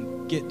we're going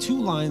to get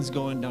 2 lines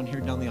going down here,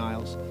 down the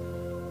aisles.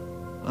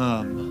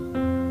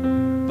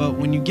 But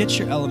when you get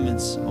your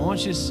elements, I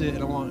want you to sit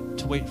and I want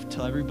to wait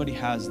until everybody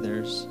has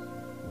theirs.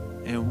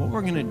 And what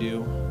we're going to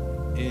do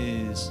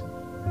is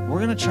we're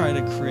going to try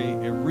to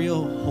create a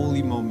real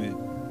holy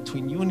moment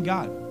between you and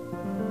God.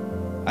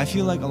 I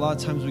feel like a lot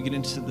of times we get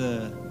into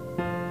the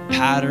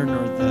pattern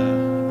or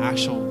the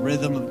actual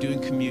rhythm of doing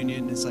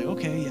communion. It's like,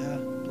 okay, yeah,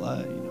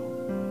 blood,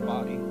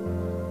 body.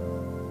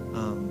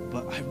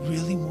 But I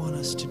really want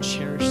us to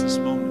cherish this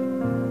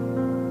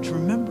moment, to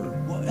remember,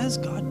 what has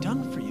God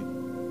done for you?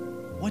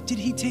 What did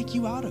he take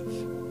you out of?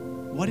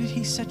 What did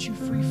he set you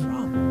free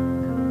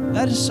from?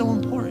 That is so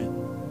important.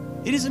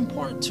 It is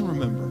important to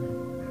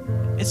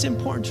remember. It's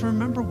important to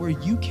remember where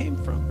you came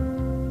from.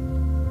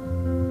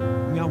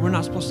 We're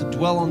not supposed to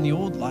dwell on the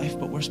old life,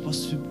 but we're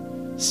supposed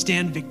to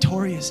stand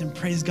victorious and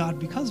praise God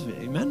because of it.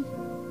 Amen?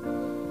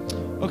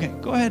 Okay,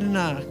 go ahead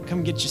and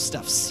come get your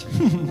stuffs.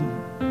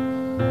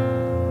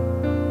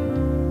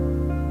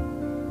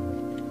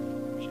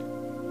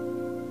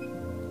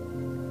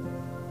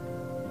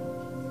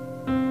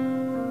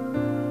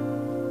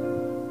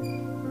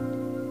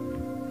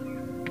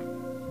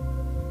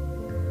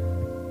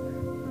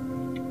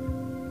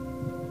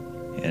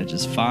 Yeah,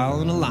 just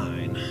file in a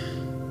line.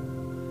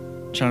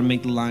 Trying to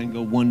make the line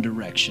go one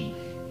direction.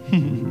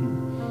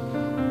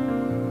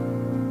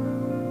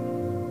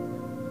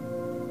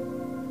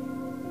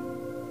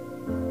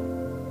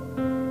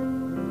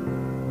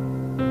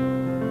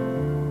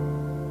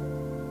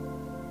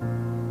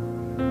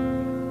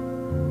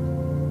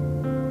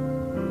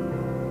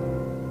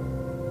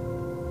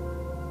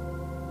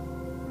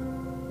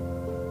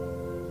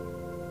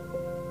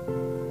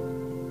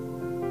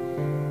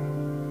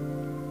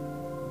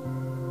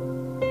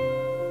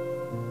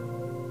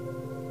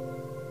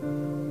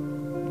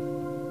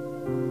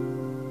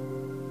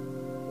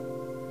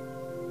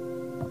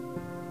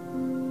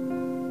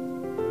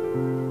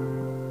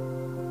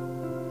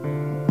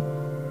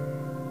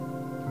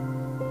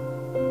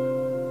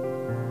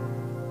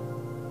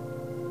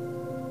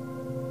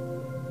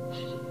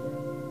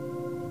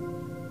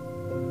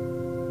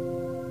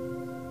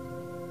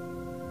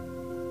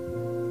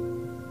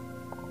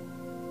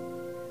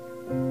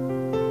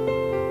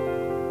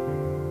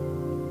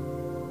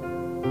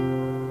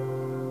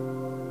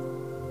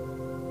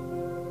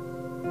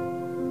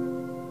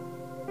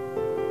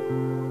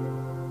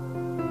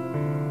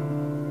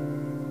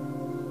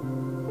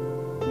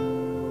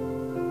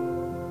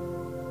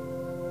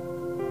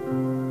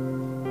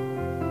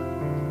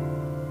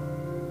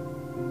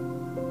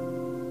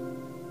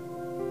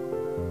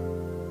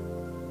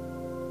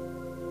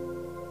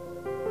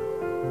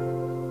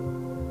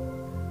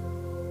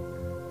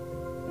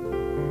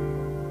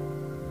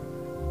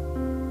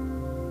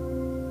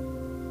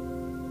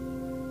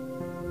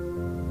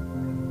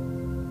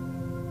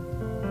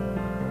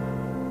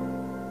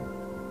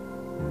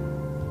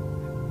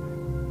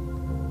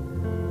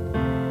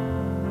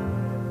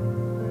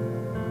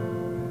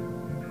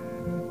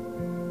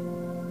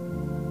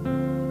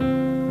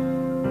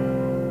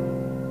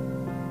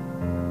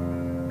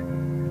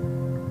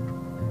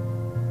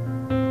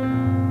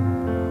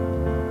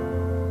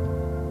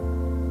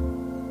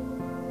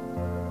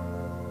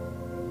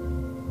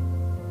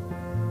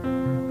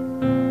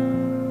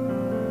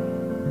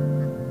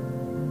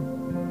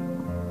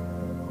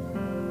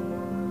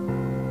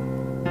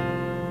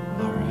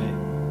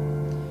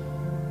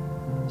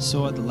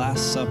 So at the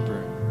Last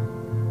Supper,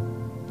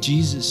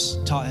 Jesus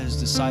taught his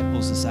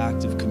disciples this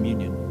act of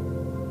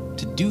communion,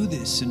 to do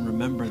this in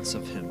remembrance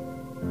of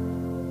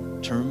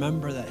him, to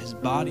remember that his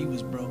body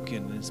was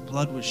broken and his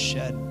blood was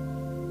shed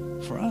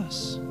for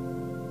us,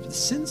 for the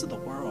sins of the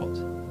world.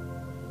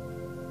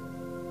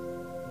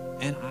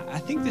 And I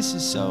think this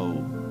is so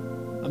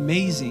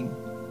amazing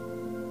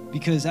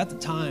because at the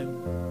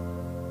time,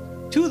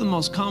 2 of the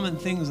most common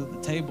things at the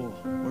table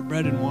were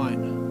bread and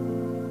wine.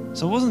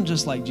 So it wasn't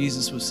just like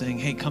Jesus was saying,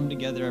 hey, come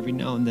together every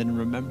now and then and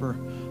remember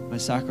my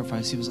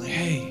sacrifice. He was like,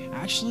 hey,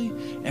 actually,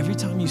 every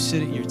time you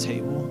sit at your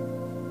table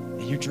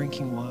and you're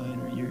drinking wine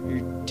or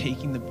you're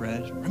taking the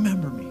bread,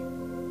 remember me.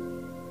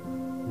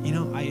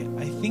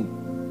 I think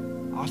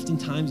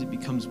oftentimes it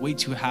becomes way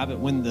too habit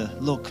when the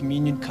little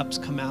communion cups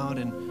come out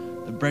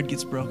and the bread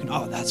gets broken.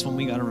 Oh, that's when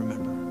we got to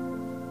remember.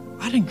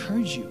 I'd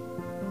encourage you,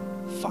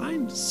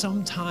 find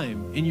some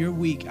time in your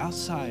week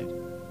outside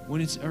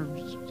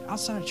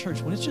outside of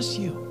church, when it's just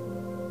you,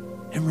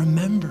 and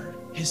remember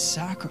his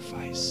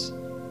sacrifice,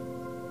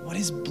 what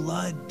his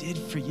blood did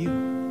for you.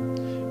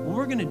 What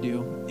we're going to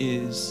do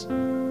is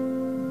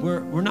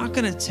we're not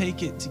going to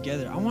take it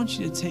together. I want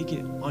you to take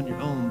it on your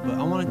own, but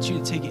I want you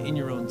to take it in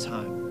your own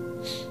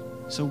time.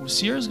 So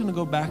Sierra's going to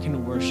go back into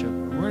worship.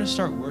 We're going to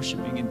start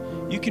worshiping,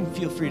 and you can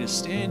feel free to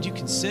stand, you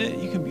can sit,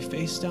 you can be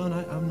face down.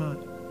 I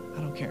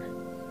don't care.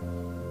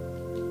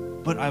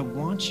 But I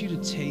want you to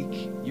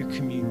take your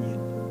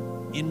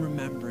communion in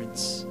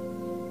remembrance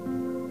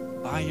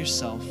by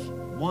yourself.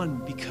 One,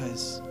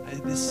 because I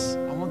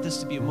want this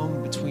to be a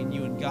moment between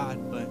you and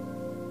God, but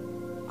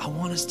I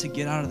want us to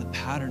get out of the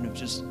pattern of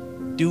just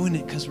doing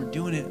it because we're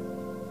doing it.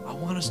 I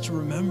want us to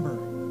remember,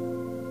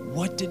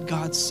 what did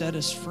God set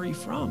us free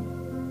from?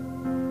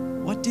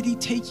 What did he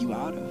take you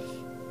out of?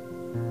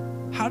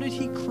 How did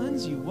he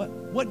cleanse you?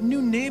 What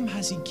new name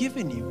has he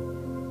given you?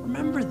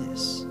 Remember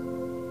this.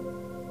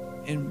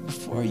 And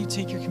before you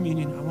take your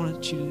communion, I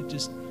want you to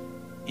just,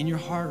 in your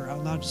heart or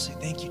out loud, just say,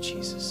 thank you,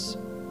 Jesus,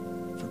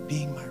 for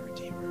being my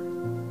Redeemer.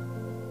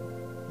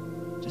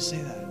 Just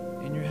say that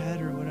in your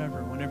head or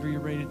whatever. Whenever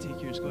you're ready to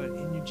take yours, go ahead.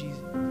 In your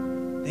Jesus.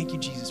 Thank you,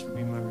 Jesus, for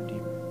being my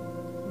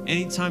Redeemer.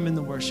 Anytime in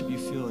the worship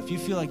if you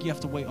feel like you have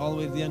to wait all the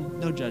way to the end,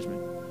 no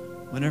judgment.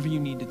 Whenever you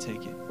need to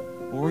take it.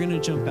 But we're going to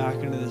jump back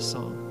into this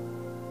song.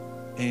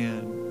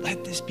 And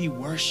let this be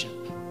worship.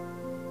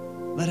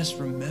 Let us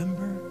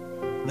remember.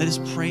 Let us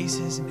praise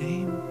his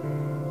name.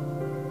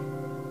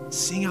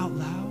 Sing out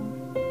loud.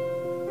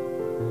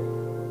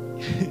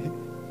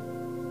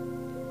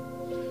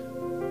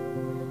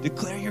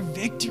 Declare your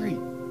victory.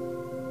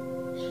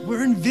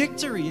 We're in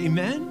victory,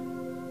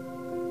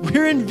 amen?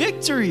 We're in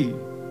victory.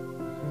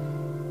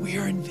 We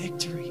are in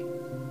victory.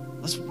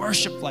 Let's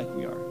worship like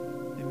we are,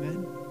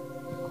 amen?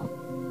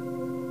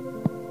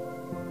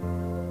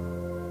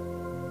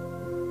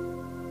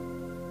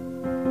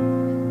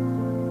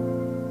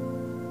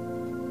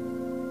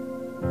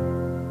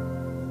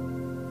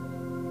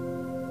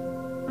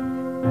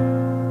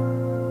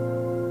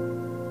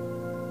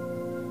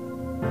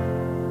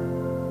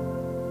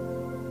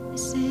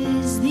 This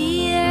is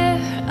the air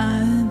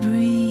I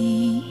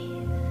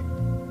breathe.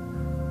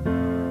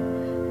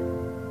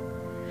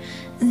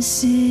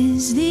 This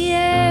is the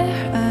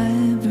air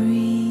I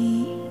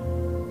breathe.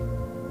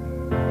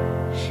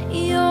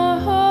 Your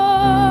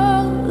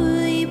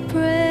holy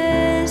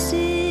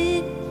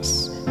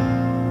presence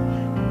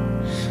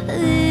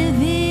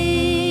living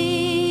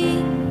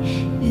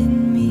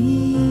in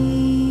me.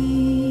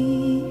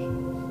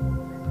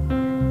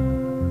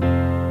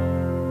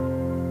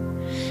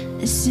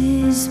 This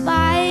is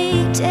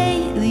my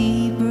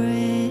daily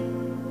bread.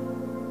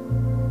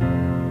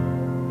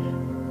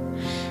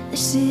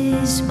 This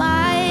is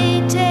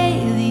my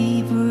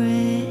daily bread.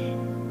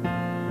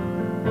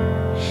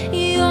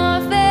 Your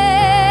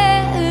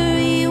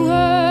very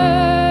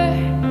word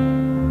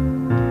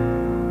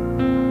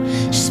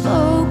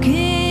spoken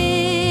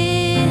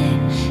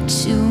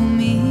to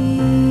me.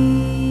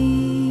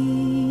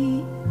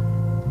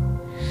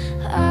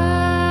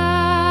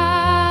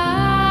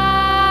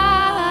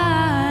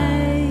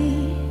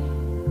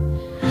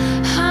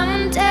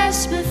 I'm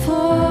desperate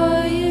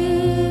for you.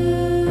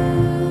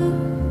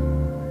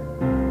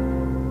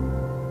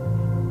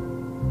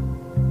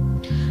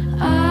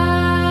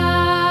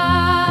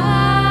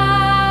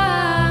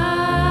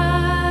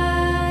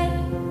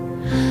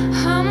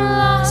 I'm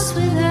lost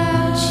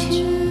without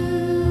you.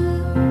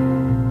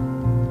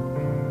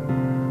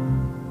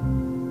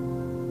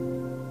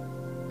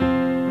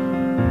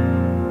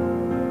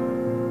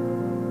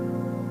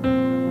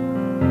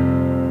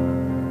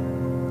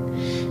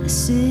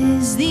 This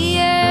is the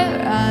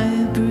air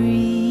I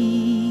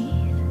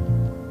breathe.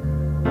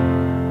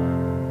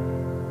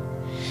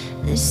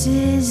 This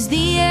is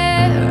the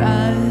air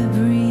I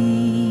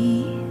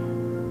breathe.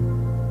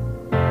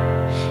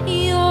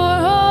 Your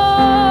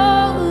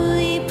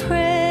holy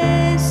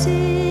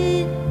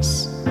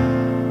presence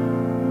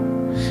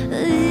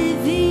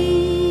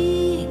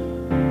living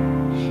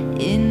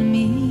in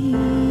me.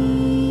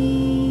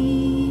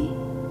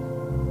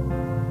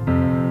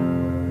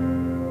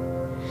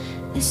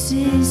 This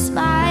is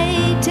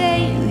my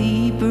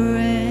daily bread.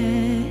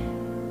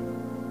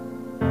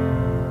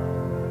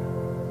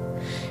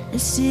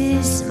 This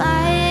is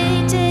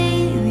my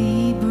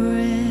daily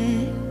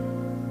bread.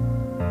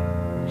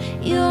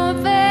 Your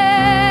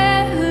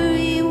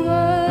very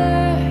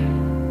word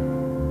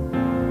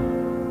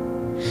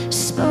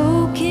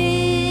spoken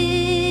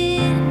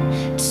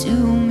to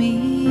me.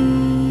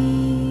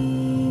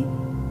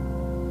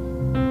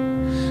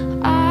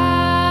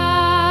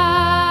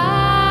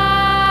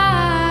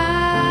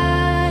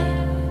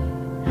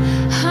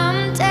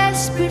 I'm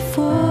desperate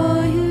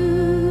for you.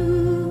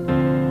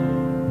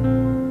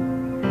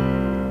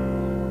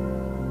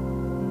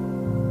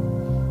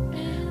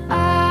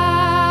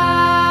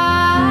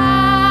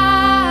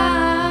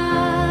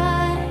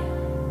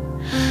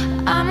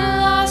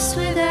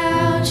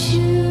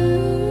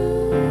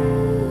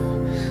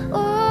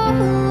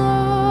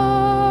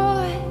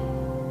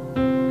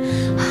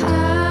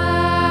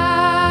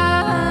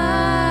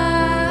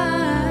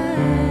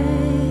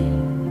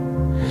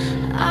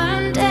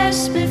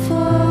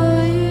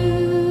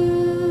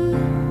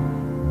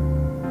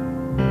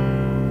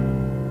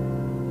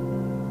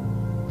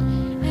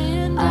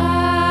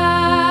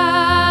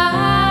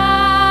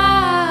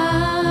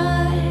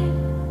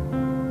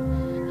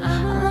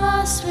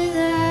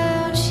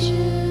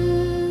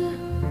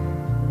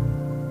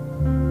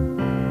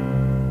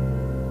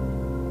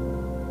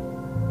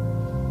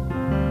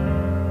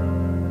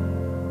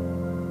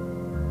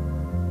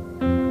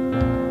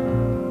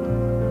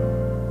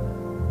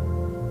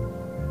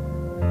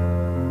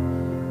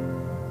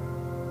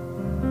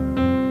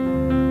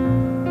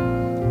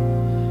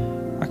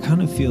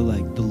 feel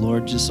like the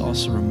Lord just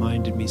also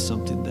reminded me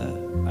something that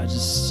I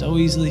just so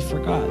easily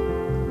forgot.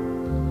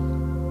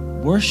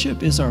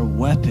 Worship is our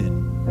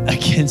weapon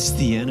against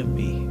the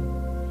enemy.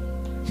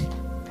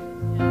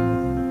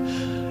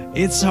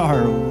 It's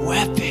our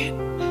weapon.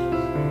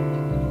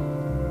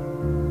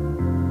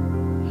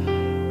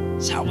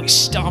 It's how we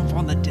stomp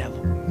on the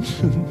devil.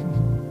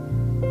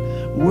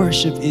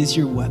 Worship is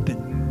your weapon.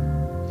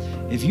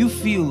 If you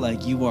feel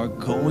like you are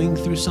going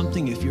through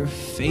something, if you're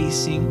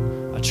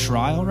facing a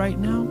trial right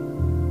now,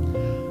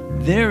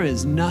 there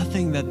is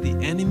nothing that the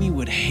enemy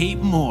would hate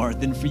more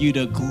than for you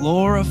to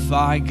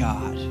glorify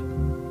God.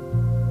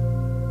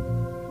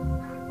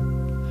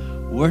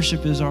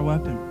 Worship is our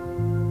weapon.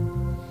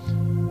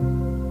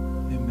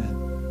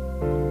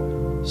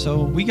 Amen.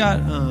 So we got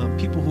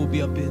people who will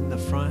be up in the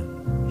front.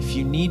 If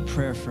you need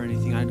prayer for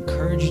anything, I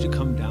encourage you to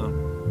come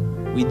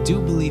down. We do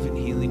believe in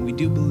healing. We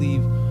do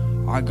believe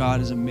our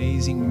God is an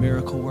amazing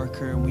miracle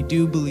worker, and we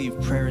do believe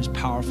prayer is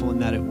powerful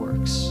and that it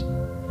works.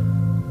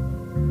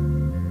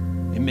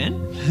 Amen?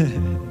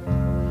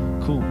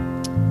 Cool.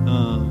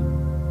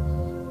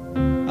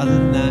 Other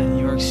than that,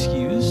 you're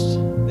excused.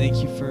 Thank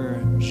you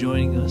for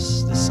joining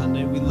us this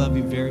Sunday. We love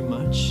you very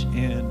much.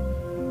 And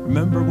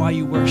remember why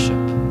you worship.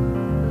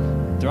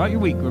 Throughout your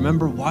week,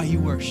 remember why you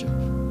worship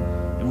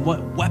and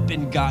what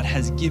weapon God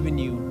has given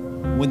you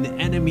when the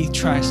enemy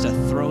tries to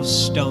throw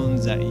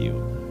stones at you.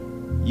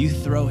 You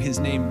throw his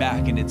name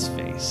back in its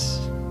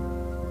face.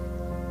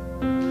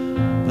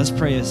 Let's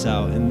pray us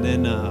out, and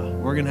then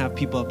we're going to have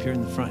people up here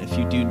in the front if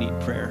you do need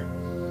prayer.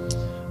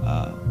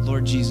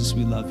 Lord Jesus,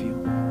 we love you.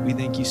 We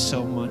thank you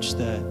so much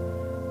that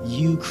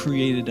you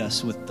created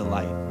us with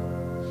delight,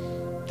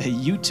 that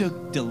you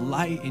took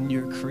delight in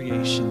your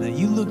creation, that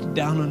you looked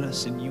down on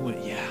us and you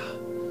went, yeah,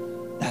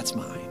 that's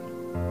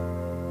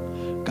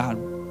mine. God,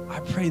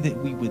 I pray that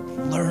we would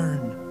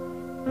learn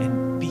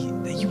and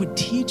that you would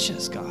teach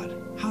us, God,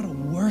 how to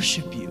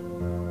worship you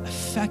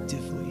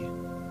effectively,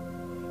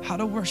 how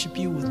to worship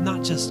you with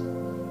not just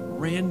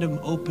random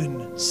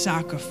open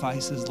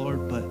sacrifices,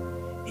 Lord, but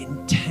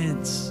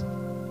intense,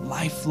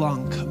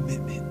 lifelong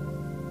commitment.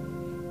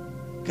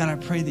 God, I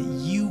pray that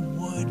you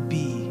would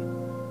be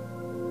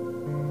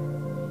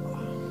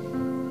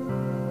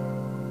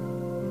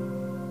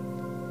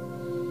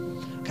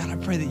God, I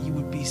pray that you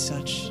would be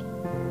such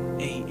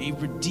a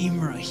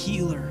redeemer, a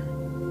healer,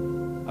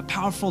 a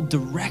powerful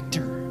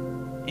director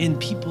in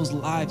people's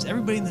lives.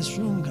 Everybody in this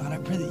room, God, I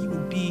pray that you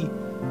would be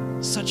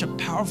such a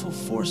powerful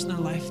force in their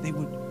life.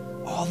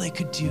 All they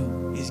could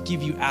do is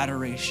give you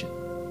adoration.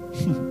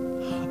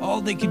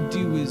 All they could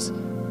do is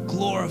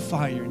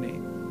glorify your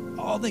name.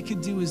 All they could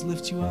do is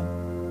lift you up.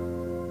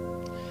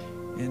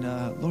 And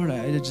Lord,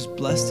 I just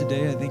bless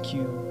today. I thank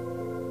you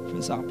for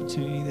this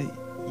opportunity that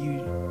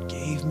you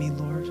gave me,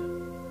 Lord,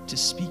 to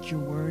speak your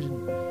word.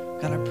 And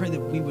God, I pray that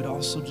we would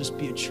also just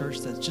be a church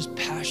that's just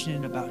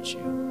passionate about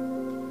you.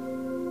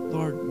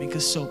 Lord, make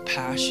us so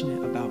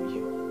passionate about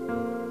you.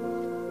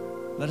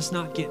 Let us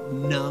not get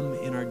numb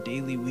in our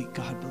daily week,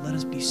 God, but let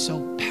us be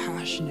so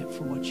passionate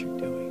for what you're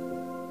doing.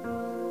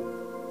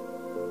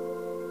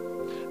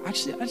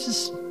 Actually,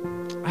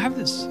 I have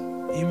this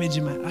image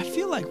in my head. I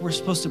feel like we're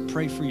supposed to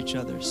pray for each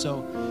other.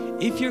 So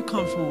if you're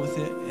comfortable with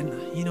it,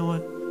 and you know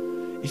what?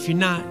 If you're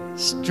not,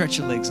 stretch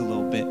your legs a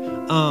little bit.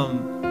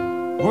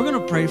 We're going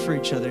to pray for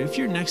each other. If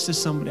you're next to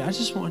somebody, I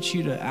just want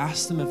you to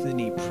ask them if they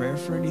need prayer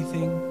for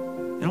anything.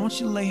 And I want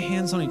you to lay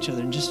hands on each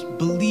other and just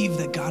believe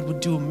that God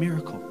would do a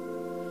miracle.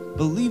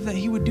 Believe that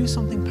he would do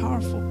something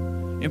powerful,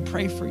 and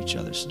pray for each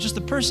other. So just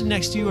the person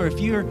next to you, or if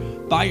you're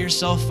by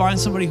yourself, find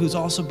somebody who's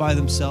also by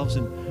themselves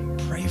and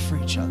pray for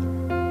each other.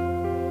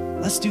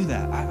 Let's do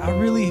that. I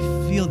really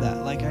feel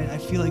that. Like I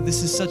feel like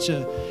this is such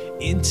an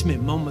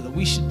intimate moment that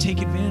we should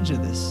take advantage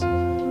of this.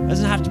 It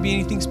doesn't have to be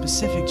anything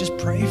specific. Just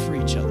pray for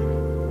each other.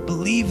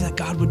 Believe that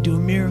God would do a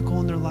miracle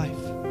in their life.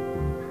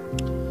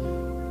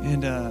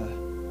 And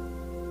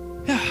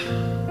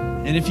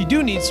and if you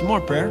do need some more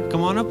prayer,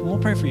 come on up and we'll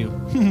pray for you.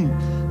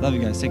 Love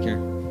you guys. Take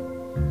care.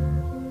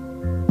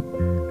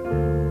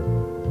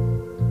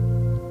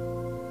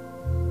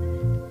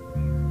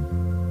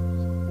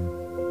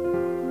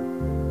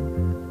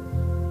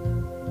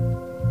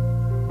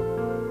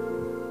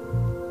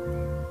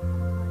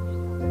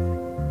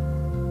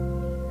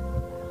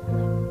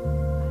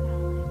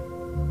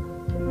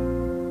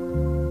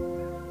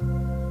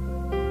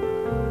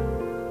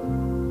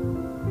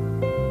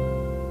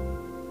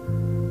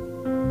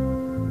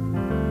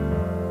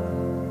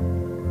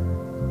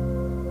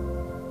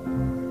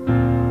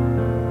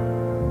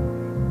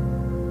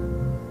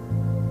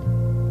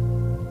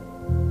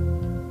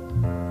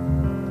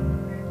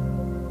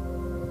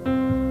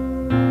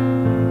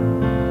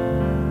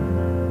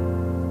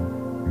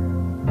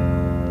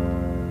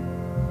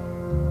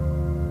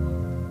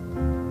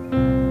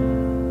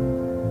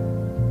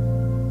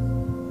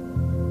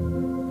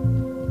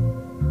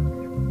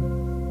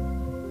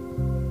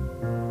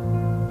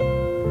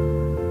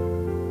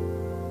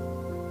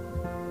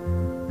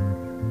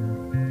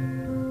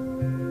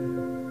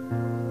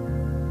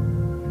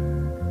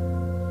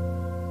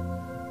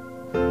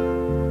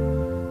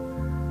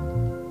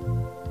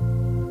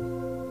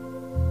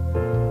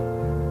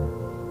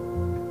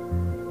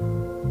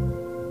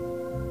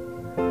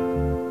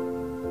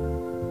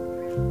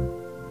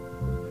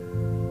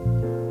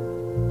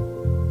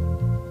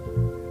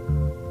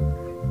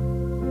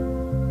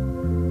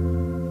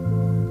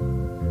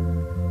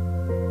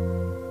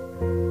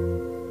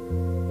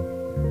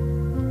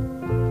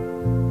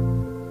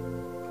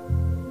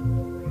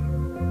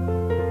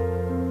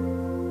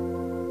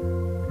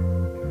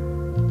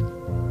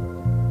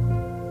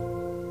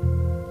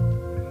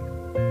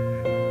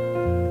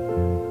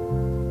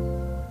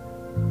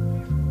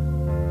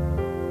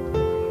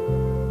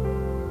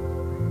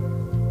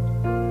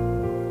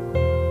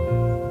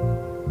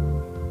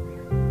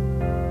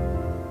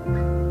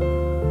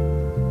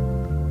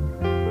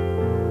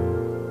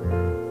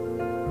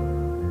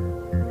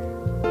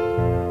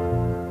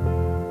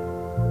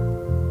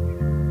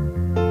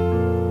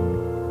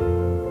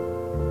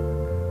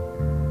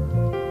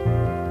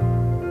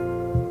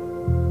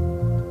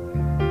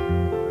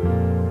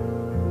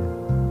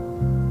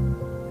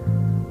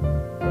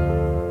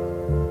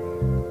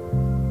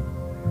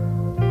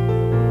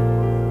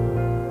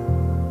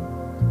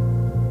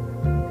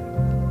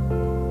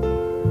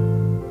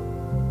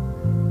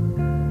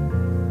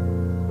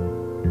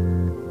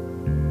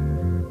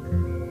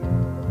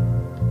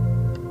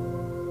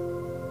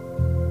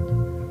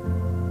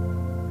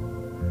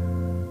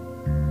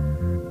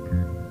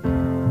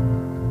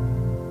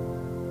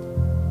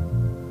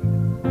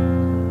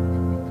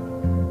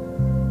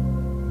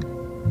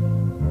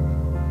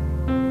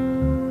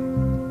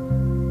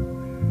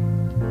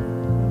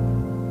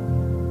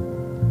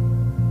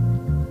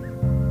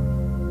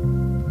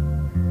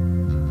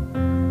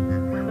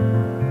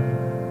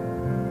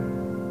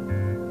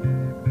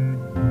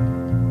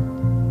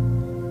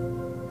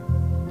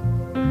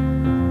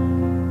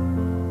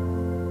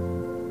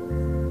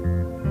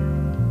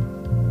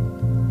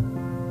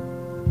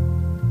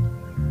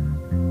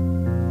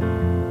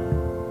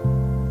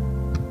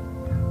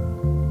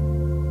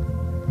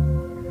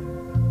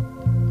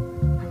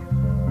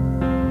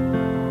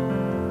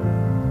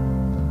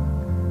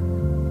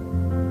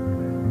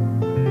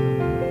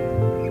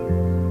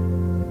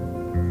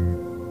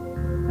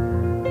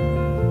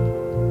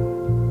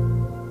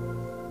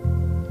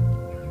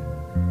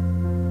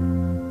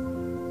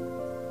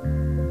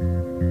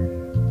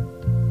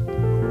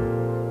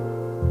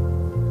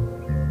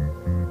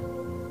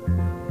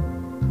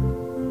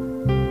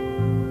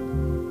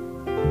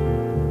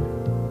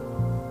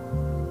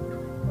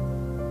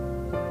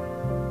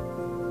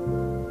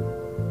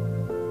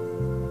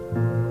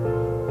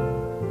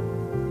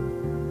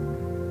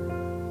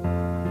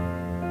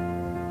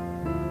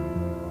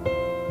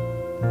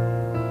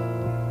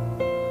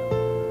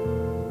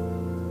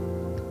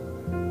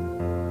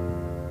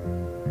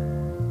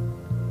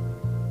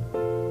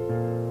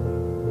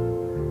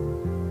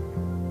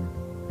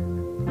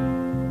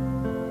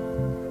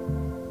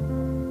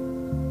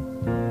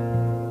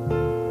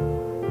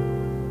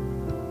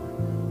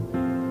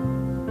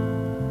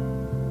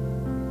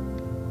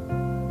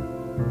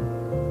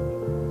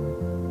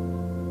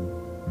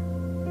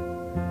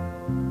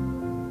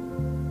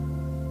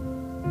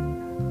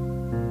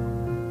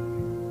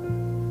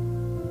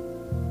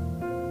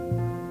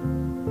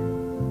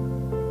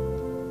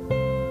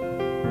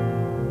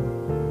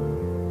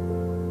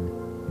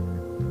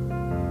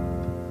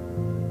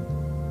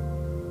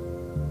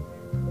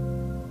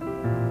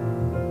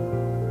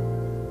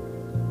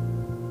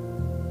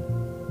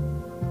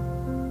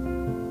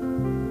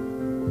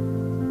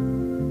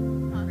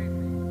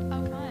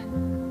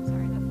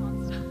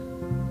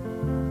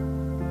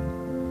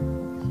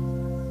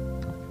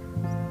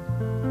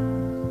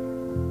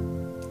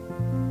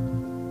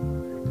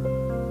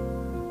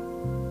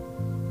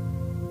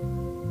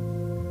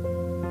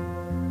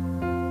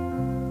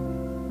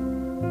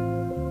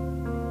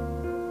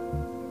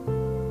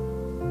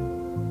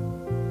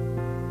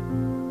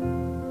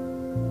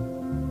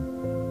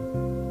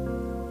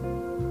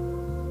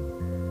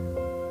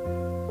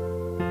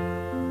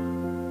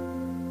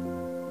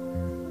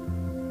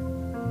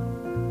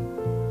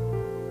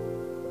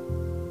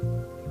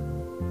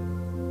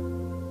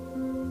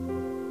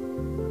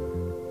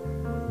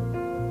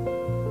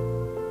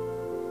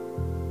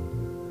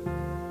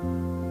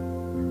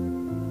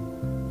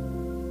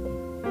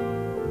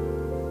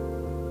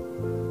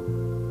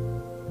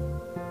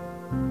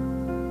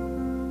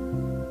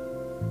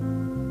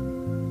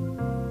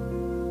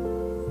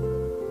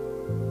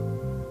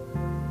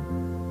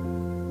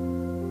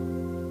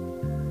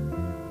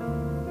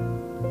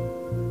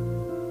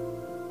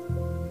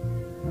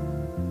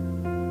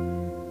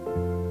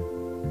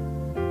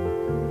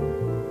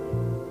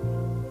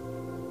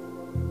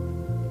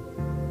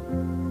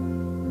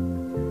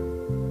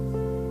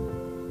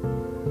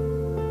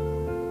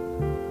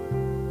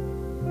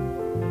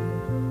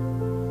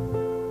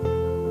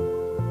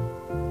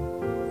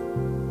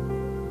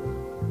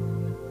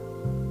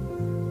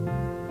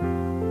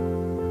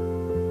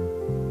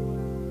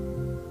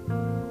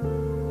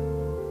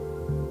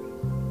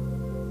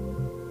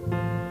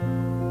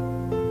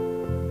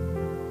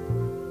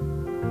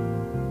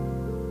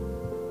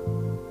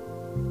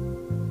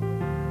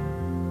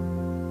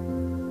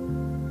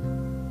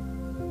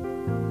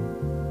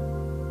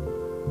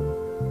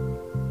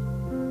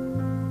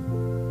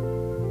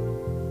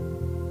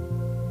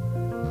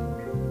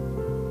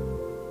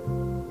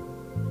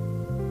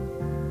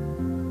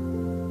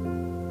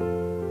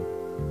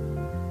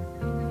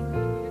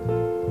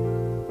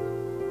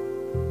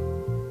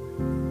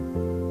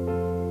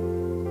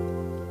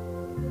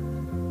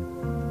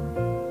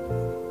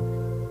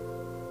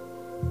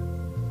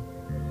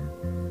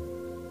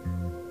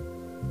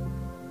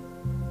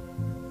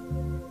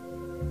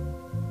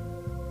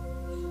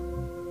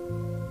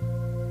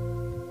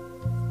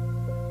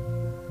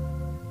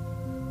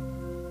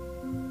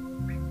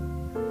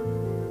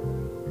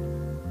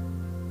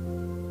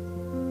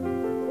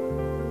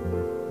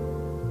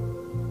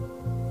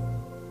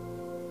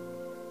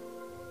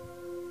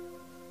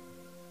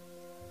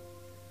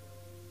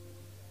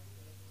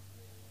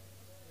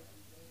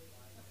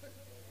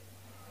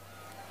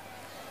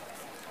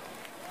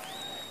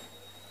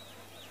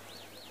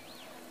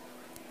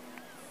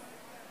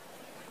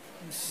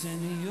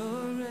 Send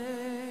your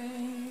rain.